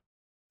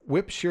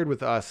 Whip shared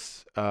with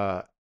us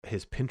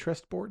his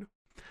Pinterest board.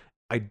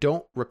 I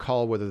don't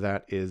recall whether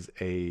that is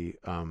a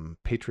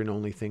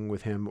patron-only thing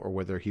with him or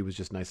whether he was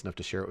just nice enough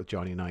to share it with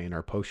Jonny and I in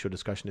our post-show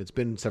discussion. It's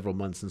been several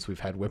months since we've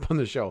had Whip on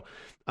the show.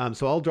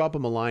 So I'll drop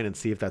him a line and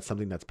see if that's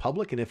something that's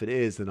public. And if it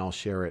is, then I'll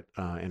share it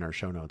in our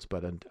show notes.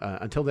 But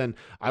until then,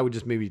 I would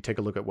just maybe take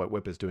a look at what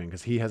Whip is doing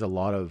because he has a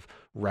lot of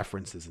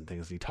references and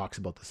things. He talks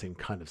about the same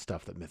kind of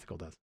stuff that Mythical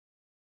does.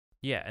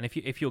 Yeah, and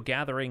if you're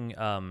gathering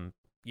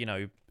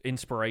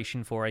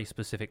inspiration for a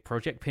specific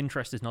project,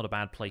 Pinterest is not a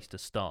bad place to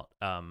start.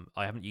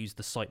 I haven't used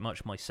the site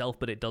much myself,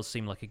 but it does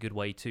seem like a good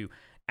way to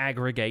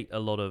aggregate a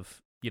lot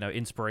of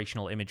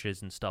inspirational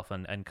images and stuff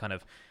and kind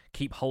of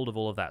keep hold of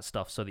all of that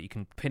stuff so that you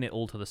can pin it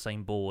all to the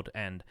same board.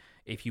 And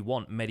if you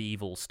want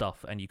medieval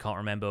stuff and you can't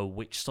remember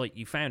which site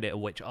you found it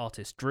or which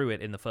artist drew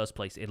it in the first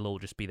place, it'll all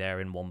just be there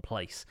in one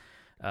place.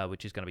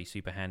 Which is going to be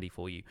super handy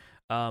for you.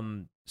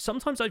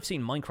 Sometimes I've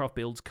seen Minecraft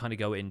builds kind of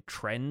go in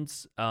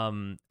trends,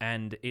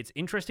 and it's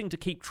interesting to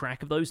keep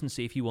track of those and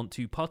see if you want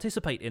to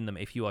participate in them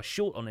if you are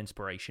short on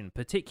inspiration.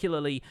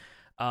 Particularly,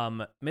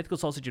 Mythical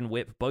Sausage and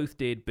Whip both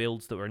did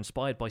builds that were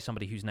inspired by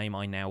somebody whose name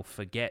I now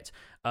forget,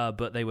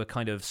 but they were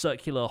kind of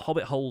circular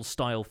hobbit hole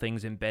style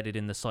things embedded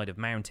in the side of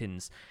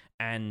mountains.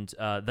 And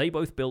they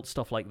both built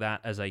stuff like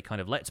that as a kind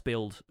of let's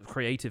build,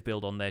 creative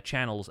build on their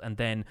channels. And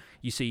then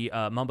you see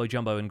Mumbo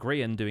Jumbo and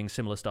Grian doing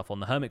similar stuff on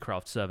the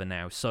Hermitcraft server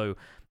now. So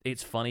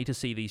it's funny to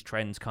see these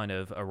trends kind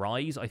of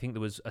arise. I think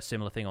there was a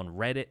similar thing on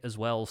Reddit as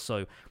well.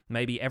 So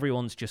maybe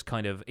everyone's just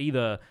kind of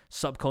either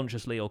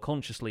subconsciously or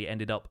consciously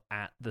ended up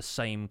at the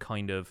same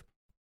kind of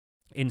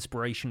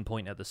inspiration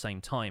point at the same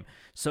time.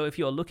 So if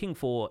you're looking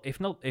for, if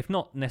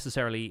not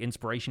necessarily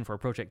inspiration for a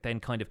project,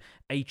 then kind of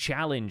a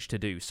challenge to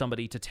do,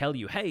 somebody to tell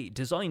you, hey,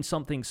 design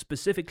something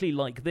specifically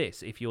like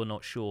this. If you're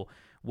not sure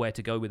where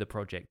to go with a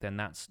project, then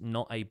that's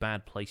not a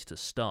bad place to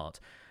start.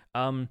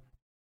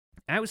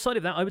 Outside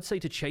of that, I would say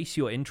to chase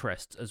your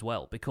interests as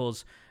well,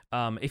 because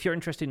if you're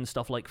interested in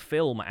stuff like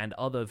film and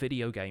other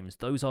video games,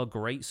 those are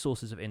great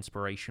sources of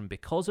inspiration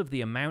because of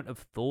the amount of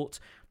thought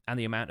and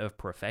the amount of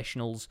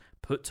professionals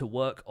put to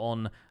work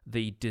on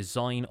the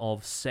design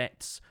of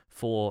sets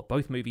for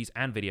both movies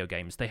and video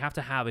games. They have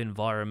to have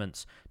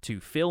environments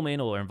to film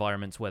in or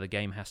environments where the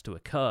game has to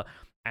occur.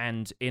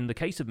 And in the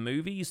case of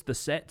movies, the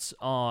sets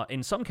are,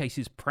 in some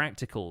cases,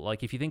 practical.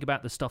 Like, if you think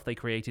about the stuff they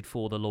created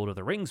for the Lord of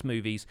the Rings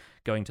movies,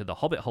 going to the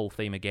Hobbit hole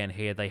theme again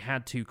here, they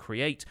had to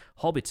create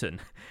Hobbiton.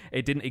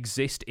 It didn't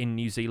exist in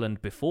New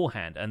Zealand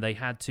beforehand, and they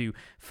had to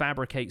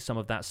fabricate some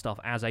of that stuff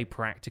as a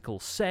practical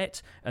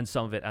set, and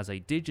some of it as a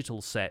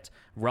digital set,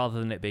 rather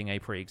than it being a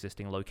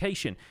pre-existing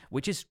location,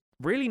 which is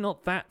really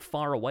not that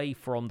far away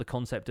from the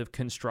concept of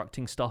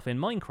constructing stuff in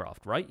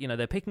Minecraft, right? You know,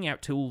 they're picking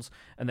out tools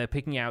and they're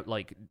picking out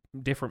like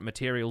different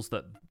materials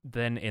that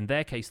then in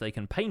their case they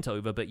can paint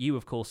over, but you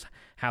of course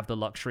have the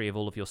luxury of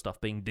all of your stuff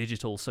being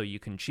digital, so you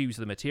can choose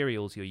the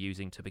materials you're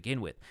using to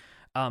begin with.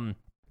 And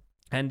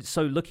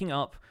so looking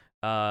up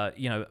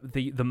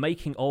the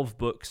making of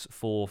books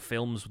for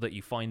films that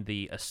you find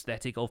the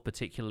aesthetic of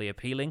particularly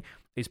appealing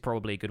is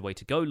probably a good way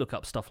to go. Look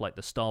up stuff like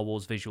the Star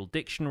Wars Visual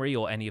Dictionary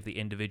or any of the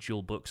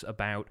individual books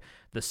about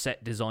the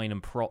set design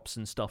and props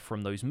and stuff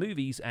from those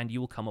movies, and you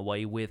will come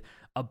away with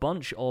a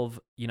bunch of,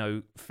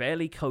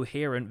 fairly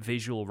coherent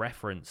visual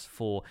reference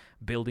for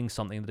building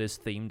something that is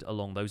themed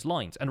along those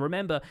lines. And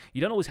remember,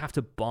 you don't always have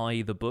to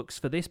buy the books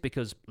for this,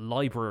 because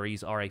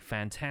libraries are a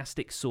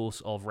fantastic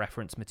source of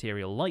reference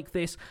material like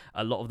this.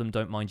 A lot of them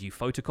don't mind you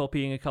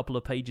photocopying a couple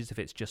of pages if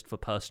it's just for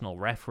personal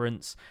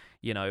reference.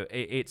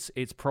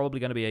 It's probably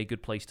going to be a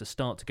good place to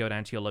start, to go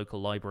down to your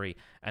local library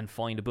and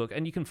find a book.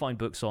 And you can find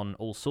books on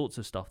all sorts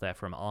of stuff there,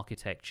 from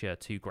architecture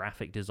to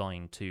graphic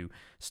design to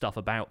stuff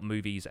about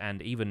movies,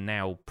 and even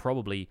now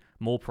probably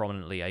more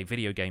prominently a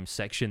video game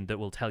section that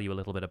will tell you a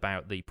little bit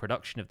about the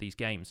production of these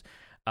games.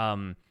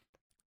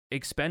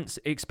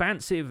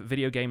 Expansive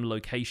video game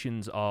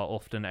locations are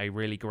often a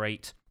really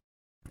great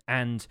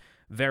and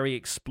very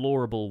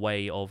explorable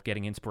way of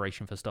getting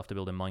inspiration for stuff to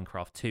build in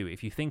Minecraft too.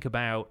 If you think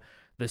about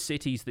the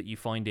cities that you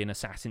find in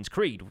Assassin's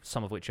Creed,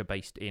 some of which are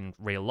based in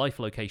real-life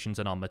locations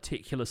and are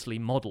meticulously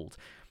modeled,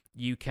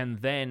 you can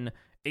then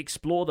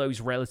explore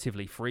those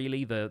relatively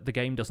freely. The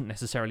game doesn't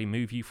necessarily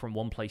move you from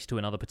one place to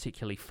another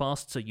particularly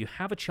fast, so you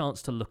have a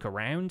chance to look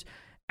around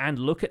and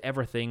look at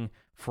everything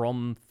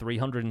from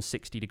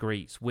 360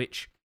 degrees,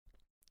 which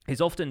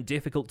is often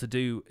difficult to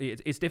do.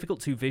 It's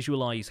difficult to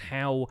visualize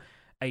how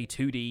a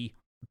 2D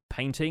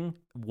painting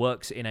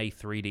works in a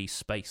 3D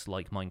space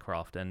like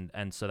Minecraft,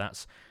 and so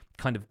that's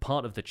kind of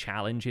part of the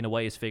challenge in a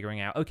way, is figuring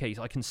out, okay,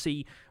 so I can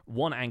see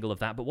one angle of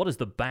that, but what does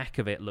the back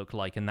of it look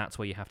like? And that's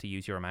where you have to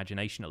use your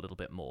imagination a little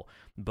bit more.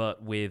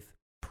 But with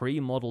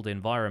pre-modeled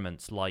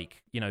environments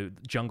like,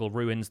 jungle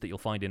ruins that you'll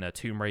find in a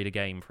Tomb Raider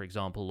game, for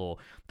example, or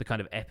the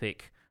kind of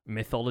epic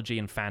mythology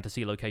and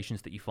fantasy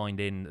locations that you find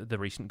in the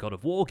recent God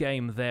of War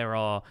game, there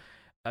are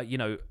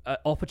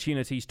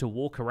opportunities to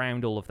walk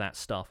around all of that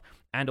stuff.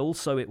 And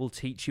also it will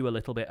teach you a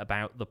little bit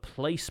about the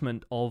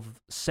placement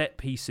of set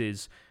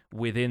pieces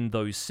within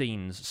those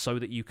scenes, so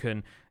that you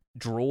can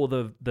draw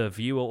the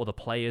viewer or the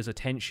player's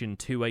attention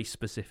to a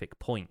specific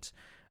point.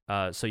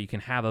 So you can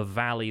have a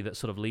valley that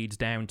sort of leads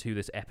down to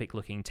this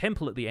epic-looking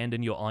temple at the end,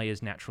 and your eye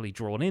is naturally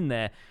drawn in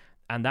there,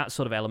 and that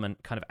sort of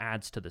element kind of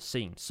adds to the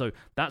scene. So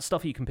that's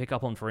stuff you can pick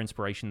up on for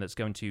inspiration that's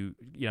going to,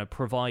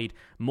 provide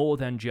more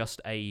than just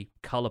a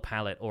color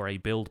palette or a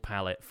build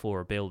palette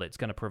for a build. It's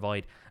going to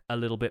provide a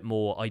little bit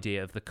more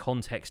idea of the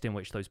context in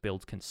which those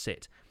builds can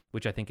sit,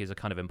 which I think is a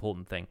kind of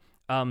important thing.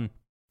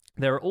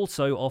 There are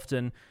also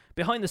often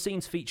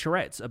behind-the-scenes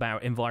featurettes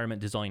about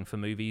environment design for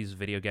movies,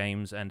 video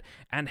games, and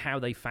how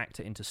they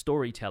factor into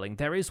storytelling.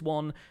 There is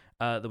one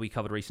that we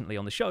covered recently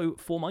on the show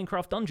for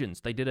Minecraft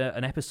Dungeons. They did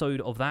an episode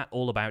of that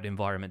all about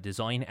environment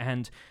design,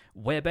 and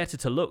where better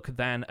to look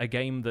than a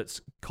game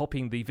that's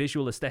copying the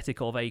visual aesthetic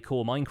of a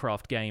core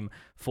Minecraft game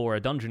for a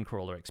dungeon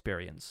crawler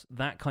experience.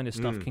 That kind of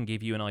stuff can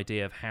give you an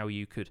idea of how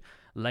you could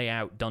lay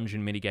out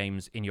dungeon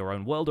minigames in your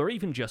own world, or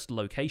even just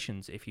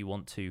locations. If you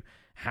want to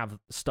have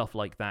stuff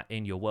like that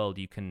in your world,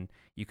 you can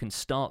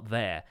start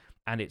there,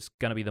 and it's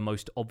going to be the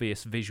most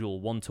obvious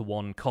visual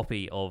one-to-one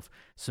copy of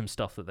some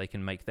stuff that they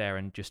can make there,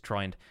 and just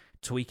try and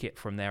tweak it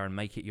from there and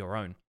make it your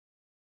own.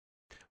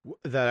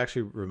 That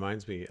actually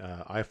reminds me,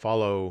 I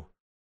follow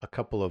a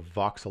couple of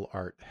voxel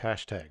art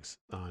hashtags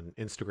on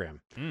Instagram,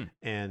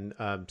 and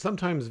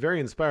sometimes very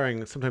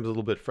inspiring, sometimes a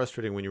little bit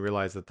frustrating when you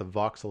realize that the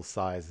voxel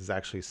size is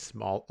actually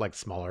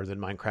smaller than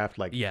Minecraft.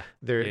 Like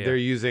they're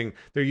using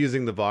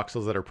the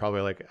voxels that are probably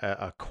like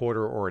a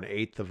quarter or an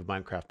eighth of a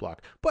Minecraft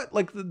block, but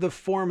like the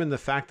form and the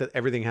fact that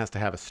everything has to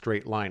have a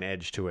straight line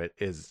edge to it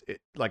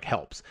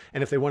helps.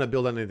 And if they want to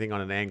build anything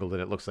on an angle, then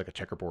it looks like a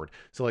checkerboard.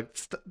 So like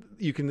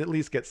you can at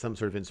least get some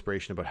sort of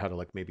inspiration about how to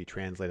like maybe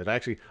translate it. I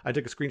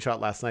took a screenshot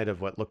last night of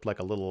what looked like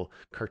a little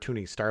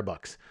cartoony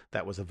Starbucks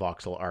that was a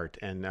voxel art,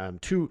 and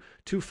too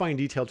fine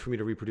detailed for me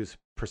to reproduce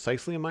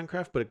precisely in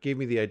Minecraft, but it gave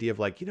me the idea of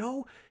like,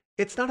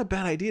 it's not a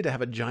bad idea to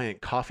have a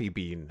giant coffee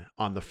bean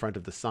on the front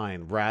of the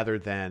sign rather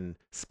than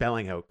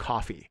spelling out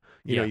coffee.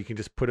 You can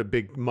just put a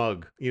big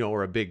mug,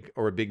 or a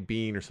big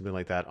bean or something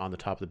like that on the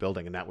top of the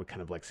building, and that would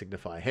kind of like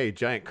signify, hey,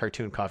 giant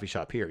cartoon coffee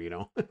shop here,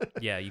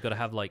 Yeah, you got to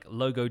have like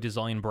logo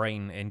design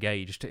brain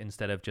engaged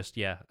instead of just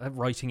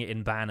writing it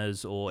in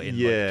banners or in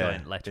like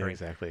giant lettering.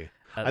 Exactly.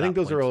 I think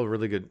those are all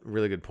really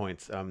good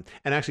points. And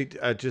actually,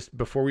 just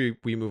before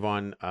we move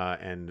on,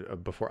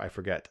 and before I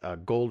forget,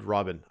 Gold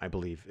Robin, I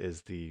believe,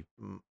 is the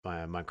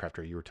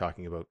Minecrafter you were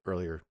talking about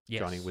earlier,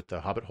 Johnny, with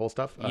the Hobbit hole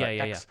stuff.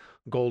 Yeah.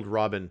 Gold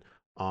Robin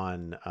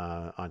on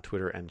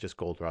Twitter, and just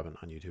Gold Robin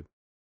on YouTube.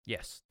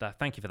 Yes,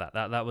 thank you for that.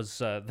 That was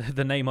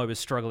the name I was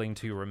struggling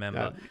to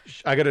remember.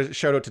 I got a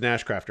shout out to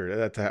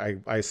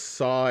Nashcrafter. I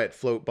saw it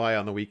float by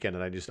on the weekend,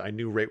 and I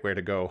knew right where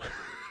to go.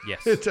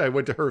 Yes, I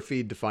went to her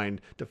feed to find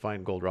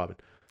Gold Robin.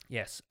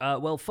 Yes.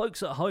 Well,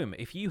 folks at home,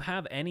 if you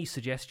have any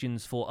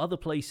suggestions for other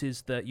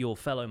places that your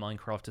fellow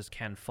Minecrafters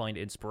can find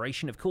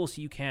inspiration, of course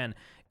you can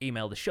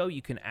email the show,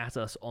 you can at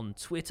us on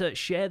Twitter,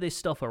 share this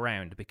stuff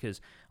around, because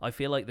I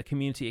feel like the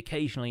community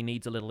occasionally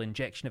needs a little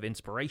injection of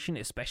inspiration,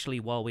 especially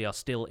while we are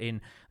still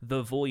in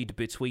the void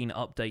between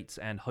updates,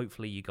 and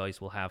hopefully you guys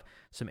will have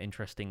some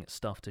interesting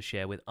stuff to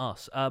share with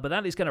us. But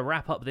that is going to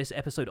wrap up this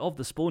episode of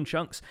The Spawn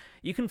Chunks.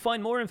 You can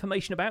find more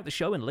information about the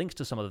show and links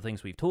to some of the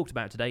things we've talked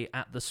about today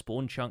at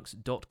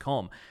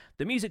thespawnchunks.com.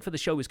 The music for the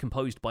show is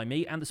composed by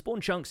me, and The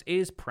Spawn Chunks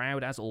is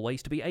proud, as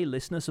always, to be a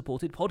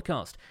listener-supported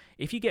podcast.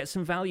 If you get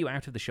some value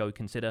out of the show,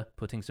 consider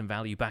putting some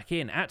value back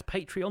in at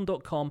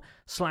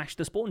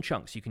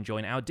patreon.com/thespawnchunks. You can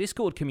join our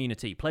Discord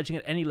community. Pledging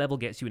at any level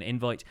gets you an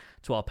invite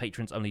to our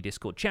patrons-only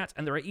Discord chat,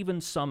 and there are even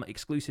some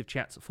exclusive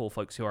chats for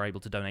folks who are able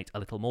to donate a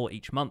little more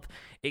each month.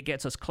 It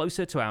gets us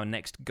closer to our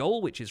next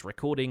goal, which is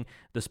recording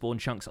the Spawn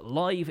Chunks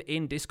live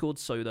in Discord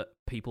so that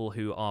people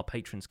who are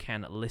patrons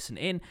can listen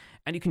in,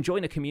 and you can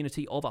join a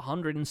community of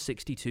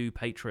 162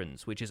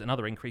 patrons, which is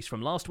another increase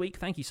from last week.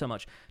 Thank you so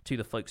much to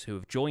the folks who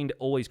have joined.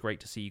 Always great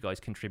to see you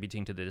guys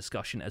contributing to the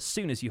discussion as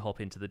soon as you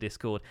hop into the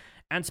Discord.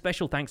 And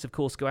special thanks, of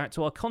course, go out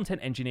to our content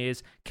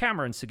engineers,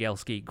 Cameron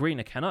Sigelski,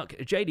 Greener Canuck,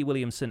 JD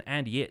Williamson,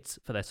 and Yitz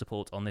for their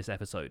support on this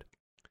episode.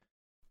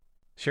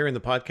 Sharing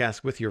the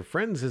podcast with your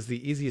friends is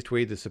the easiest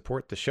way to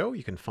support the show.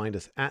 You can find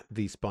us at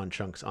The Spawn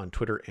Chunks on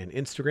Twitter and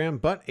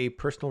Instagram, but a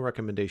personal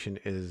recommendation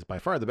is by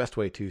far the best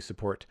way to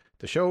support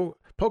the show.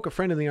 Poke a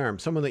friend in the arm,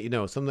 someone that you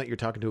know, someone that you're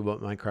talking to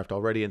about Minecraft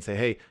already, and say,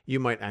 hey, you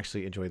might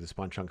actually enjoy The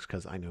Spawn Chunks,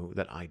 because I know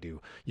that I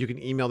do. You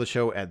can email the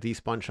show at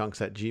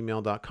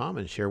thespawnchunks@gmail.com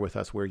and share with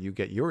us where you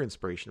get your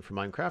inspiration for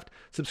Minecraft.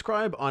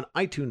 Subscribe on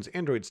iTunes,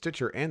 Android,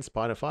 Stitcher, and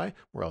Spotify.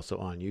 We're also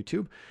on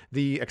YouTube.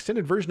 The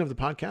extended version of the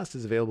podcast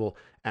is available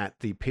at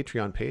the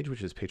Patreon page,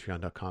 which is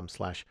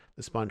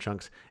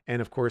patreon.com/thespawnchunks.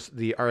 And of course,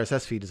 the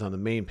RSS feed is on the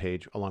main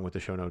page, along with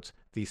the show notes,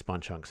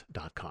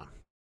 thespawnchunks.com.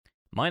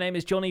 My name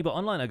is Johnny, but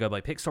online I go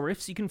by Pixel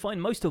Riffs. You can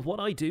find most of what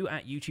I do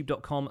at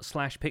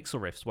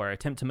youtube.com/pixelriffs, where I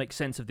attempt to make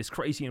sense of this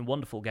crazy and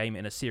wonderful game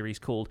in a series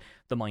called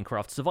The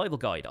Minecraft Survival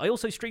Guide. I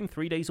also stream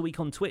 3 days a week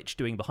on Twitch,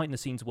 doing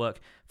behind-the-scenes work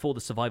for the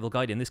Survival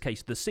Guide. In this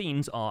case, the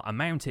scenes are a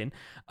mountain.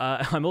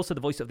 I'm also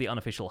the voice of the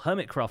unofficial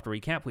Hermitcraft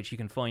recap, which you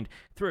can find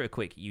through a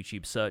quick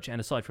YouTube search.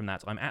 And aside from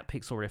that, I'm at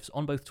Pixel Riffs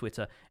on both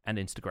Twitter and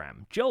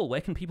Instagram. Joel,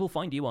 where can people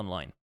find you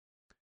online?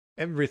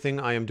 Everything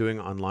I am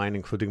doing online,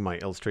 including my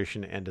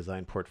illustration and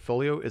design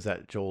portfolio, is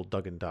at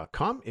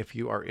joelduggan.com. If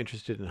you are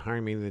interested in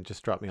hiring me, then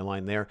just drop me a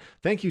line there.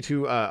 Thank you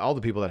to all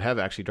the people that have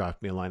actually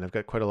dropped me a line. I've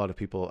got quite a lot of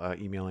people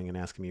emailing and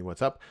asking me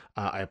what's up.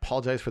 I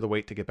apologize for the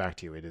wait to get back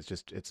to you.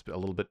 It's a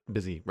little bit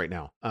busy right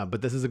now,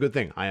 but this is a good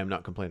thing. I am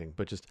not complaining,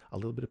 but just a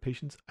little bit of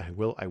patience. I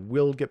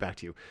will get back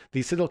to you.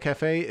 The Citadel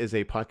Cafe is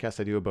a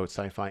podcast I do about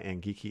sci-fi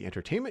and geeky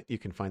entertainment. You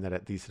can find that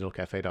at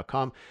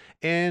thecitadelcafe.com,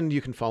 and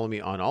you can follow me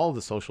on all of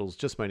the socials.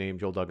 Just my name,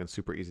 Joel Duggan.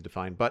 Super easy to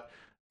find, but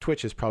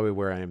Twitch is probably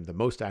where I am the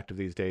most active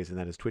these days, and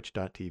that is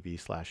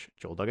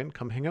twitch.tv/Joel Duggan.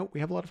 Come hang out. We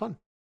have a lot of fun.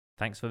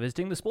 Thanks for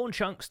visiting The Spawn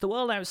Chunks. The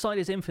world outside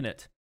is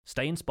infinite.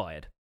 Stay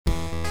inspired.